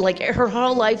like her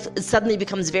whole life suddenly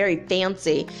becomes very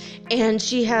fancy, and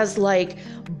she has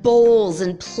bowls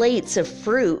and plates of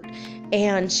fruit,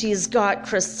 and she's got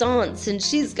croissants, and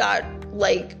she's got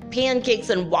pancakes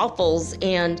and waffles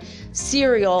and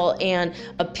cereal, and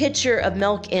a pitcher of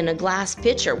milk in a glass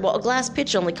pitcher. Well, a glass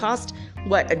pitcher only cost $1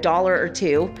 or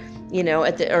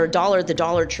 $2, or $1 at the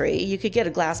Dollar Tree. You could get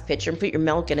a glass pitcher and put your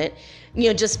milk in it,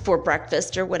 just for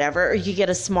breakfast or whatever, or you get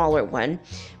a smaller one.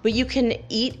 But you can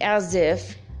eat as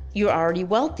if you're already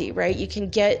wealthy, right? You can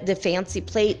get the fancy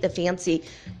plate, the fancy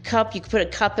cup. You can put a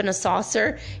cup in a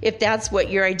saucer, if that's what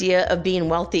your idea of being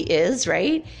wealthy is,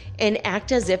 right? And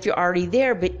act as if you're already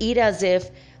there, but eat as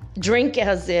if, drink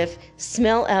as if,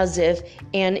 smell as if,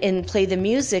 and play the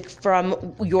music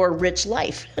from your rich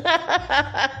life.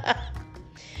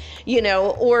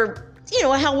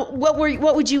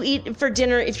 What would you eat for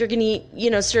dinner if you're going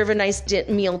to serve a nice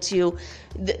meal to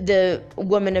the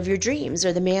woman of your dreams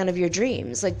or the man of your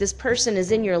dreams? This person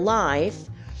is in your life,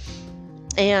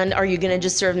 and are you going to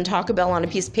just serve them Taco Bell on a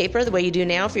piece of paper the way you do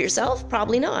now for yourself?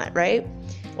 Probably not, right?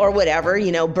 Or whatever,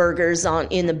 burgers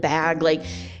in the bag.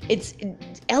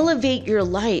 Elevate your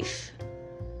life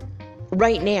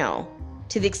right now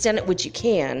to the extent at which you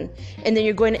can, and then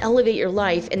you're going to elevate your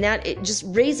life, and just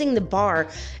raising the bar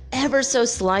ever so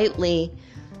slightly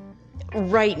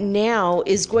right now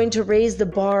is going to raise the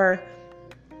bar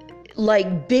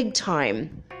big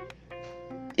time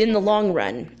in the long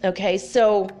run. Okay,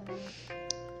 so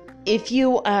if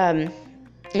you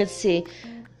let's see.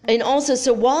 And also,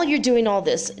 so while you're doing all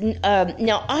this,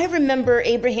 now I remember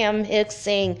Abraham Hicks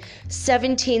saying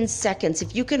 17 seconds.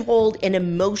 If you can hold an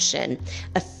emotion,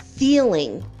 a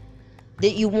feeling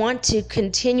that you want to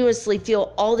continuously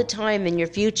feel all the time in your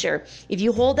future, if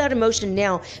you hold that emotion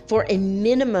now for a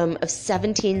minimum of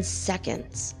 17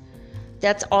 seconds,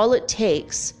 that's all it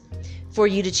takes for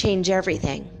you to change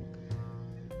everything.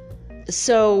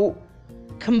 So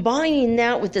combining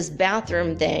that with this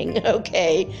bathroom thing,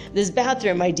 okay, this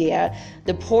bathroom idea,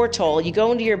 the portal, you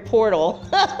go into your portal,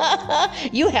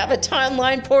 you have a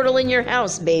timeline portal in your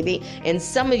house, baby. And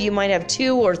some of you might have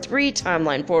 2 or 3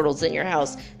 timeline portals in your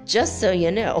house, just so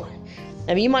you know.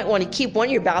 I mean, you might want to keep one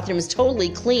of your bathrooms totally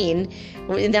clean,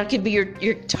 and that could be your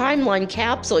timeline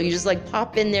capsule. You just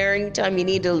pop in there anytime you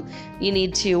need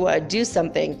to do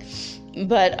something.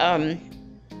 But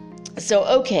so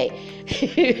okay.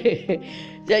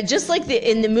 Just like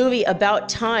in the movie About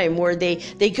Time, where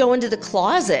they go into the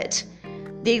closet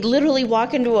They literally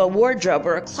walk into a wardrobe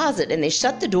or a closet and they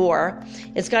shut the door.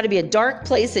 It's got to be a dark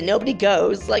place that nobody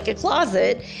goes, like a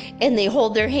closet, and they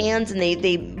hold their hands and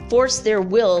they force their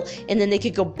will, and then they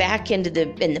could go back in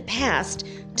the past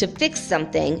to fix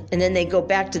something, and then they go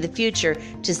back to the future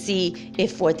to see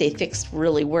if what they fixed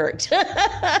really worked.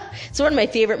 It's one of my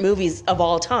favorite movies of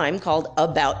all time, called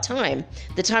About Time.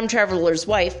 The time traveler's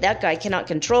wife, that guy cannot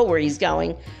control where he's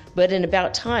going, but in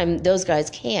About Time, those guys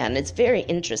can. It's very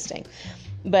interesting.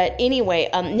 But anyway,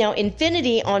 now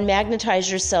Infinity on Magnetize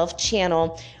Yourself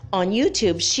channel on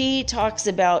YouTube, she talks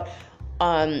about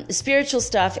spiritual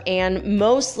stuff and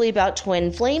mostly about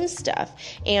twin flame stuff.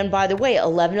 And by the way,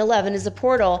 1111 is a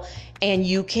portal, and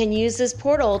you can use this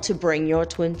portal to bring your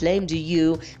twin flame to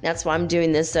you. That's why I'm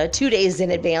doing this 2 days in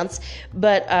advance,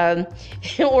 but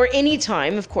or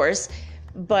anytime, of course.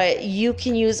 But you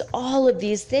can use all of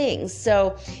these things.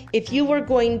 So if you were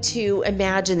going to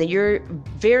imagine that you're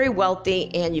very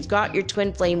wealthy and you've got your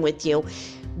twin flame with you,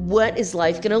 what is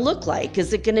life going to look like?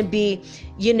 Is it going to be,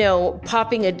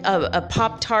 popping a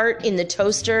Pop-Tart in the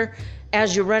toaster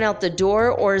as you run out the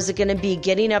door? Or is it going to be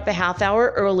getting up a half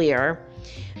hour earlier,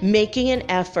 making an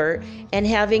effort, and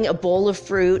having a bowl of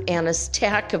fruit and a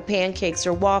stack of pancakes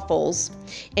or waffles,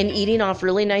 and eating off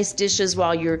really nice dishes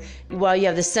while you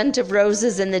have the scent of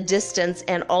roses in the distance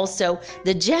and also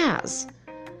the jazz?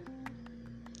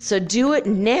 So do it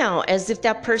now as if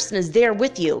that person is there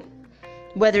with you,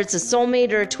 whether it's a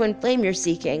soulmate or a twin flame you're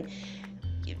seeking.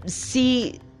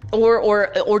 See,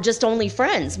 or just only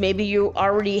friends. Maybe you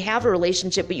already have a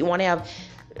relationship, but you want to have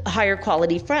higher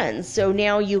quality friends. So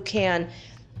now you can,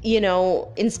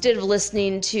 instead of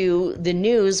listening to the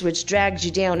news, which drags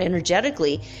you down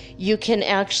energetically, you can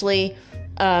actually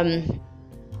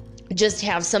just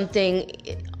have something,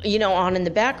 on in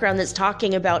the background that's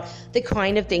talking about the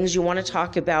kind of things you want to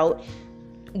talk about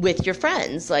with your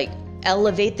friends. Like,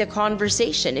 elevate the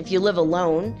conversation. If you live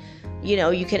alone,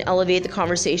 you can elevate the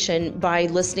conversation by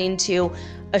listening to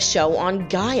a show on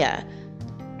Gaia.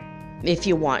 If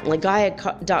you want, like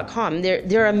Gaia.com,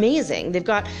 they're amazing. They've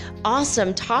got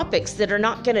awesome topics that are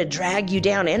not going to drag you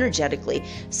down energetically.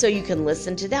 So you can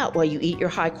listen to that while you eat your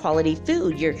high quality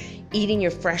food. You're eating your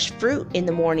fresh fruit in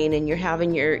the morning, and you're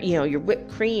having your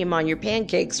whipped cream on your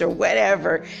pancakes or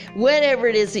whatever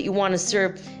it is that you want to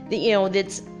serve.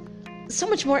 That's so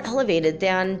much more elevated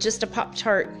than just a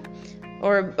Pop-Tart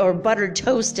or buttered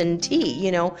toast and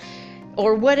tea,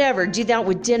 or whatever. Do that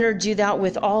with dinner. Do that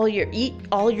with eat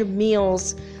all your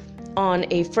meals on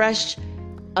a fresh,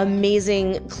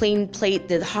 amazing, clean plate,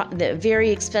 the very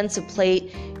expensive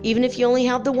plate. Even if you only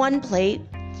have the one plate,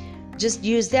 just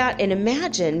use that and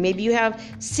imagine maybe you have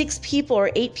 6 people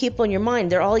or 8 people in your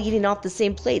mind. They're all eating off the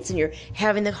same plates, and you're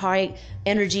having the high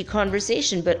energy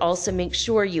conversation, but also make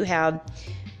sure you have,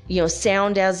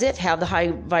 sound as if, have the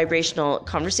high vibrational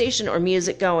conversation or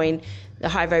music going, the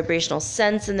high vibrational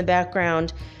sense in the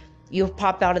background. You'll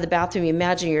pop out of the bathroom. You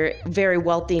imagine you're very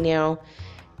wealthy now.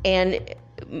 And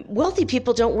wealthy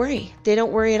people don't worry. They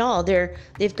don't worry at all.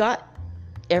 They've got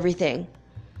everything.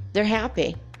 They're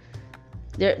happy.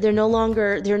 They're no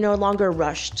longer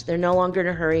rushed. They're no longer in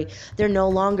a hurry. They're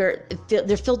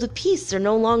filled with peace. They're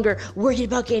no longer worried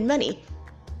about getting money.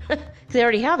 They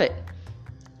already have it.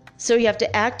 So you have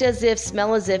to act as if,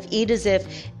 smell as if, eat as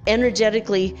if,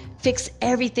 energetically fix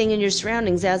everything in your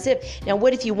surroundings as if. Now,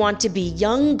 what if you want to be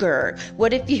younger?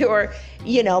 What if you're,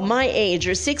 my age,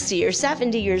 or 60 or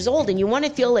 70 years old, and you want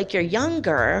to feel like you're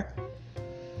younger?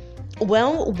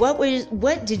 Well,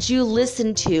 what did you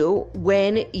listen to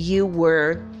when you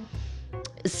were,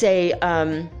 say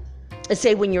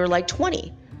when you were like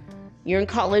 20? You're in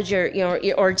college, or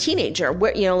a teenager,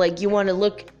 where, like you want to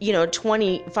look,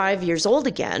 25 years old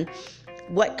again.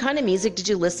 What kind of music did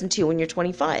you listen to when you're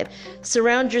 25?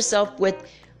 Surround yourself with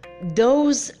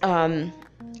those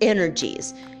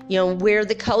energies. Wear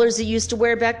the colors you used to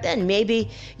wear back then. Maybe,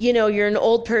 you're an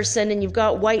old person and you've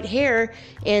got white hair,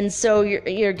 and so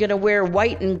you're going to wear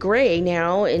white and gray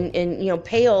now, and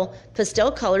pale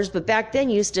pastel colors. But back then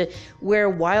you used to wear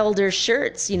wilder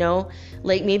shirts,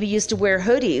 like maybe you used to wear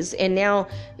hoodies, and now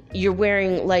you're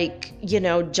wearing like,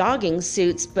 jogging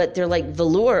suits, but they're like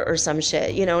velour or some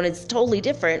shit, and it's totally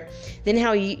different than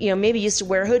how you maybe used to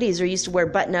wear hoodies or used to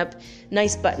wear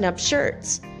nice button-up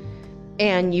shirts.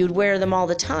 And you'd wear them all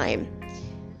the time.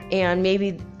 And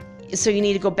maybe so you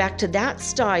need to go back to that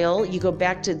style. You go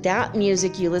back to that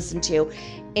music you listen to,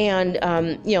 and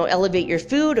elevate your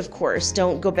food, of course.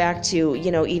 Don't go back to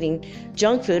eating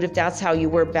junk food if that's how you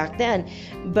were back then,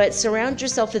 but surround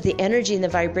yourself with the energy and the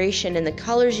vibration and the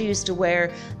colors you used to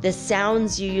wear, the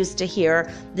sounds you used to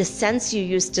hear, the scents you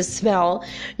used to smell,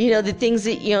 the things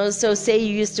that so say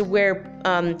you used to wear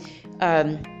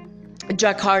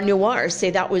Drakkar Noir, say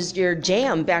that was your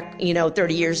jam back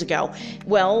 30 years ago.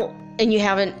 Well, and you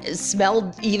haven't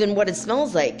smelled even what it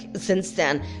smells like since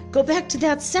then. Go back to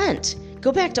that scent.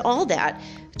 Go back to all that.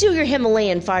 Do your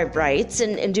Himalayan 5 rites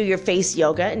and do your face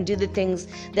yoga and do the things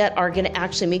that are going to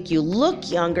actually make you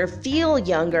look younger, feel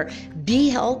younger, be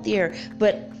healthier,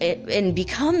 and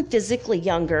become physically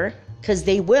younger, because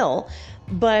they will,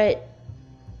 but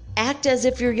act as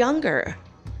if you're younger.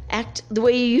 Act the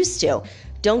way you used to.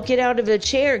 Don't get out of a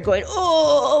chair going,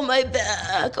 oh, my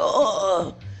back,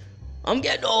 oh, I'm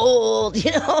getting old,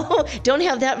 Don't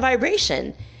have that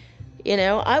vibration.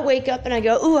 I wake up and I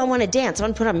go, ooh, I want to dance. I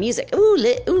want to put on music.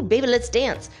 Ooh, baby, let's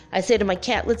dance. I say to my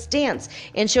cat, let's dance.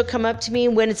 And she'll come up to me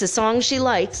when it's a song she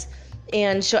likes,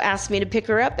 and she'll ask me to pick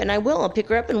her up, and I will. I'll pick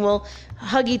her up and we'll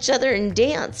hug each other and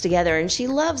dance together. And she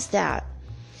loves that.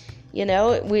 And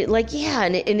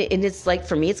it's like,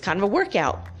 for me, it's kind of a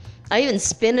workout. I even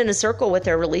spin in a circle with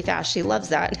her really fast. She loves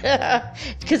that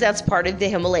because that's part of the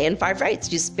Himalayan 5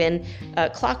 rites. You spin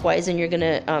clockwise, and you're going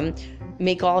to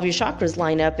make all of your chakras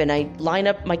line up, and I line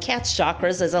up my cat's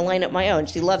chakras as I line up my own.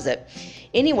 She loves it.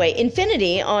 Anyway,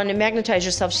 Infinity on Magnetize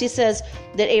Yourself, she says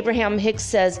that Abraham Hicks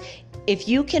says, if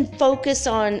you can focus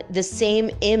on the same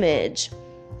image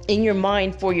in your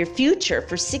mind for your future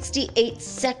for 68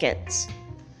 seconds,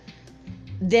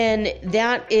 then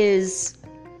that is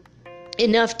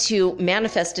enough to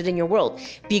manifest it in your world.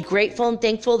 Be grateful and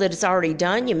thankful that it's already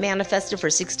done. You manifest it for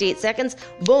 68 seconds.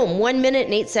 Boom, 1 minute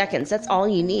and 8 seconds. That's all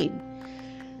you need.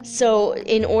 So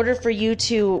in order for you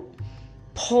to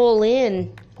pull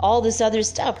in all this other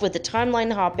stuff with the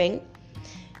timeline hopping,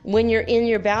 when you're in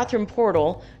your bathroom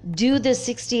portal, do the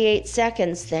 68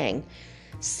 seconds thing.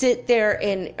 Sit there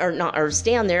or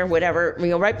stand there, whatever,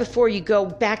 right before you go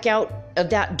back out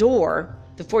of that door,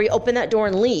 before you open that door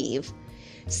and leave,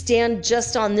 stand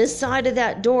just on this side of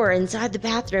that door inside the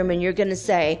bathroom, and you're going to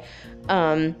say,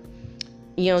 one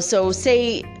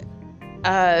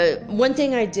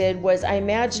thing I did was I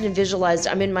imagined and visualized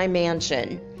I'm in my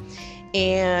mansion,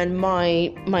 and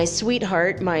my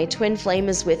sweetheart, my twin flame,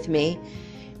 is with me,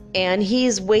 and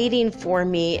he's waiting for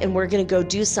me, and we're going to go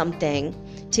do something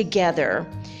together.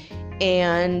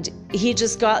 And he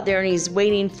just got there, and he's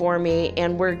waiting for me,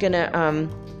 and we're going to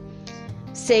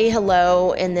say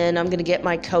hello, and then I'm going to get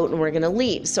my coat, and we're going to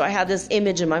leave. So I have this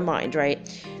image in my mind, right?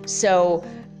 So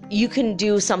you can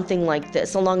do something like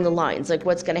this along the lines, like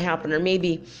what's going to happen. Or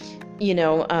maybe, you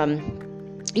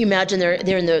imagine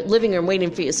they're in the living room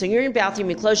waiting for you. So you're in your bathroom,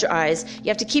 you close your eyes. You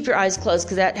have to keep your eyes closed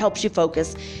because that helps you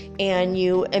focus. And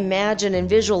you imagine and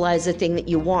visualize the thing that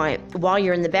you want while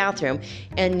you're in the bathroom.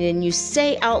 And then you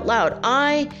say out loud,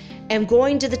 I am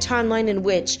going to the timeline in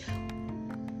which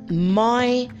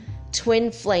my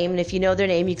twin flame, and if you know their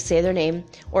name, you can say their name,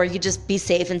 or you just be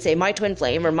safe and say my twin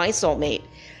flame or my soulmate.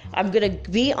 I'm going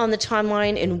to be on the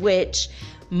timeline in which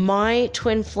my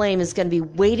twin flame is going to be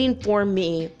waiting for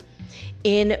me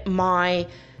in my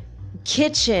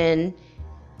kitchen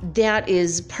that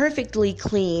is perfectly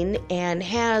clean and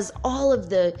has all of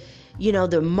the,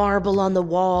 the marble on the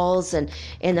walls and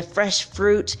the fresh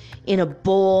fruit in a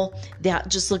bowl that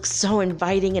just looks so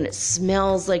inviting, and it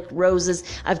smells like roses.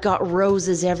 I've got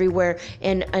roses everywhere,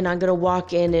 and I'm going to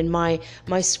walk in, and my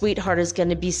sweetheart is going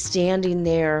to be standing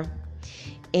there.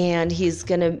 And he's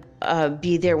going to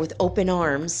be there with open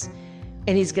arms,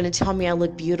 and he's going to tell me I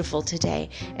look beautiful today.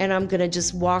 And I'm going to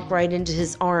just walk right into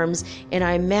his arms, and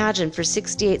I imagine for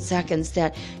 68 seconds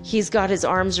that he's got his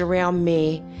arms around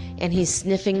me, and he's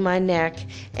sniffing my neck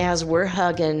as we're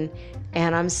hugging,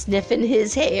 and I'm sniffing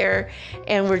his hair,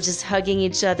 and we're just hugging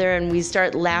each other, and we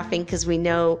start laughing because we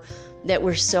know that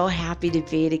we're so happy to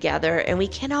be together, and we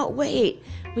cannot wait.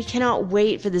 We cannot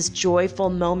wait for this joyful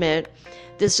moment.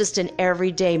 This is just an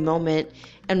everyday moment,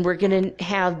 and we're going to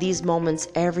have these moments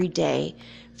every day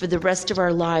for the rest of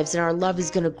our lives, and our love is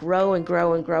going to grow and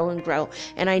grow and grow and grow.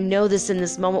 And I know this in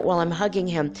this moment while I'm hugging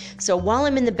him. So while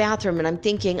I'm in the bathroom and I'm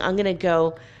thinking I'm going to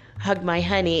go hug my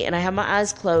honey, and I have my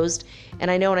eyes closed, and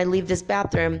I know when I leave this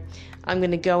bathroom, I'm going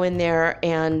to go in there,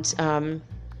 and I'm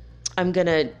going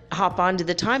to hop onto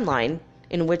the timeline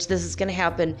in which this is going to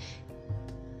happen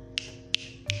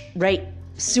right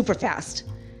super fast.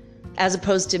 As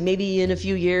opposed to maybe in a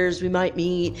few years we might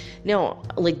meet. No,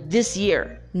 like this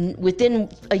year, within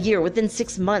a year, within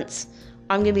 6 months,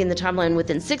 I'm going to be in the timeline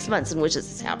within 6 months in which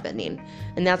this is happening.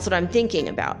 And that's what I'm thinking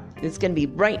about. It's going to be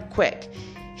right quick,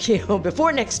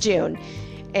 before next June.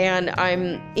 And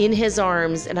I'm in his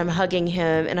arms and I'm hugging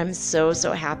him and I'm so,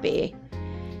 so happy.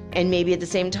 And maybe at the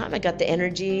same time, I got the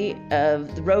energy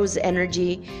of the rose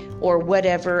energy or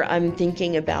whatever I'm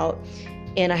thinking about.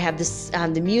 And I have this,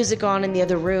 the music on in the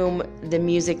other room, the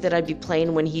music that I'd be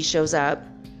playing when he shows up.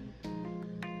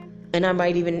 And I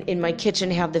might even in my kitchen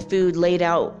have the food laid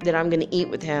out that I'm going to eat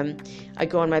with him. I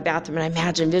go in my bathroom and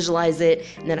I visualize it.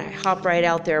 And then I hop right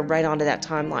out there, right onto that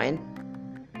timeline.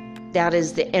 That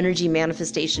is the energy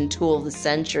manifestation tool of the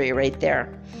century right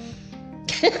there.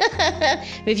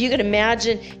 If you can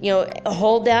imagine,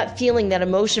 hold that feeling, that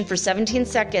emotion for 17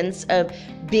 seconds of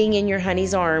being in your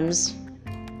honey's arms.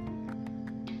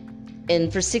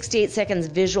 And for 68 seconds,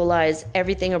 visualize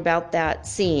everything about that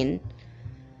scene.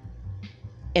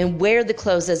 And wear the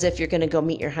clothes as if you're going to go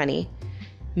meet your honey.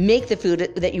 Make the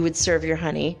food that you would serve your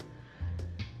honey.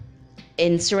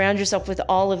 And surround yourself with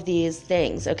all of these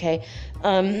things, okay?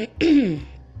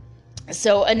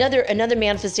 So another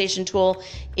manifestation tool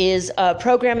is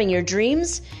programming your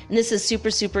dreams. And this is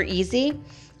super, super easy.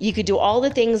 You could do all the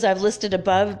things I've listed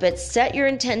above, but set your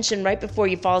intention right before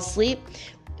you fall asleep.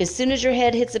 As soon as your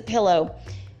head hits a pillow,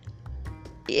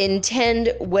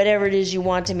 intend whatever it is you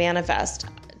want to manifest.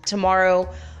 Tomorrow,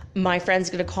 my friend's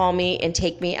going to call me and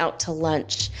take me out to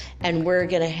lunch, and we're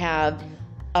going to have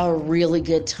a really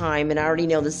good time. And I already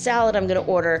know the salad I'm going to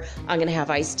order. I'm going to have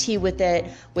iced tea with it,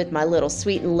 with my little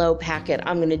sweet and low packet.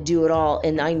 I'm going to do it all,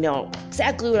 and I know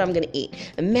exactly what I'm going to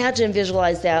eat. Imagine,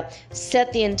 visualize that.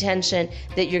 Set the intention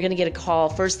that you're going to get a call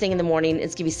first thing in the morning.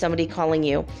 It's going to be somebody calling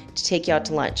you to take you out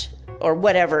to lunch or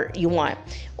whatever you want.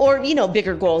 Or,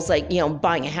 bigger goals like,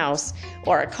 buying a house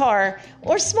or a car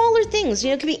or smaller things.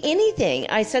 It could be anything.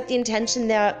 I set the intention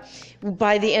that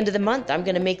by the end of the month, I'm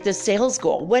going to make this sales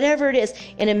goal, whatever it is.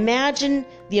 And imagine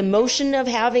the emotion of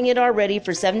having it already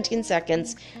for 17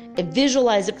 seconds, and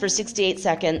visualize it for 68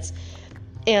 seconds,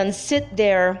 and sit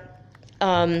there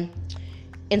and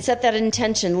set that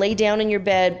intention. Lay down in your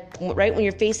bed right when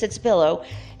your face hits the pillow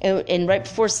and right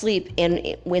before sleep. And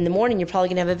in the morning, you're probably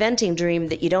going to have a venting dream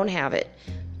that you don't have it.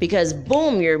 Because,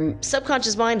 boom, your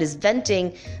subconscious mind is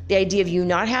venting the idea of you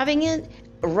not having it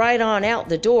right on out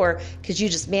the door because you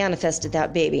just manifested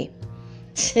that baby.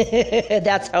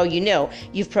 That's how you know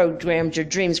you've programmed your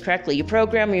dreams correctly. You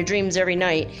program your dreams every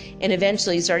night, and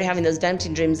eventually you start having those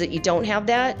venting dreams that you don't have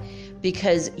that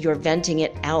because you're venting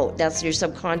it out. That's your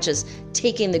subconscious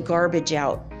taking the garbage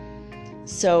out.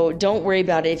 So don't worry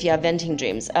about it if you have venting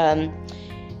dreams.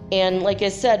 And like I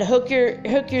said, hook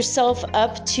yourself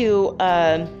up to,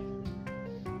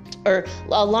 or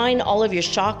align all of your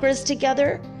chakras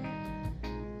together.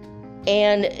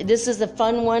 And this is a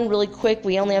fun one, really quick.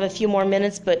 We only have a few more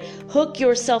minutes, but hook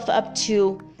yourself up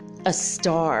to a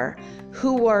star.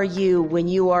 Who are you when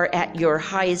you are at your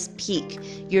highest peak?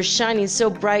 You're shining so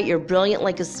bright, you're brilliant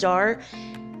like a star.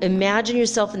 Imagine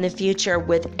yourself in the future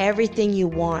with everything you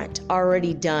want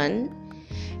already done,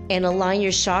 and align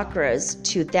your chakras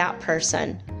to that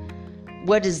person.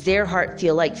 What does their heart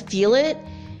feel like? Feel it,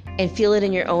 and feel it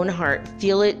in your own heart.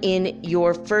 Feel it in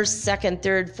your first, second,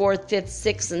 third, fourth, fifth,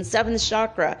 sixth, and seventh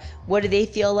chakra. What do they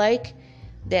feel like?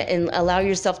 And allow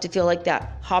yourself to feel like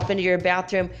that. Hop into your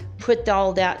bathroom, put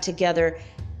all that together,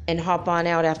 and hop on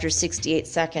out after 68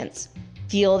 seconds.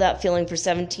 Feel that feeling for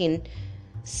 17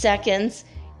 seconds,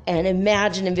 and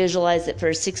imagine and visualize it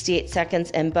for 68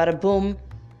 seconds, and bada boom,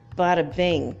 bada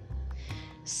bing.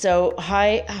 So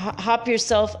hop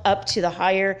yourself up to the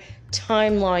higher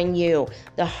timeline you,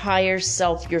 the higher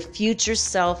self, your future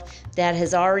self that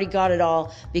has already got it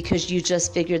all because you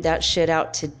just figured that shit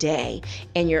out today,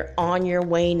 and you're on your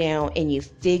way now and you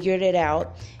figured it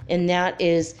out. And that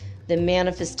is the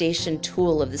manifestation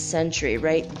tool of the century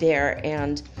right there.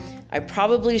 And I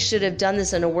probably should have done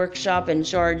this in a workshop and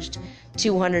charged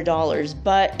 $200,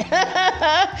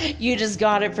 but you just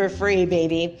got it for free,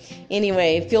 baby.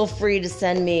 Anyway, feel free to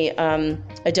send me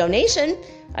a donation.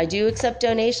 I do accept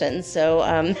donations, so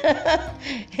and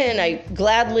I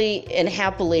gladly and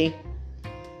happily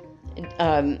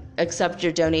accept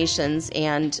your donations.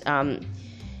 And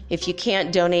if you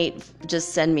can't donate,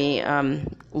 just send me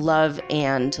love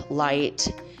and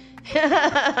light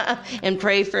and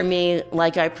pray for me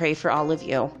like I pray for all of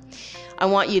you. I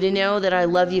want you to know that I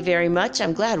love you very much.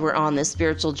 I'm glad we're on this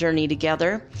spiritual journey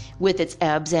together with its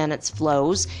ebbs and its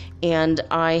flows. And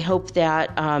I hope that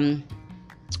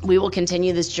we will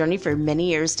continue this journey for many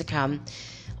years to come.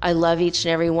 I love each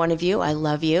and every one of you. I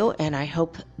love you. And I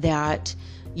hope that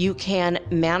you can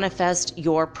manifest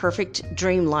your perfect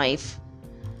dream life.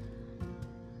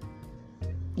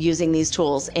 using these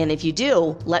tools. And if you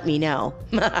do, let me know.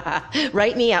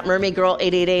 Write me at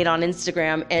mermaidgirl888 on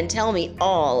Instagram and tell me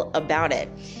all about it.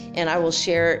 And I will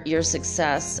share your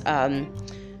success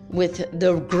with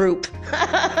the group,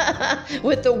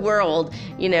 with the world,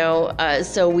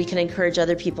 so we can encourage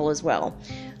other people as well.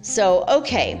 So,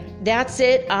 okay, that's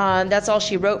it. That's all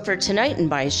she wrote for tonight. And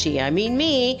by she, I mean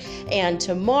me. And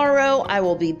tomorrow I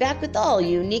will be back with all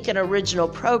unique and original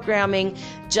programming,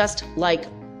 just like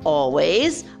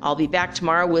always. I'll be back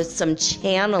tomorrow with some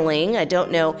channeling. I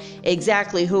don't know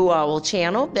exactly who I will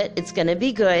channel, but it's going to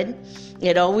be good.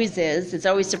 It always is. It's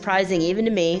always surprising, even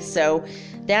to me. So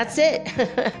that's it.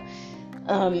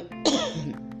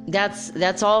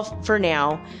 That's all for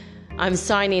now. I'm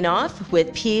signing off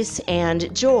with peace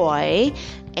and joy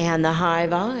and the high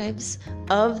vibes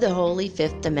of the holy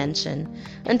fifth dimension.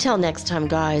 Until next time,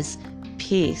 guys,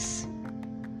 peace.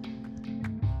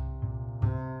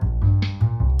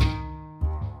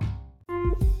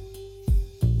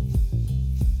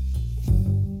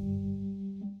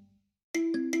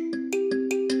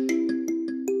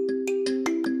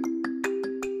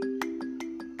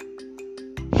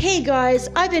 Hey guys,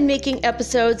 I've been making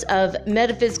episodes of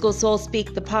Metaphysical Soul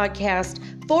Speak, the podcast,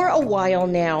 for a while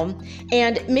now,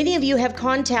 and many of you have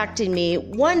contacted me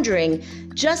wondering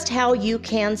just how you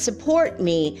can support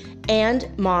me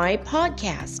and my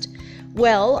podcast.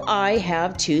 Well, I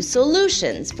have two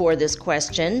solutions for this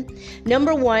question.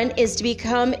 Number one is to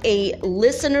become a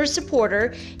listener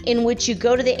supporter, in which you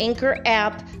go to the Anchor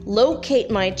app, locate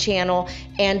my channel,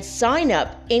 and sign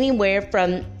up anywhere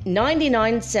from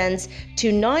 99 cents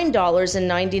to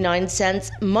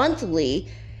 $9.99 monthly,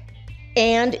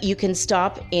 and you can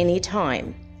stop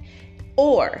anytime.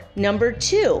 Or number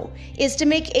two is to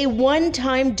make a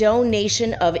one-time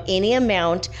donation of any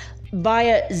amount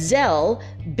via Zelle,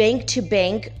 bank to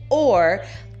bank, or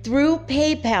through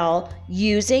PayPal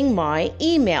using my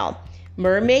email,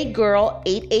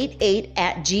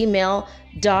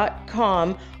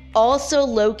 mermaidgirl888@gmail.com, also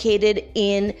located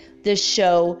in the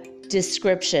show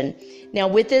description. Now,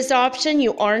 with this option,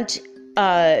 you aren't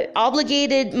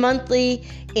obligated monthly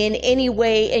in any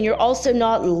way, and you're also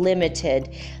not limited.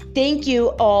 Thank you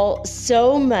all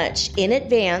so much in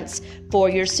advance for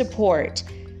your support.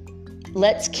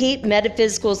 Let's keep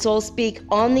Metaphysical Soul Speak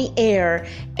on the air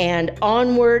and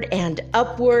onward and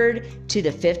upward to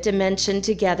the fifth dimension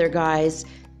together, guys.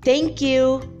 Thank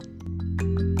you.